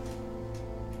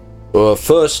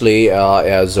 Firstly,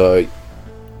 as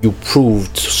you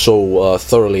proved so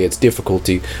thoroughly its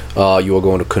difficulty, you are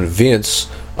going to convince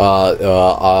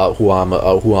who I'm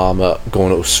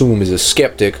going to assume is a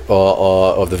skeptic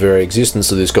of the very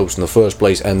existence of this ghost in the first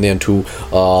place, and then to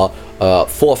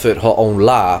forfeit her own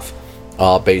life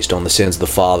based on the sins of the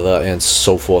father and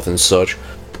so forth and such.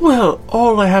 Well,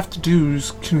 all I have to do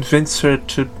is convince her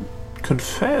to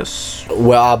confess.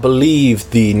 Well, I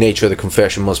believe the nature of the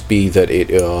confession must be that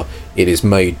it is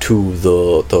made to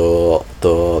the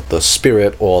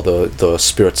spirit or the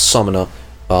spirit summoner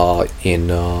in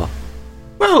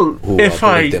who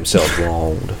believe themselves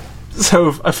wronged.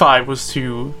 So if I was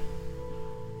to,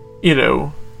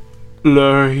 lure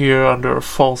her here under a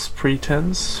false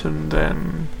pretense, and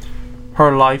then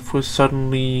her life was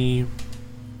suddenly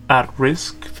at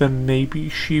risk, then maybe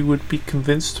she would be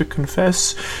convinced to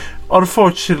confess.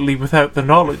 Unfortunately, without the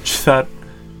knowledge that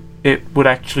it would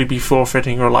actually be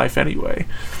forfeiting her life anyway.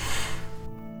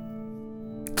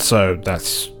 So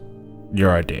that's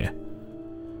your idea.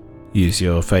 Use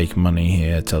your fake money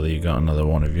here, tell her you got another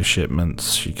one of your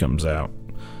shipments, she comes out.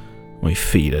 We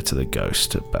feed her to the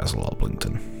ghost at Basil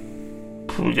Oblington.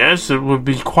 Yes, it would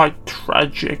be quite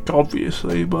tragic,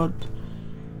 obviously, but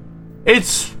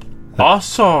it's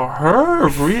us or her,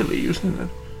 really, isn't it?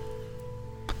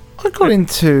 I got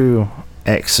into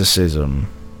exorcism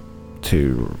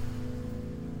to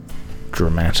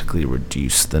dramatically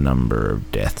reduce the number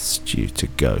of deaths due to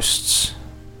ghosts.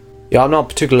 Yeah, I'm not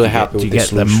particularly happy with Do you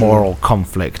this get the solution. moral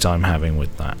conflict I'm having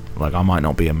with that? Like, I might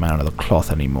not be a man of the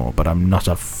cloth anymore, but I'm not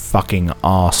a fucking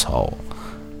arsehole.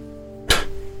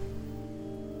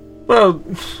 Well,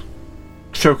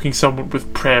 choking someone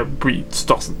with prayer beads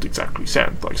doesn't exactly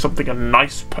sound like something a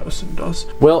nice person does.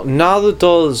 Well, neither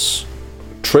does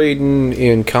trading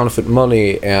in counterfeit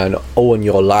money and owing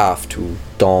your life to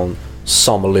Don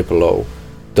Somolipolo,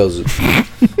 does it?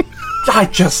 I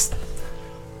just...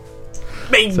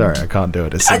 Sorry, I can't do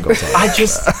it a single time.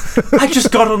 I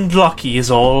just got unlucky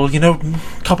is all, you know,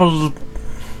 couple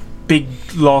big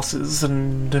losses,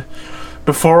 and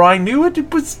before I knew it,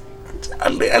 it was a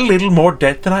little more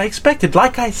debt than I expected.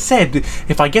 Like I said,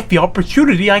 if I get the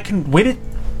opportunity, I can win it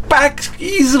back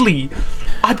easily.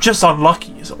 I'm just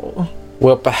unlucky is all.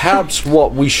 Well, perhaps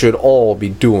what we should all be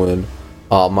doing,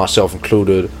 myself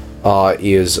included,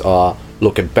 is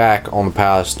looking back on the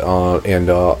past and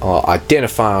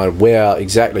identifying where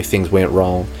exactly things went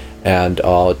wrong, and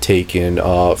taking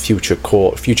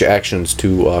future actions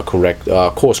to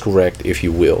course correct, if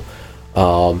you will.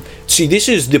 See, this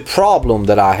is the problem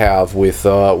that I have with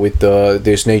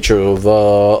this nature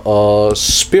of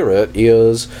spirit,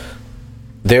 is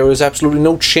there is absolutely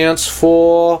no chance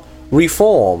for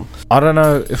reform. I don't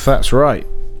know if that's right.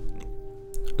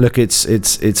 Look, it's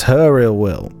her ill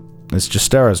will. It's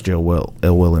Justera's ill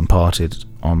will imparted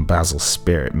on Basil's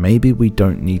spirit. Maybe we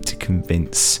don't need to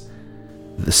convince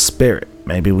the spirit.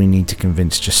 Maybe we need to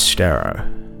convince Justera.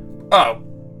 Oh,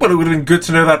 well, it would have been good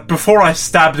to know that before I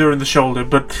stabbed her in the shoulder,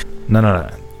 but... No.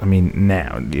 I mean,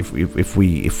 now, if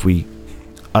we...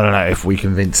 I don't know, if we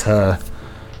convince her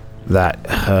that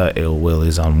her ill will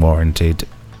is unwarranted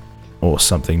or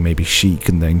something, maybe she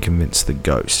can then convince the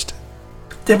ghost.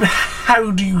 Then how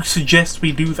do you suggest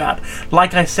we do that?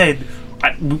 Like I said,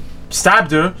 I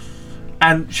stabbed her,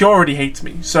 and she already hates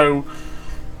me, so...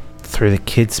 Through the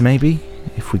kids, maybe?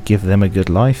 If we give them a good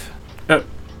life?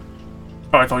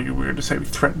 I thought you were going to say we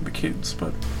threatened the kids,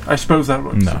 but I suppose that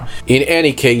works. No. In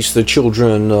any case, the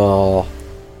children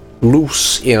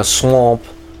loose in a swamp,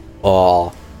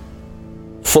 full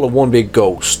of one big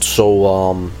ghost.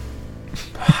 So,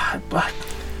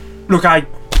 Look,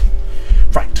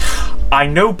 I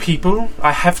know people.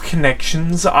 I have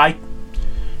connections.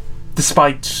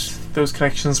 Despite those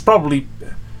connections, probably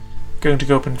going to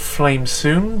go up in flames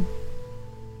soon.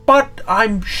 But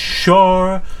I'm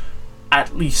sure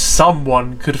at least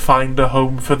someone could find a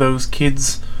home for those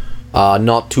kids.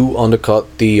 not to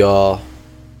undercut the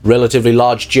relatively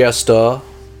large gesture,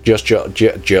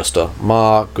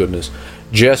 my goodness,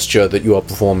 gesture that you are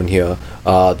performing here,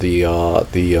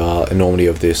 the enormity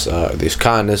of this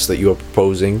kindness that you are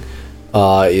proposing,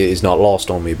 is not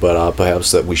lost on me. But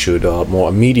perhaps that we should more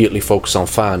immediately focus on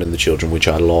finding the children which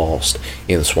I lost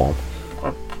in the swamp.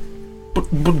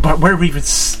 But where are we even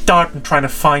starting trying to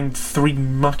find three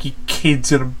mucky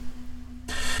kids in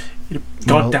a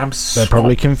goddamn swamp? They're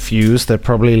probably confused. They're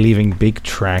probably leaving big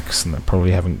tracks, and they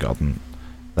probably haven't gotten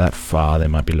that far. They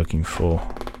might be looking for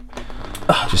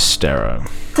just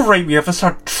Stero. Great, we have to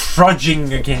start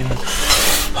trudging again.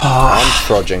 I'm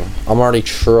trudging. I'm already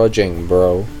trudging,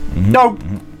 bro. Mm-hmm. No,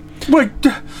 wait,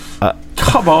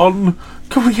 come on.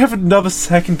 Can we have another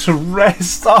second to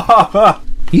rest?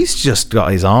 He's just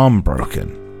got his arm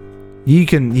broken. You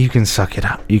can suck it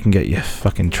up. You can get your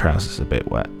fucking trousers a bit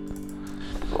wet.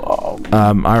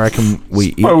 I reckon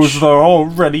we Suppose each, they're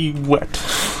already wet.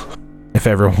 if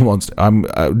everyone wants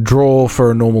to, draw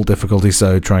for a normal difficulty,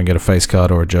 so try and get a face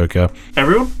card or a joker.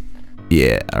 Everyone?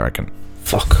 Yeah, I reckon.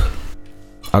 Fuck.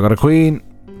 I got a queen.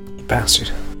 You bastard.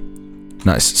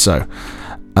 Nice. So,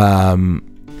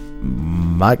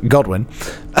 Mike Godwin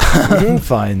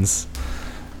finds...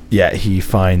 Yeah, he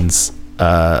finds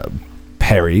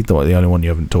Perry, the only one you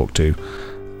haven't talked to,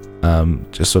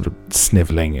 just sort of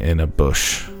snivelling in a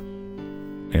bush.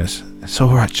 He goes, "It's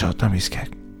all right, child. Don't be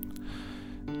scared.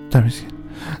 Don't be scared.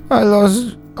 I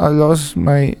lost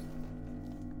my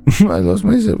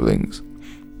siblings.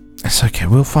 It's okay.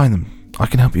 We'll find them. I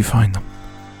can help you find them.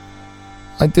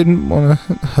 I didn't want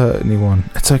to hurt anyone.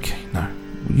 It's okay. No,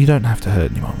 you don't have to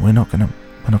hurt anyone. We're not gonna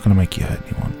make you hurt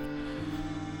anyone.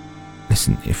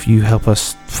 Listen, if you help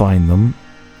us find them,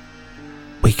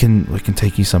 we can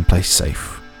take you someplace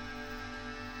safe."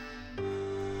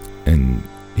 And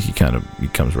he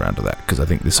comes around to that, because I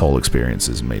think this whole experience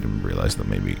has made him realize that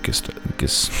maybe I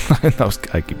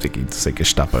keep thinking to say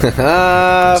Gestapo.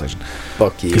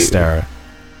 Fuck you. Gestara.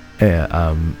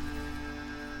 Yeah,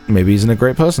 maybe he's a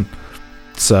great person.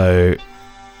 So,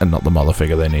 and not the mother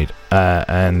figure they need.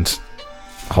 And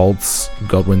holds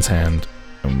Godwin's hand,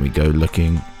 and we go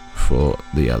looking for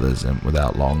the others, and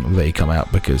without long they come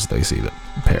out because they see that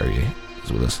Perry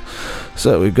is with us.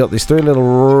 So we've got these 3 little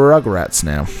rugrats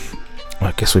now.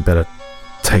 I guess we better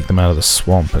take them out of the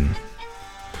swamp and...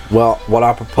 Well, what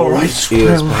I propose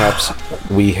is perhaps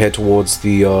we head towards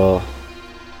the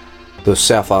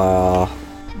south. Well,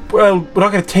 we're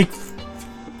not going to take...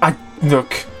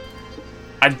 Look,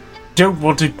 I don't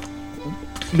want to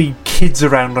leave kids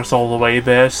around us all the way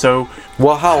there, so...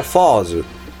 Well, how far is it?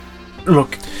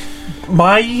 Look,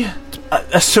 my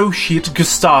associate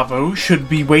Gustavo should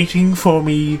be waiting for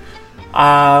me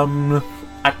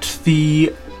at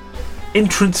the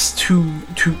entrance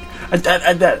at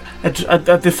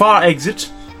the far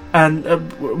exit, and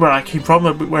where I came from,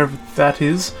 wherever that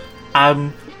is.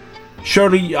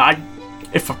 Surely,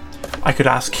 if I could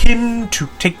ask him to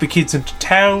take the kids into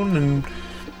town and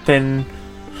then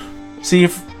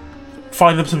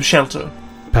find them some shelter.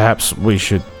 Perhaps we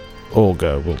should all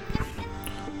go.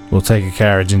 We'll take a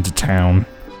carriage into town.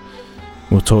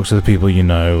 We'll talk to the people you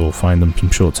know. We'll find them some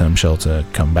short-term shelter.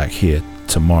 Come back here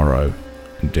tomorrow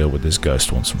and deal with this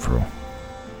ghost once and for all.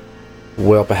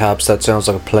 Well, perhaps that sounds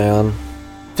like a plan.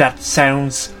 That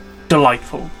sounds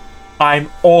delightful.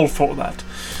 I'm all for that.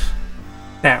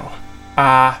 Now,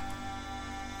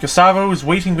 Gustavo is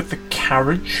waiting with the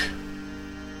carriage.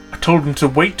 I told him to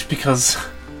wait because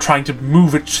trying to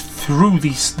move it through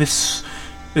this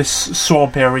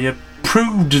swamp area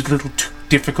proved a little too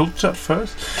difficult at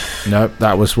first. No,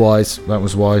 that was wise.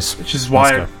 Which is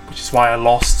why I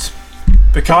lost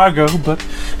the cargo. But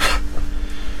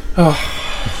oh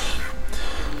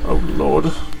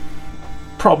Lord,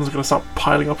 problems are gonna start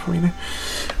piling up for me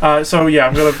now. So yeah,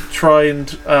 I'm gonna try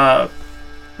and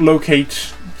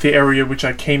locate the area which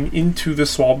I came into the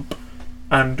swamp,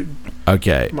 and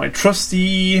my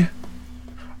trusty, I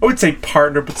would say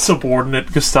partner, but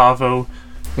subordinate Gustavo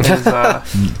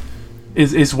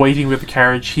is waiting with the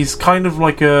carriage. He's kind of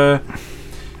like a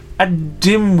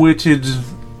dim-witted.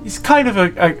 He's kind of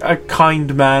a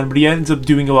kind man, but he ends up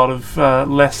doing a lot of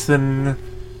less than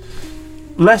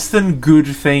good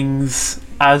things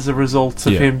as a result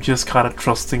of him just kind of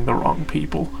trusting the wrong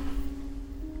people.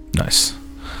 Nice.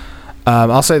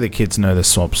 I'll say the kids know the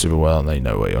swamp super well, and they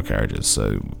know where your carriage is,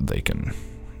 so they can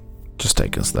just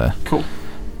take us there. Cool.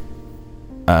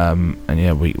 And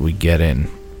yeah, we get in.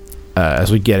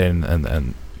 As we get in,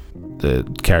 and the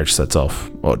carriage sets off.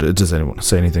 Or does anyone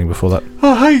say anything before that?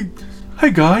 Oh,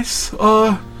 hey guys.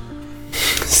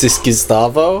 Is this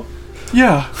Gustavo?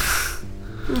 Yeah.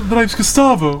 The name's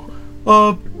Gustavo.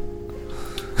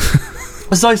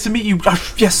 It's nice to meet you.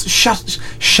 Yes,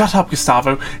 shut up,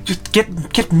 Gustavo. Just get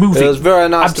moving. It was very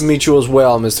nice to meet you as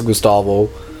well, Mr. Gustavo.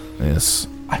 Yes,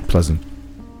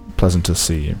 pleasant to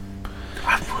see you.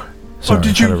 Sorry,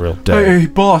 did you? Had a real day. Hey,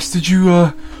 boss, did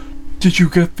you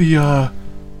get the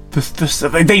this?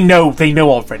 They know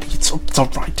already. It's all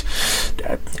right.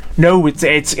 No,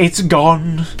 it's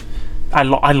gone.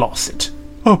 I lost it.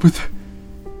 Oh, but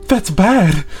that's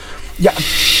bad. Yeah,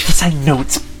 yes, I know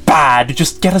it's bad.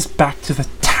 Just get us back to the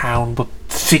town. We'll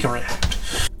figure it out.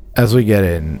 As we get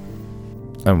in,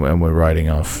 and we're riding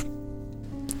off,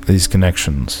 these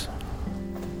connections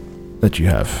that you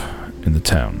have in the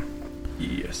town.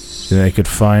 Yes. Do they could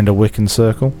find a Wiccan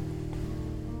circle?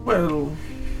 Well,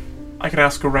 I can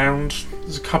ask around.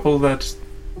 There's a couple that...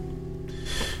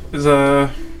 There's a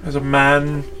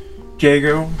man,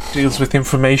 Diego, deals with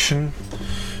information.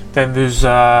 Then there's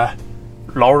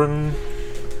Lauren,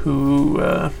 who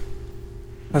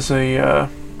has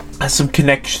some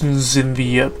connections in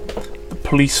the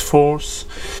police force.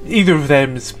 Either of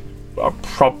them is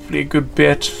probably a good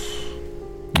bet.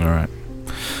 Alright.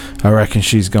 I reckon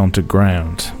she's gone to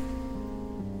ground.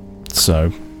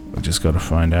 So, we just got to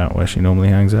find out where she normally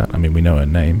hangs out. I mean, we know her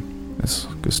name. It's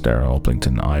Gustara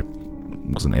Alplington. I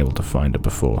wasn't able to find her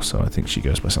before, so I think she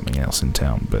goes by something else in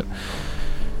town, but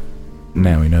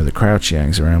now we know the crowd she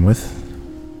hangs around with.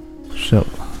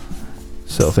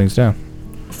 Settle things down.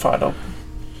 Fine up.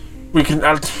 We can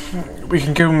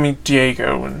go meet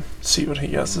Diego and see what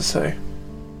he has to say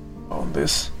on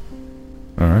this.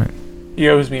 Alright. He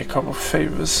owes me a couple of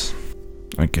favors.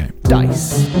 Okay.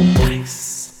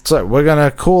 Dice. So we're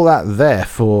gonna call that there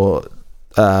for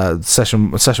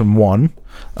session 1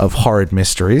 of Horrid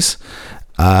Mysteries,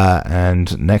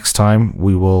 and next time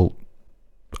we will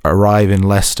arrive in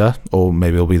Leicester, or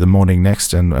maybe it'll be the morning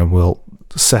next, and we'll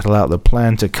settle out the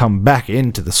plan to come back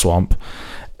into the swamp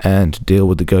and deal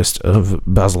with the ghost of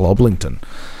Basil Oblington.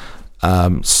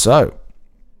 So,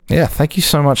 yeah, thank you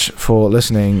so much for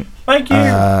listening. Thank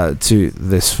you. To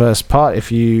this first part.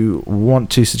 If you want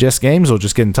to suggest games or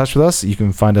just get in touch with us, you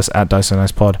can find us at Dice and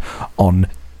Ice Pod on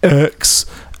X.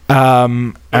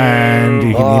 And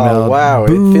you can email. Wow, it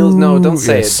feels don't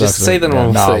say it. Just say the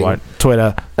normal thing. Right.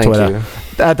 Twitter. You.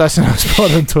 At Dice and Ice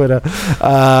Pod on Twitter.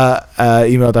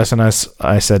 Email Dice and Ice.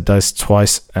 I said dice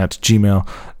twice at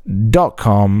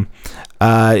gmail.com.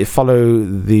 Follow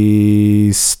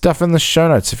the stuff in the show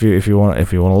notes if you want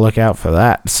to look out for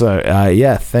that. So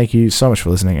yeah, thank you so much for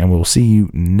listening, and we'll see you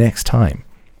next time.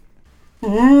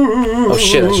 Oh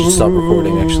shit! I should stop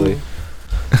recording. Actually,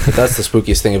 but that's the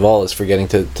spookiest thing of all, is forgetting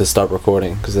to stop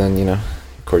recording, because then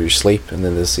record your sleep, and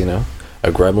then there's a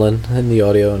gremlin in the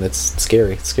audio, and it's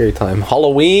scary. It's scary time.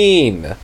 Halloween.